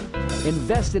 And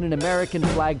invest in an American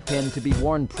flag pin to be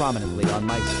worn prominently on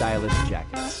my stylish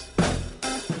jackets.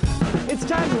 It's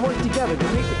time to work together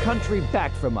to take the country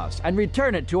back from us and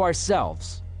return it to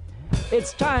ourselves.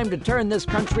 It's time to turn this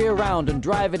country around and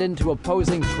drive it into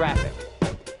opposing traffic.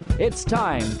 It's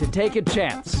time to take a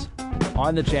chance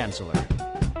on the Chancellor.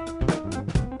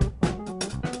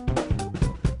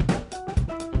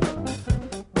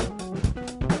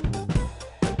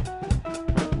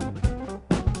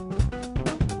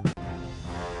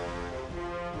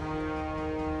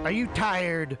 Are you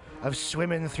tired of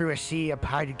swimming through a sea of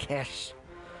podcasts?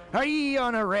 Are ye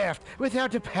on a raft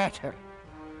without a paddle?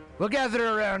 Well, gather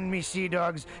around me, sea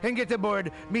dogs, and get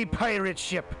aboard me pirate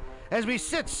ship as we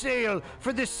set sail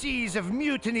for the seas of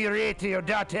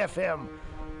MutinyRadio.fm.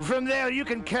 From there, you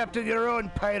can captain your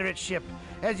own pirate ship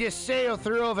as you sail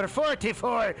through over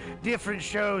 44 different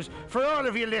shows for all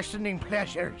of your listening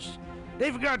pleasures.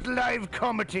 They've got live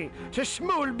comedy to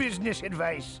small business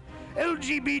advice,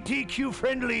 LGBTQ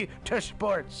friendly to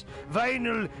sports,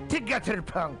 vinyl to gutter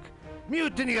punk.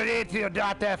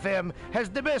 MutinyRadio.fm has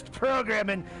the best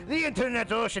programming the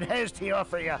internet ocean has to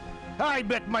offer you. I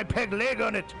bet my peg leg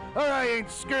on it, or I ain't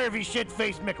scurvy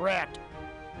shit-faced McRat.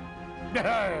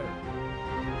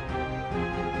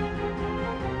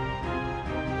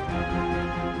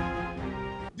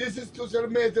 This is Tushar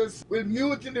Matos with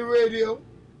Mutiny Radio.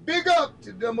 Big up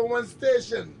to the #1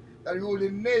 station that rules the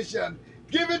nation.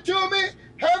 Give it to me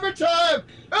every time.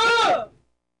 Ah!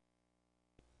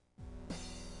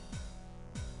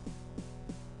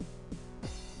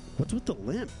 What's with the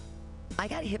limp? I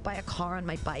got hit by a car on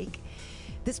my bike.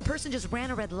 This person just ran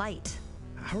a red light.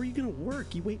 How are you going to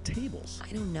work? You wait tables.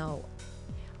 I don't know.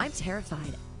 I'm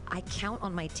terrified. I count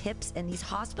on my tips, and these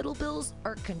hospital bills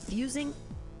are confusing.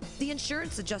 The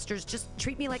insurance adjusters just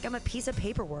treat me like I'm a piece of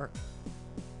paperwork.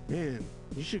 Man,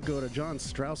 you should go to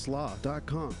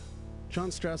johnstrausslaw.com. John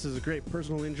Strauss is a great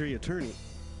personal injury attorney.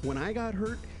 When I got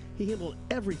hurt, he handled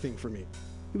everything for me.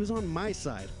 He was on my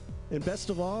side. And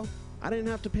best of all, I didn't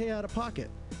have to pay out of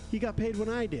pocket. He got paid when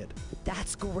I did.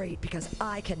 That's great, because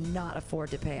I cannot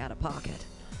afford to pay out of pocket.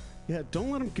 Yeah,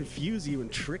 don't let them confuse you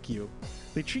and trick you.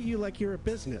 They treat you like you're a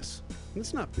business. And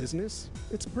it's not business,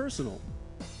 it's personal.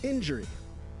 Injury.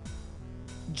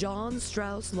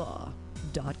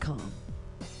 johnstrausslaw.com.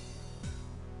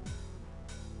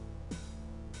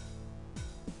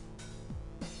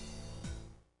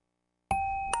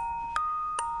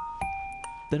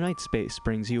 The Night Space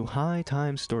brings you High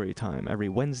Time Story Time every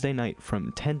Wednesday night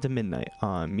from 10 to midnight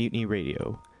on Mutiny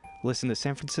Radio. Listen to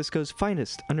San Francisco's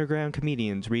finest underground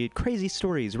comedians read crazy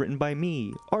stories written by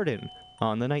me, Arden,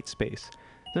 on The Night Space.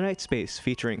 The Night Space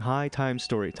featuring High Time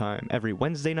Story Time every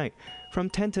Wednesday night from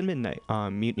 10 to midnight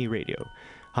on Mutiny Radio.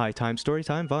 High Time Story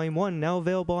Time Volume 1 now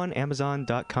available on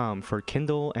Amazon.com for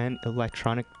Kindle and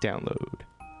electronic download.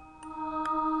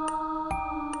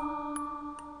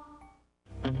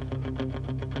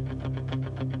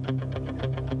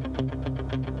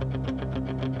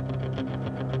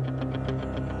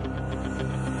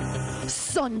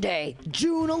 Sunday,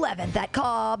 June 11th at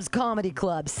Cobb's Comedy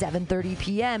Club, 7:30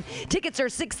 p.m. Tickets are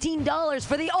 $16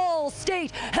 for the All-State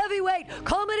Heavyweight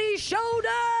Comedy Showdown!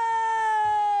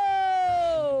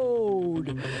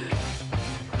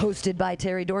 Hosted by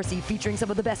Terry Dorsey, featuring some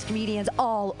of the best comedians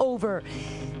all over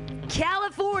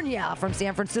California. From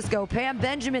San Francisco, Pam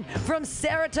Benjamin. From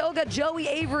Saratoga, Joey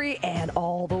Avery. And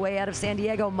all the way out of San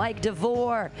Diego, Mike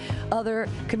DeVore. Other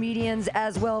comedians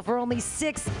as well for only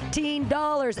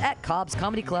 $16 at Cobb's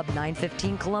Comedy Club,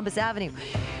 915 Columbus Avenue.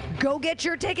 Go get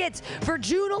your tickets for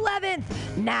June 11th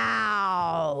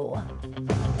now.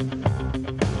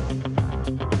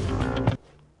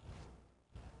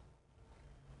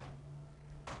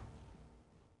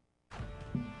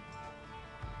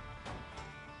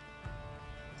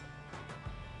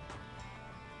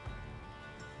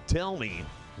 Tell me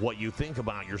what you think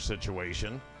about your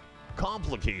situation.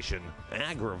 Complication,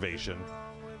 aggravation.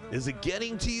 Is it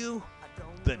getting to you?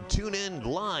 Then tune in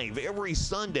live every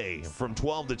Sunday from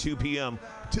 12 to 2 p.m.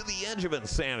 to The Edge of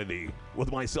Insanity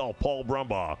with myself, Paul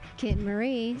Brumbaugh. Kitten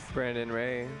Marie. Brandon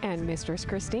Ray. And Mistress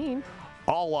Christine.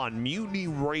 All on Mutiny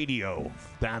Radio.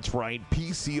 That's right,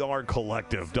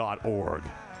 PCRcollective.org.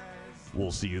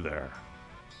 We'll see you there.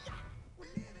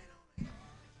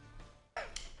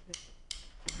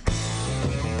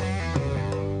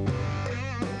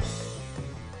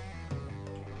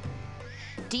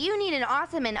 Do you need an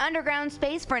awesome and underground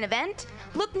space for an event?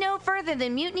 Look no further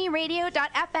than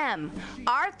MutinyRadio.fm.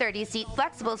 Our 30-seat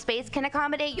flexible space can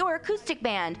accommodate your acoustic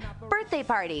band, birthday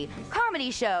party,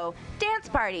 comedy show, dance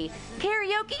party,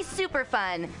 karaoke super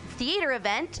fun, theater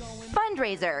event,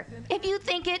 fundraiser. If you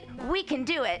think it, we can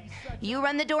do it. You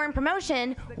run the door and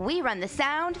promotion, we run the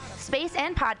sound, space,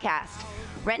 and podcast.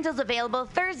 Rentals available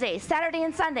Thursday, Saturday,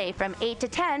 and Sunday from 8 to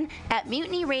 10 at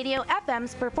Mutiny Radio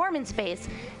FM's performance space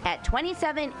at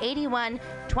 2781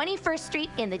 21st Street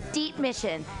in the Deep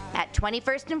Mission at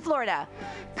 21st in Florida.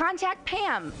 Contact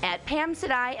Pam at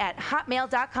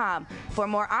pamsadai@hotmail.com for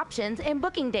more options and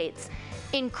booking dates.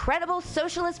 Incredible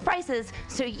socialist prices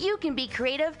so you can be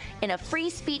creative in a free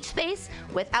speech space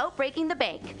without breaking the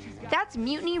bank. That's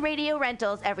Mutiny Radio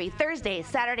Rentals every Thursday,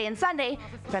 Saturday, and Sunday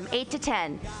from 8 to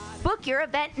 10. Book your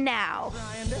event now.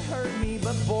 Trying to hurt me,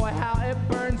 but boy, how it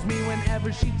burns me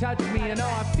whenever she touches me, and oh,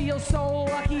 I feel so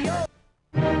lucky. Oh.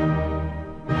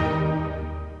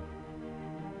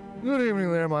 Good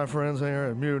evening there, my friends here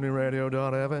at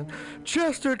MutinyRadio.fm.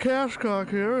 Chester Cashcock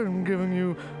here, and giving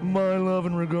you my love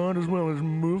and regard as well as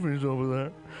movies over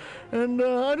there. And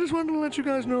I just wanted to let you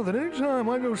guys know that anytime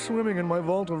I go swimming in my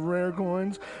vault of rare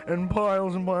coins and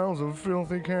piles of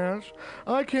filthy cash,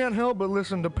 I can't help but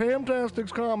listen to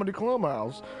Pamtastic's Comedy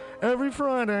Clubhouse every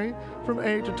Friday from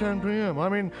 8 to 10 p.m. I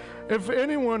mean, if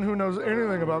anyone who knows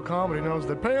anything about comedy knows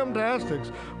that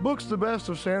Pamtastics books the best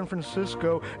of San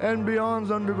Francisco and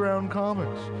beyond's underground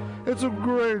comics. It's a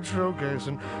great showcase,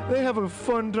 and they have a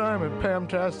fun time at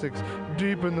Pamtastics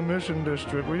deep in the Mission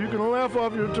District, where you can laugh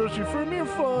off your tushy for a mere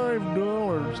 $5.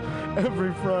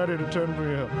 every Friday to 10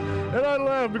 p.m. And I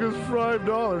laugh because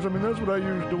 $5, I mean, that's what I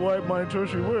use to wipe my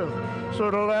tushy with.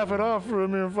 So to laugh it off for a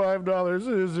mere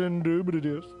 $5 is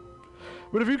indubitious.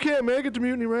 But if you can't make it to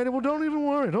Mutiny Radio, well, don't even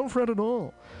worry. Don't fret at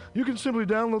all. You can simply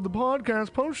download the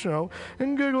podcast post-show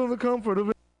and giggle in the comfort of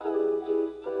it.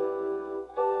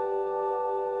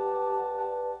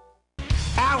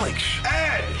 Alex!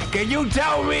 Ed! Can you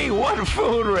tell me what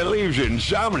food relieves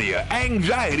insomnia,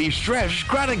 anxiety, stress,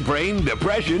 chronic brain,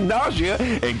 depression, nausea,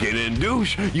 and can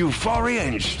induce euphoria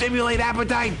and stimulate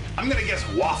appetite? I'm gonna guess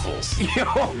waffles. Yo,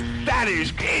 that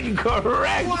is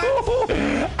incorrect.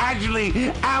 Actually,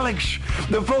 Alex,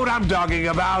 the food I'm talking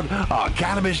about are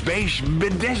cannabis-based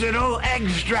medicinal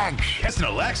extracts.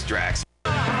 Medicinal extracts?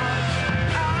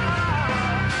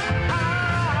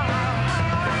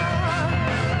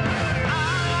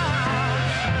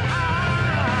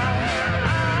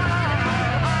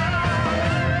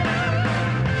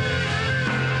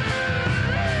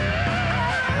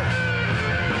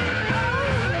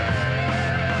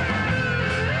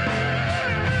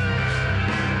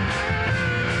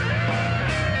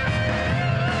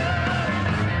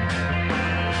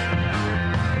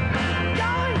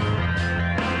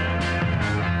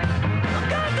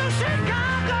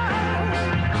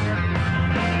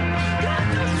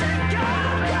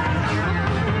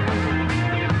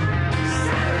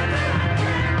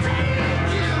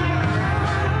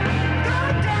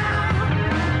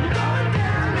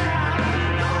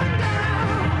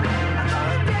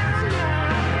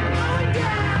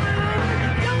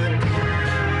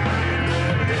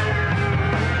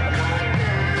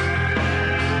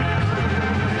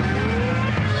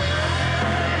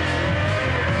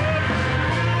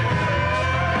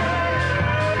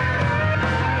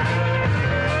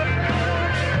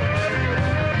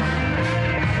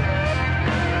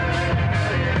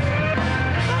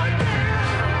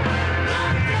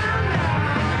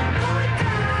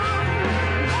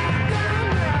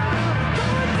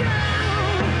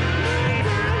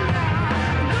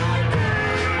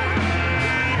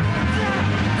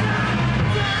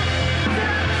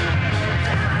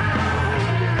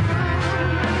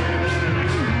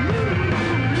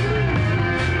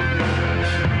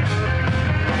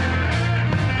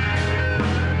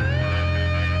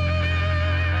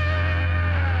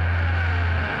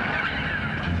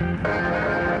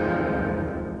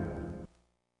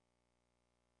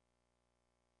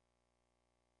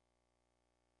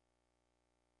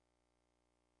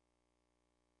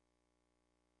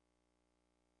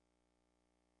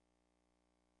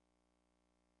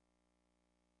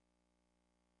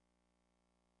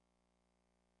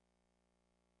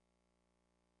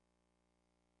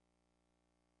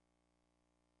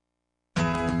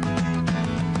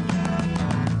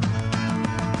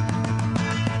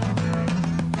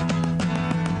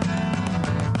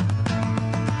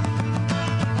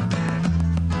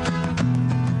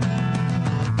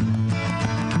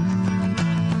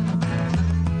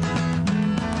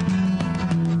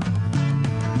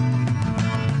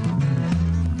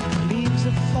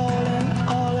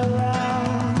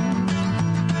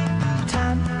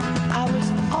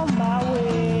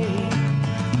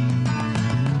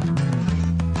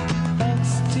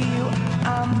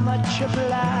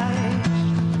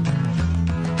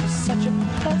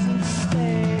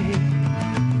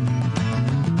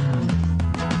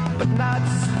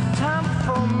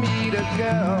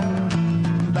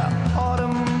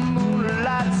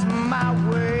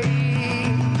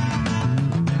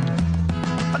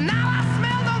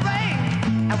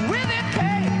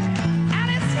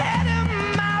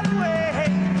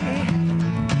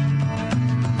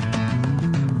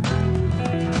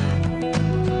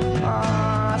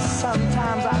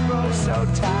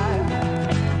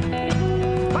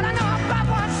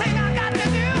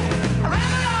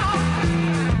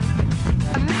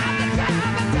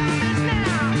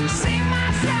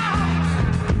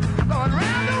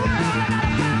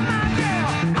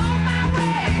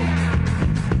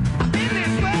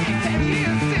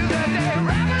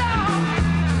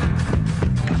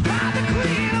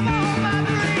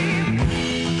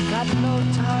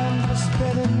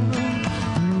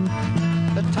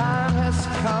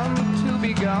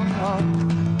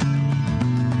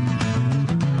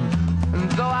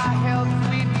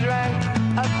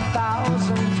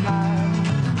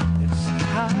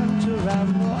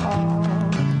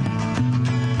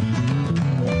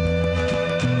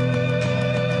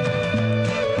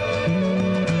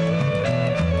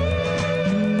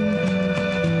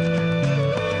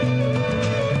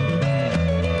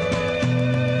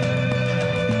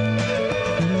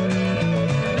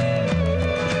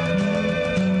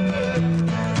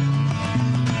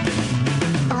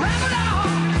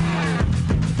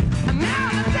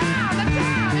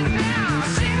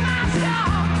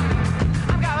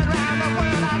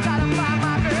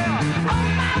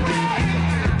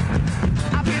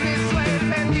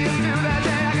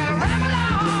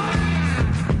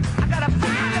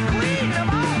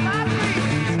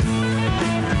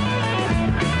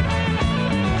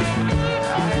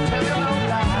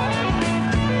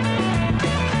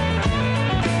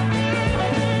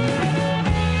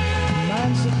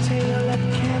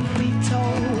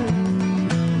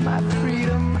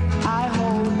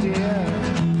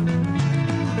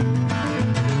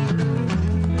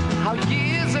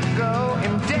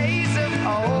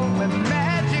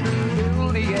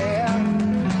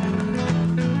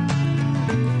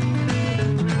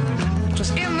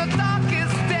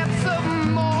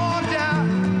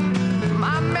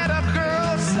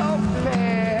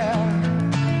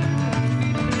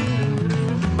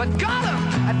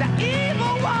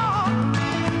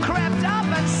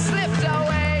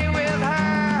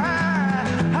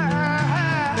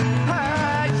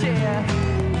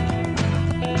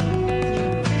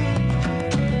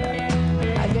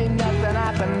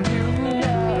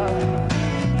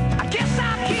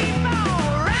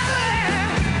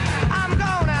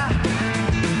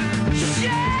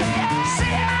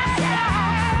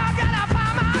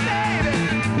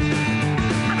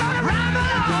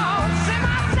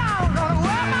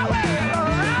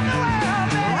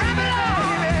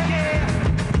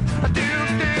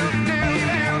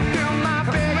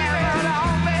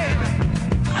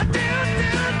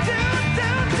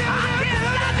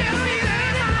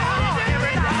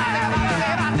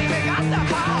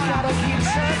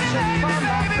 searching for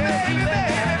my baby.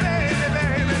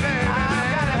 I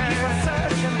gotta keep on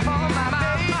searching for my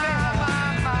baby.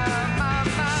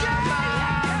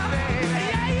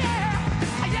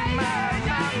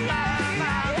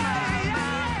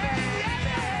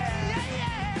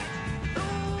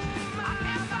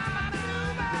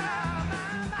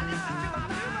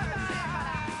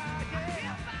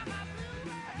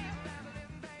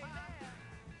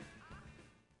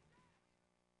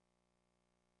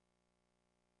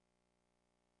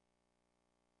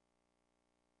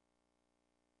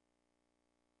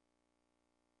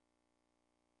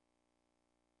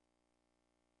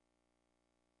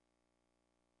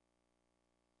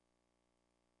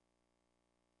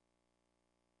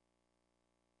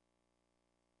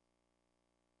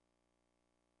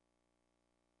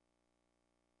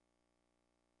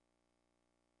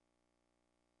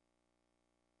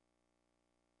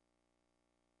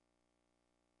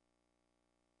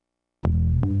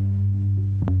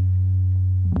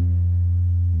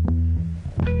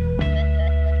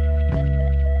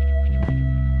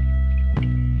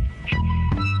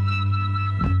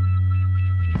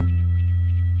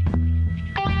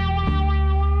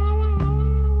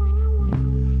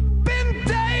 Been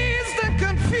dazed and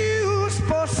confused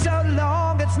for so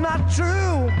long, it's not true.